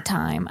father. He did at the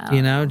time.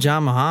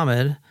 John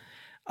Muhammad.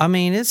 I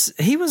mean,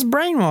 he was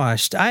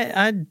brainwashed.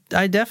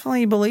 I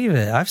definitely believe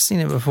it. I've seen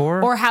it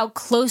before. Or how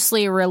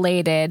closely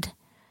related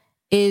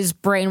is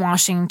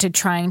brainwashing to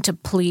trying to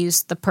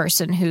please the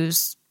person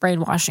who's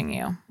brainwashing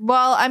you?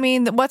 Well, I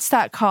mean, what's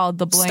that called?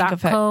 The blank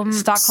effect,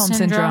 Stockholm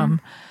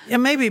syndrome. Yeah,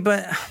 maybe,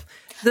 but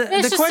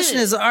the question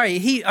is, all right.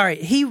 He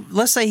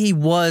let's say he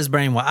was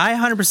brainwashed. I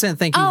 100%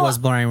 think he was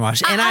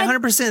brainwashed, and I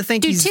 100%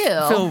 think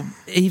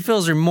he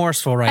feels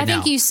remorseful right now.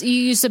 I think you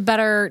used a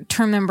better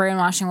term than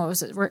brainwashing. What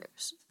was it?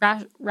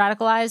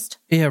 Radicalized?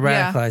 Yeah,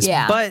 radicalized.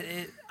 Yeah. But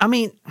I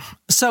mean,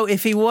 so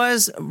if he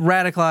was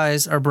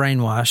radicalized or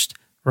brainwashed,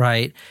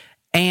 right,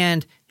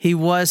 and he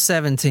was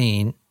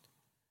 17,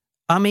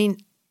 I mean,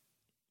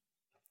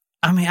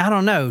 I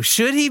don't know.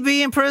 Should he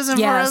be in prison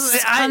for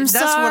us? That's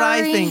what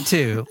I think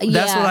too.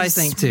 That's what I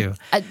think too.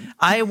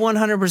 I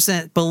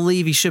 100%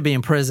 believe he should be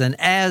in prison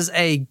as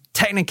a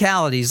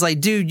technicalities. Like,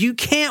 dude, you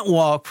can't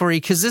walk free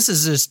because this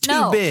is just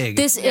too big.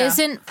 This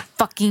isn't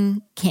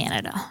fucking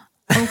Canada.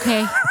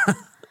 Okay.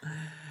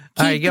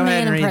 All right, go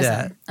ahead and read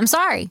that. I'm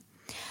sorry.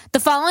 The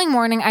following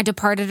morning, I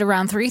departed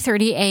around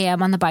 3:30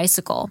 a.m. on the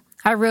bicycle.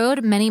 I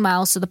rode many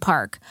miles to the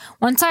park.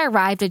 Once I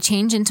arrived, I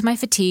changed into my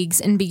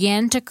fatigues and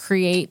began to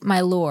create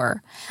my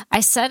lure. I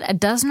set a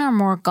dozen or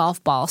more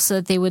golf balls so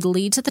that they would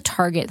lead to the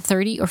target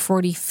 30 or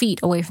 40 feet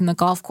away from the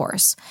golf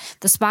course.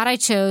 The spot I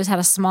chose had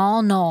a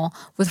small knoll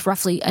with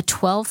roughly a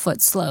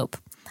 12-foot slope.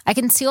 I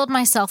concealed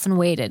myself and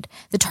waited.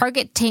 The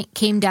target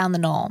came down the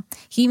knoll.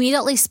 He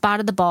immediately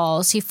spotted the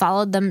balls. He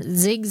followed them,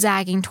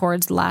 zigzagging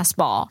towards the last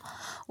ball.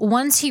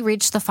 Once he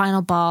reached the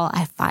final ball,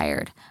 I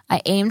fired.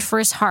 I aimed for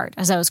his heart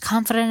as I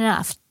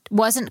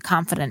wasn't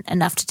confident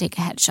enough to take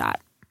a headshot.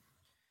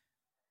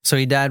 So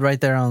he died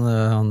right there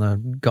on the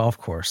golf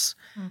course.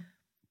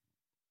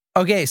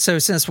 Okay, so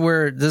since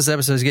this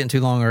episode is getting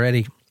too long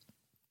already,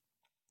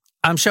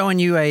 I'm showing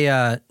you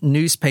a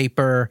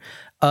newspaper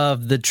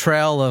of the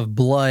trail of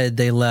blood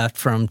they left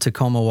from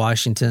Tacoma,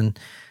 Washington.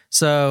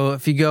 So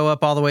if you go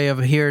up all the way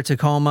over here,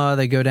 Tacoma,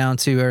 they go down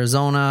to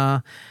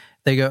Arizona.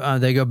 They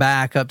go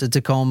back up to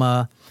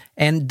Tacoma,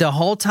 and the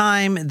whole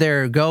time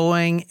they're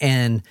going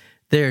and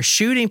they're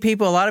shooting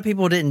people. A lot of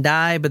people didn't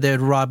die, but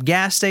they'd rob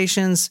gas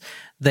stations,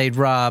 they'd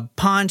rob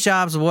pawn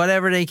shops,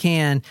 whatever they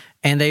can,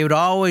 and they would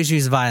always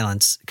use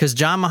violence because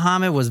John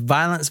Muhammad was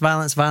violence,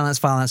 violence, violence,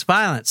 violence,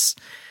 violence.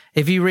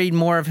 If you read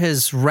more of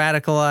his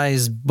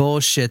radicalized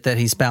bullshit that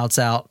he spouts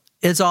out,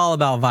 it's all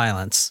about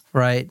violence,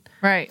 right?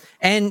 Right.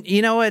 And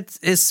you know what?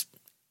 It's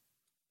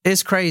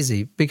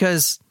crazy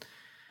because,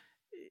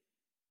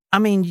 I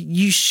mean,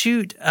 you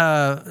shoot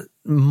a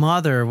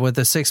mother with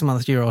a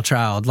 6-month-old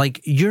child. Like,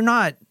 you're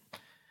a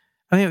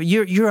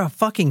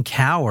fucking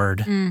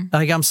coward.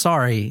 Like, I'm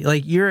sorry.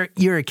 Like, you're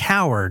a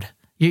coward.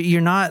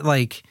 You're not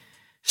like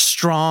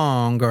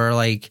strong or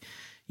like,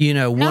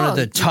 one of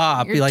the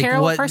top. You're like, a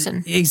terrible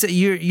person.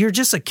 You're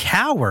just a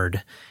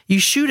coward. You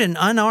shoot an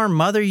unarmed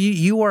mother.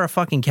 You are a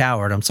fucking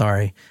coward. I'm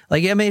sorry.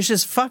 Like, I mean, it's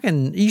just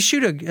fucking. You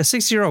shoot a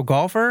 60-year-old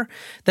golfer.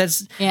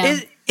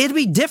 It'd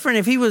be different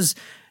if he was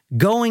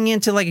going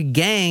into like a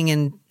gang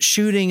and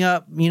shooting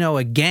up,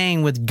 a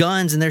gang with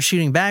guns and they're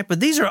shooting back.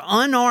 But these are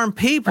unarmed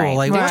people. Right.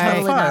 Like, what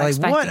the fuck?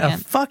 Like, what a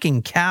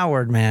fucking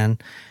coward, man.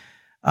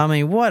 I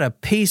mean, what a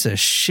piece of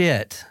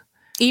shit.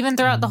 Even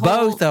throughout the whole...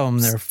 Both of them,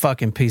 they're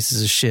fucking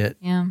pieces of shit.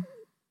 Yeah.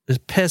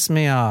 It pissed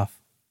me off.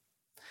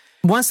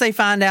 Once they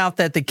find out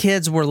that the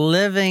kids were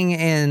living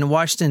in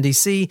Washington,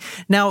 D.C.,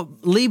 now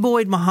Lee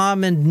Boyd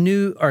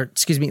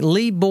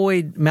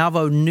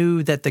Malvo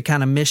knew that the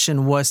kind of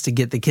mission was to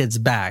get the kids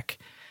back.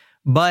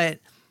 But,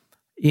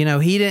 he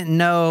didn't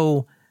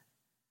know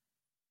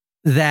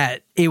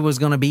that it was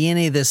going to be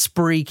any of this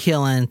spree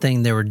killing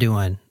thing they were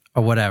doing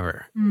or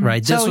whatever,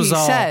 right? So he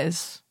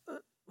says.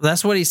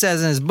 That's what he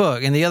says in his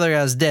book, and the other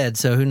guy's dead,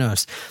 so who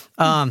knows?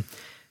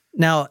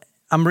 Now,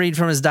 I'm reading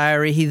from his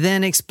diary.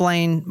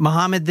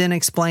 Muhammad then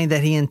explained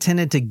that he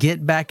intended to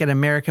get back at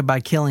America by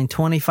killing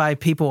 25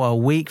 people a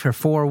week for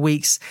 4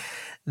 weeks.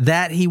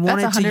 That he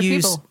wanted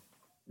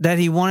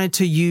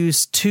to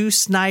use 2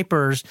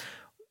 snipers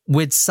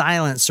with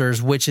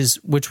silencers,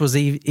 which was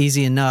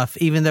easy enough.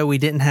 Even though we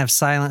didn't have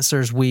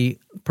silencers, we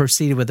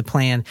proceeded with the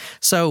plan.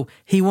 So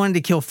he wanted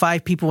to kill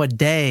 5 people a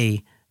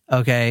day.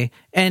 Okay.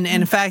 And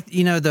in fact,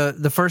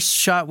 the first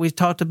shot we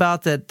talked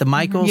about, that the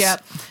Michaels,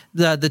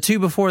 the 2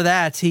 before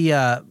that, he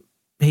got,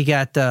 what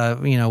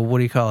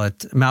do you call it?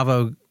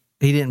 Malvo,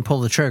 he didn't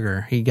pull the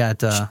trigger. He got,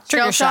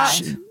 trigger shot.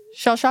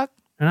 Shell shock?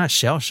 Not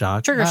shell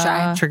shock. Trigger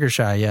shy. Trigger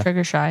shy. Yeah.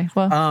 Trigger shy.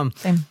 Well,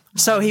 same.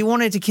 So he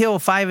wanted to kill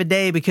 5 a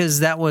day because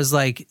that was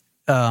like,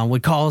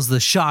 what calls the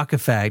shock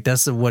effect.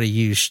 That's what he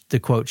used, the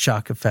quote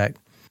shock effect.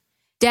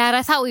 Dad,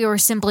 I thought we were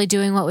simply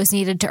doing what was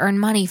needed to earn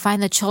money,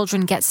 find the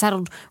children, get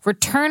settled,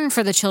 return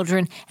for the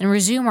children, and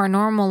resume our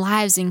normal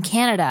lives in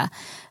Canada.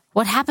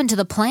 What happened to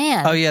the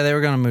plan? Oh, yeah, they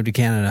were going to move to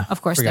Canada.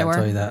 Of course they were.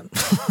 Forgot to tell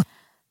you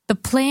that. The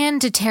plan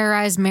to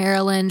terrorize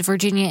Maryland,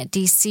 Virginia,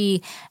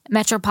 D.C.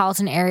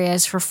 metropolitan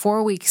areas for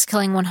 4 weeks,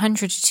 killing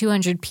 100 to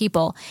 200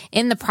 people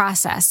in the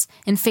process.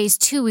 In phase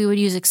 2, we would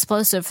use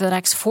explosive for the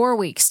next 4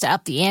 weeks to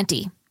up the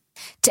ante.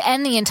 To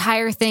end the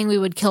entire thing, we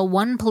would kill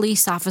one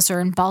police officer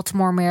in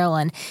Baltimore,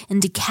 Maryland,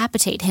 and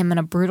decapitate him in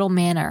a brutal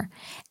manner.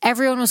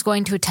 Everyone was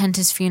going to attend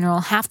his funeral,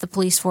 half the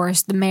police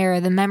force, the mayor,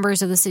 the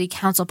members of the city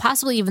council,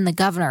 possibly even the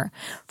governor.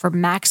 For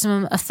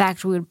maximum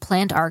effect, we would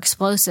plant our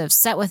explosives,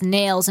 set with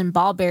nails and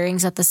ball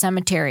bearings at the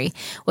cemetery.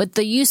 With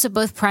the use of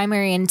both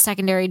primary and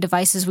secondary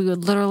devices, we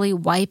would literally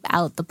wipe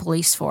out the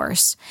police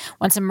force.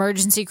 Once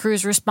emergency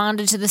crews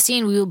responded to the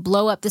scene, we would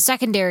blow up the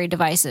secondary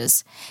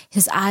devices.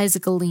 His eyes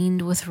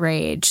gleamed with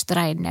rage that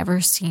I had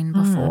never seen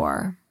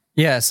before.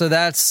 Yeah, so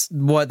that's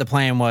what the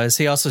plan was.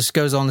 He also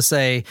goes on to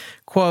say,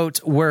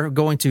 quote, we're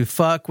going to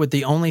fuck with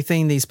the only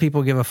thing these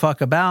people give a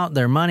fuck about,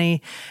 their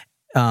money.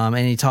 And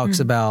he talks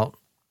about,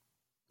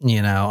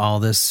 all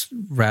this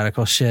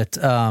radical shit.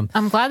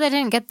 I'm glad they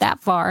didn't get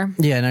that far.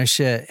 Yeah, no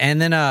shit.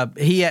 And then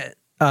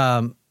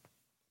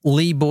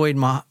Lee Boyd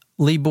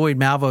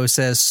Malvo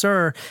says,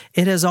 sir,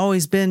 it has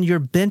always been your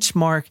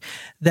benchmark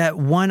that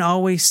one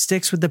always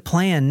sticks with the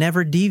plan,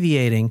 never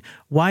deviating.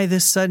 Why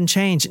this sudden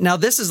change? Now,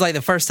 this is like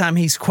the first time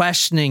he's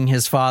questioning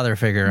his father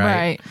figure,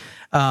 right?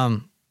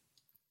 And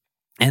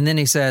then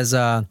he says,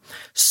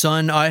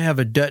 son, I have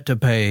a debt to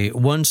pay.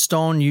 One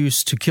stone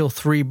used to kill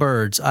 3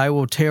 birds. I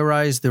will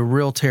terrorize the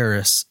real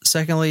terrorists.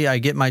 Secondly, I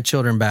get my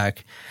children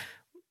back.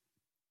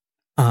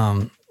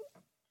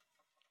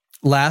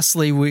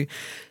 Lastly,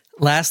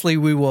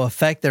 we will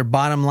affect their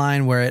bottom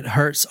line where it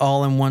hurts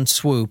all in one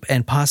swoop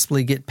and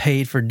possibly get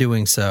paid for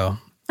doing so.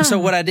 So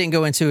what I didn't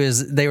go into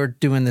is they were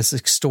doing this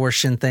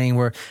extortion thing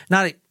where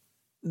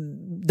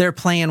their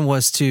plan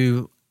was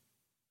to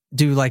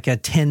do like a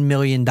 $10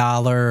 million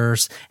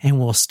and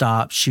we'll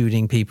stop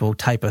shooting people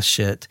type of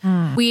shit.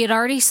 We had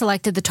already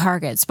selected the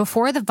targets.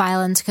 Before the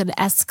violence could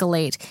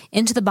escalate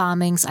into the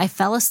bombings, I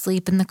fell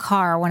asleep in the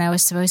car when I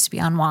was supposed to be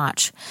on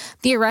watch.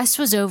 The arrest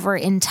was over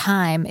in the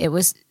time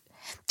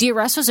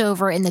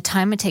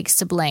it takes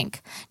to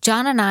blink.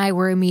 John and I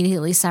were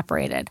immediately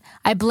separated.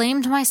 I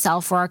blamed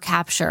myself for our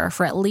capture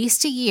for at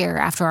least a year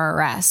after our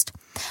arrest.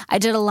 I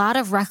did a lot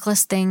of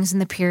reckless things in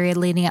the period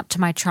leading up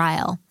to my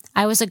trial.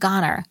 I was a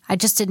goner. I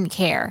just didn't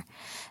care.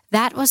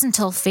 That was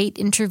until fate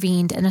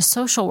intervened and a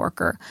social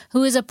worker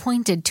who was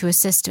appointed to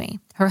assist me.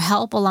 Her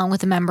help, along with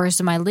the members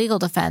of my legal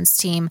defense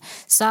team,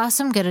 saw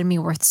some good in me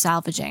worth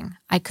salvaging.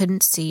 I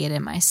couldn't see it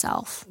in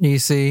myself. You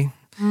see?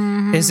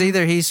 Mm-hmm. It's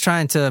either he's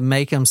trying to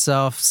make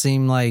himself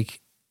seem like,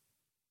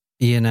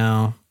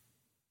 not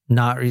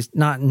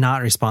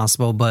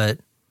responsible, but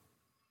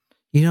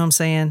you know what I'm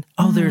saying?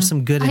 Oh, there's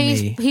some good in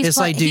me. He's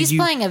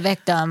playing a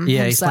victim.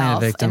 Yeah, himself, he's playing a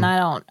victim,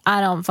 and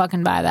I don't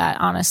fucking buy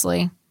that,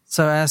 honestly.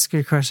 So ask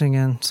your question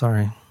again.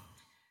 Sorry.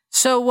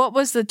 So what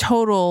was the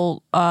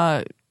total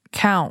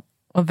count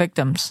of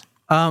victims?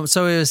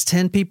 So it was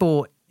 10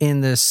 people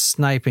in this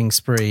sniping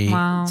spree.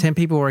 Wow. 10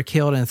 people were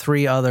killed and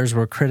 3 others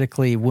were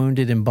critically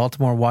wounded in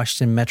Baltimore,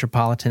 Washington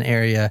metropolitan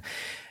area.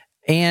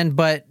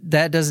 But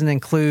that doesn't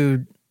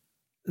include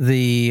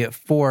the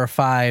 4 or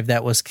 5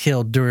 that was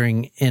killed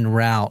en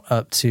route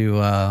up to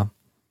the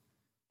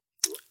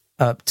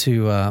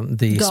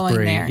Going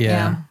spree. there,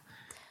 yeah.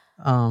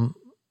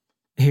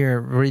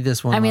 Here, read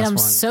this one. I'm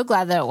so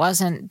glad that it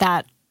wasn't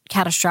that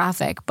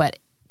catastrophic, but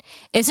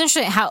it's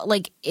interesting how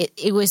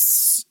it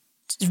was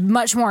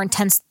much more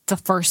intense the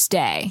first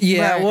day.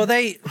 Yeah, right? well,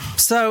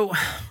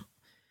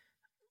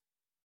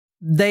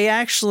 they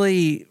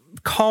actually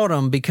caught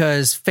him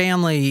because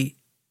family,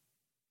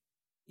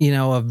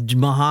 of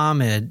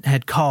Muhammad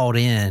had called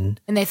in.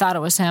 And they thought it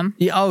was him?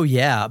 Oh,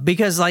 yeah.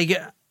 Because,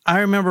 I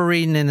remember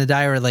reading in the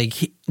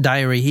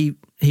diary,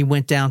 he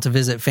went down to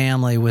visit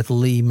family with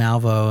Lee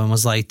Malvo and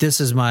was like, this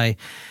is my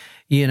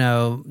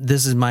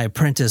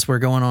apprentice. We're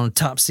going on a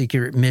top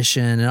secret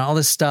mission and all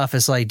this stuff.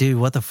 It's like, dude,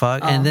 what the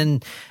fuck? And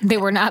then they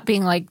were not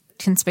being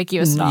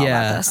conspicuous at all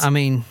about this. I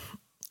mean,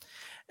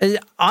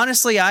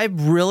 honestly, I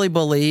really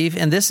believe,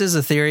 and this is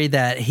a theory,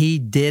 that he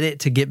did it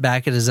to get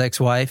back at his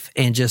ex-wife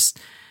and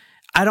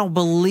I don't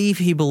believe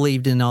he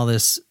believed in all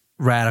this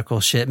radical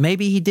shit.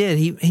 Maybe he did.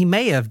 He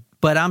may have,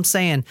 but I'm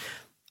saying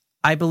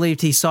I believed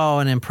he saw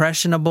an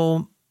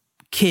impressionable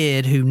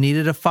kid who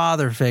needed a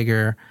father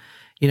figure.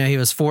 He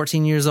was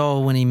 14 years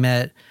old when he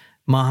met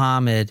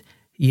Muhammad,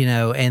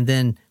 and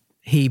then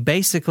he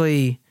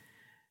basically,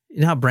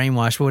 not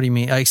brainwashed, what do you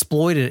mean?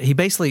 Exploited. He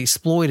basically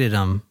exploited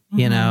him,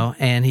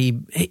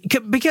 and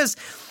because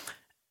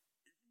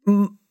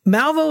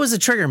Malvo was a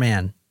trigger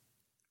man.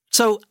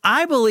 So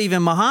I believe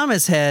in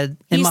Muhammad's head,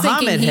 he's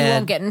thinking he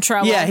won't get in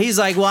trouble. Yeah, he's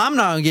like, well, I'm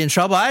not going to get in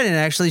trouble. I didn't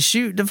actually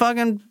shoot the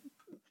fucking,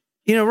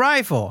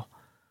 rifle.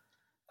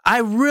 I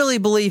really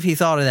believe he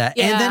thought of that.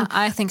 Yeah, and then,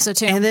 I think so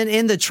too. And then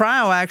in the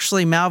trial,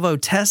 actually, Malvo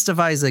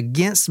testifies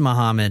against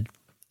Muhammad,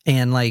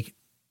 and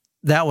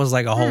that was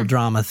a whole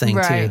drama thing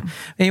right. too.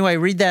 Anyway,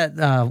 read that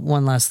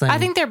one last thing. I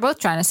think they're both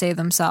trying to save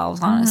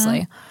themselves,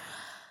 honestly.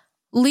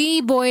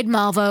 Lee Boyd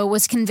Malvo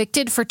was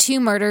convicted for 2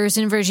 murders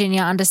in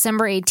Virginia on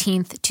December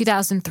 18th,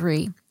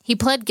 2003. He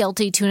pled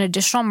guilty to an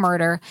additional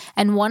murder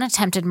and 1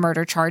 attempted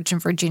murder charge in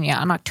Virginia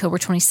on October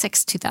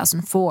 26,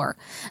 2004.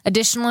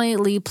 Additionally,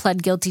 Lee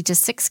pled guilty to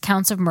 6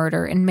 counts of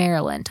murder in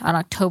Maryland on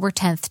October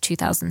 10th,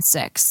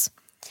 2006.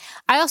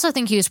 I also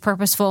think he was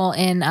purposeful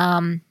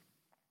in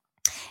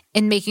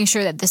making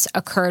sure that this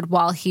occurred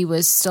while he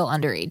was still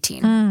under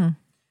 18.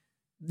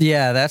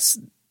 Yeah,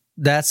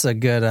 that's a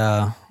good...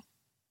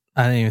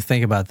 I didn't even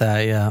think about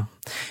that.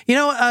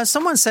 Yeah,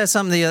 someone said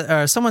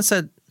something. Someone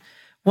said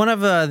one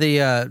of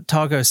the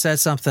talkers said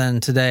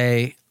something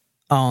today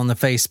on the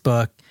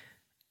Facebook,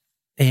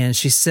 and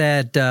she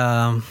said,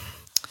 "I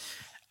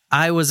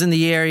was in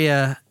the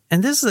area."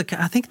 And this is,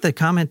 I think the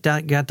comment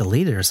got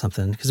deleted or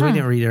something because we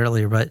didn't read it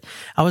earlier. But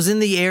I was in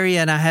the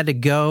area and I had to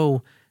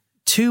go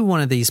to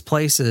one of these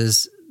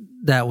places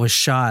that was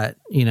shot.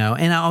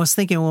 And I was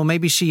thinking, well,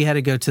 maybe she had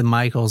to go to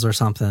Michael's or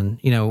something.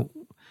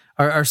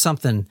 Or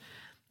something.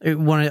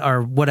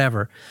 Or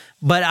whatever.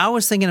 But I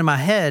was thinking in my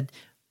head,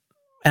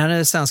 and I know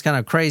this sounds kind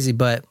of crazy,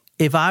 but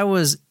if I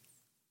was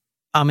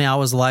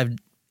alive,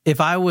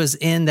 if I was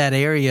in that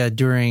area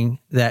during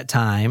that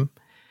time,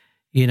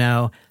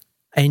 and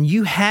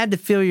you had to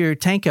fill your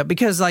tank up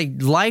because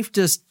life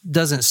just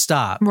doesn't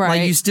stop.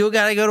 Right. You still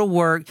got to go to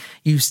work.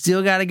 You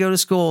still got to go to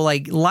school.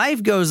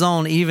 Life goes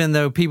on even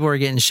though people are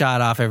getting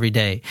shot off every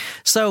day.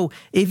 So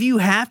if you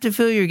have to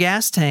fill your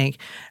gas tank,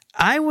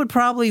 I would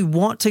probably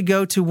want to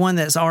go to one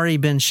that's already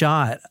been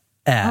shot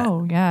at.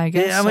 Oh, yeah, I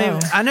guess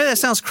I know that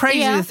sounds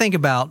crazy to think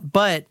about,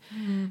 but,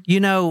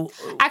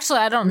 Actually,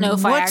 I don't know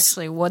if I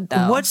actually would,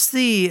 though. What's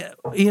the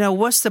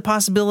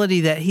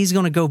possibility that he's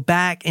going to go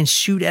back and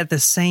shoot at the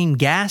same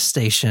gas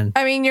station?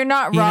 I mean, you're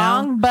not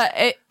wrong, but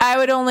I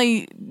would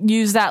only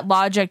use that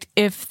logic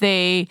if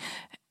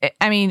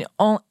and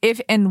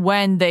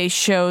when they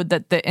showed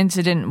that the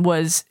incident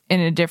was in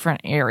a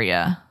different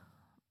area.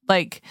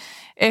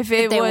 If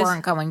they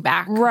weren't going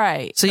back.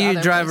 Right. So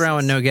you drive around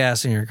with no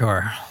gas in your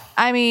car.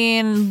 I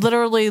mean,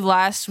 literally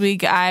last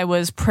week I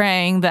was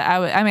praying that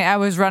I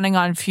was running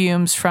on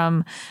fumes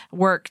from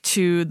work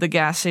to the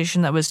gas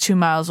station that was 2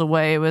 miles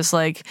away. It was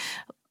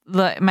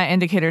my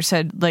indicator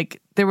said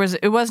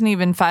it wasn't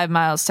even 5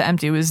 miles to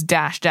empty. It was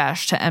dash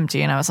to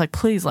empty. And I was like,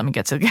 please let me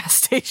get to the gas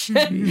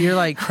station. You're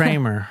like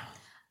Kramer.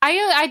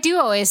 I do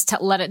always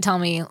let it tell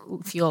me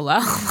fuel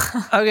low.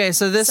 Okay.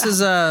 So this is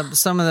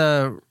some of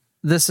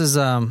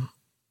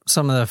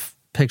the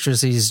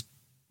pictures he's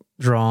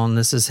drawn.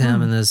 This is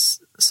him in this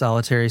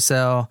solitary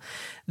cell.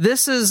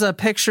 This is a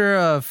picture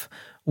of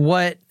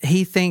what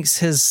he thinks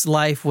his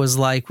life was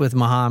like with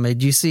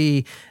Muhammad. You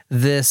see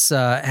this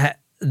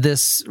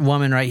this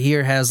woman right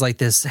here has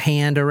this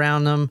hand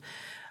around him.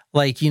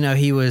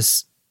 He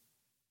was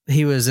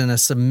in a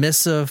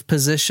submissive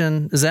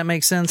position. Does that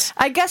make sense?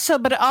 I guess so,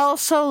 but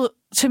also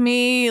to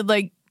me,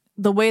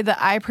 the way that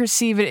I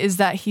perceive it is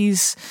that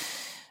he's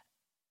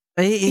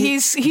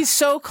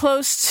so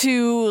close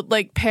to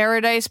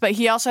paradise, but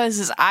he also has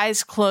his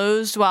eyes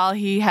closed while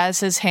he has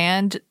his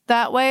hand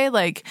that way.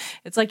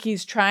 It's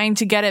he's trying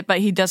to get it, but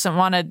he doesn't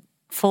want to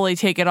fully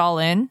take it all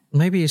in.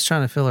 Maybe he's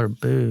trying to feel her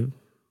boob.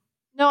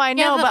 No, I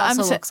know, but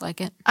also looks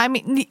like it. I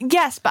mean,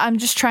 yes, but I'm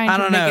just trying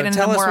to make it into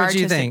Tell more us what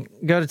artistic. you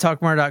think. Go to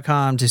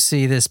talkmurder.com to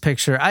see this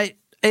picture.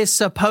 It's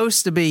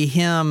supposed to be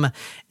him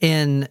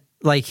in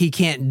he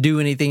can't do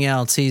anything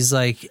else. He's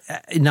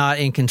not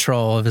in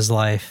control of his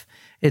life.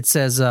 It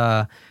says,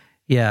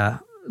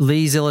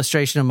 Lee's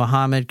illustration of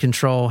Muhammad,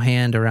 control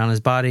hand around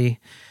his body.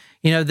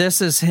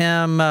 This is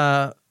him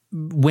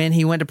when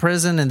he went to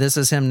prison, and this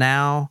is him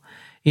now.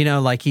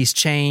 He's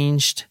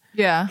changed.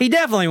 Yeah. He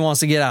definitely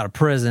wants to get out of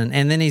prison,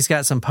 and then he's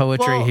got some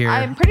poetry here.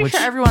 I'm pretty sure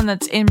everyone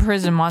that's in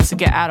prison wants to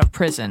get out of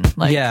prison.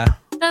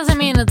 Doesn't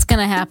mean it's going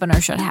to happen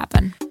or should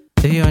happen.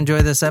 If you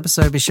enjoyed this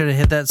episode, be sure to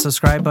hit that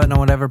subscribe button on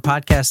whatever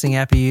podcasting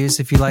app you use.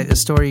 If you like this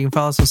story, you can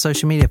follow us on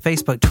social media,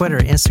 Facebook, Twitter,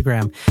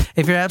 Instagram.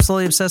 If you're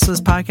absolutely obsessed with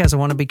this podcast and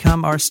want to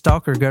become our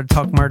stalker, go to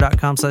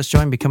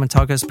talkmurder.com/join, become a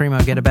Talkos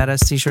Primo, get a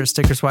badass t-shirt,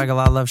 sticker, swag, a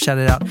lot of love, shout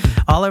it out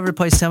all over the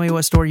place. Tell me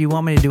what story you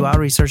want me to do. I'll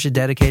research it,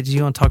 dedicated to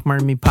you on Talk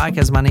Murder Me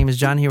podcast. My name is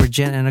John, here with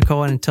Jen and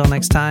Nicole, and until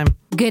next time.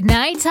 Good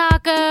night,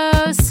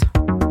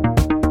 tacos.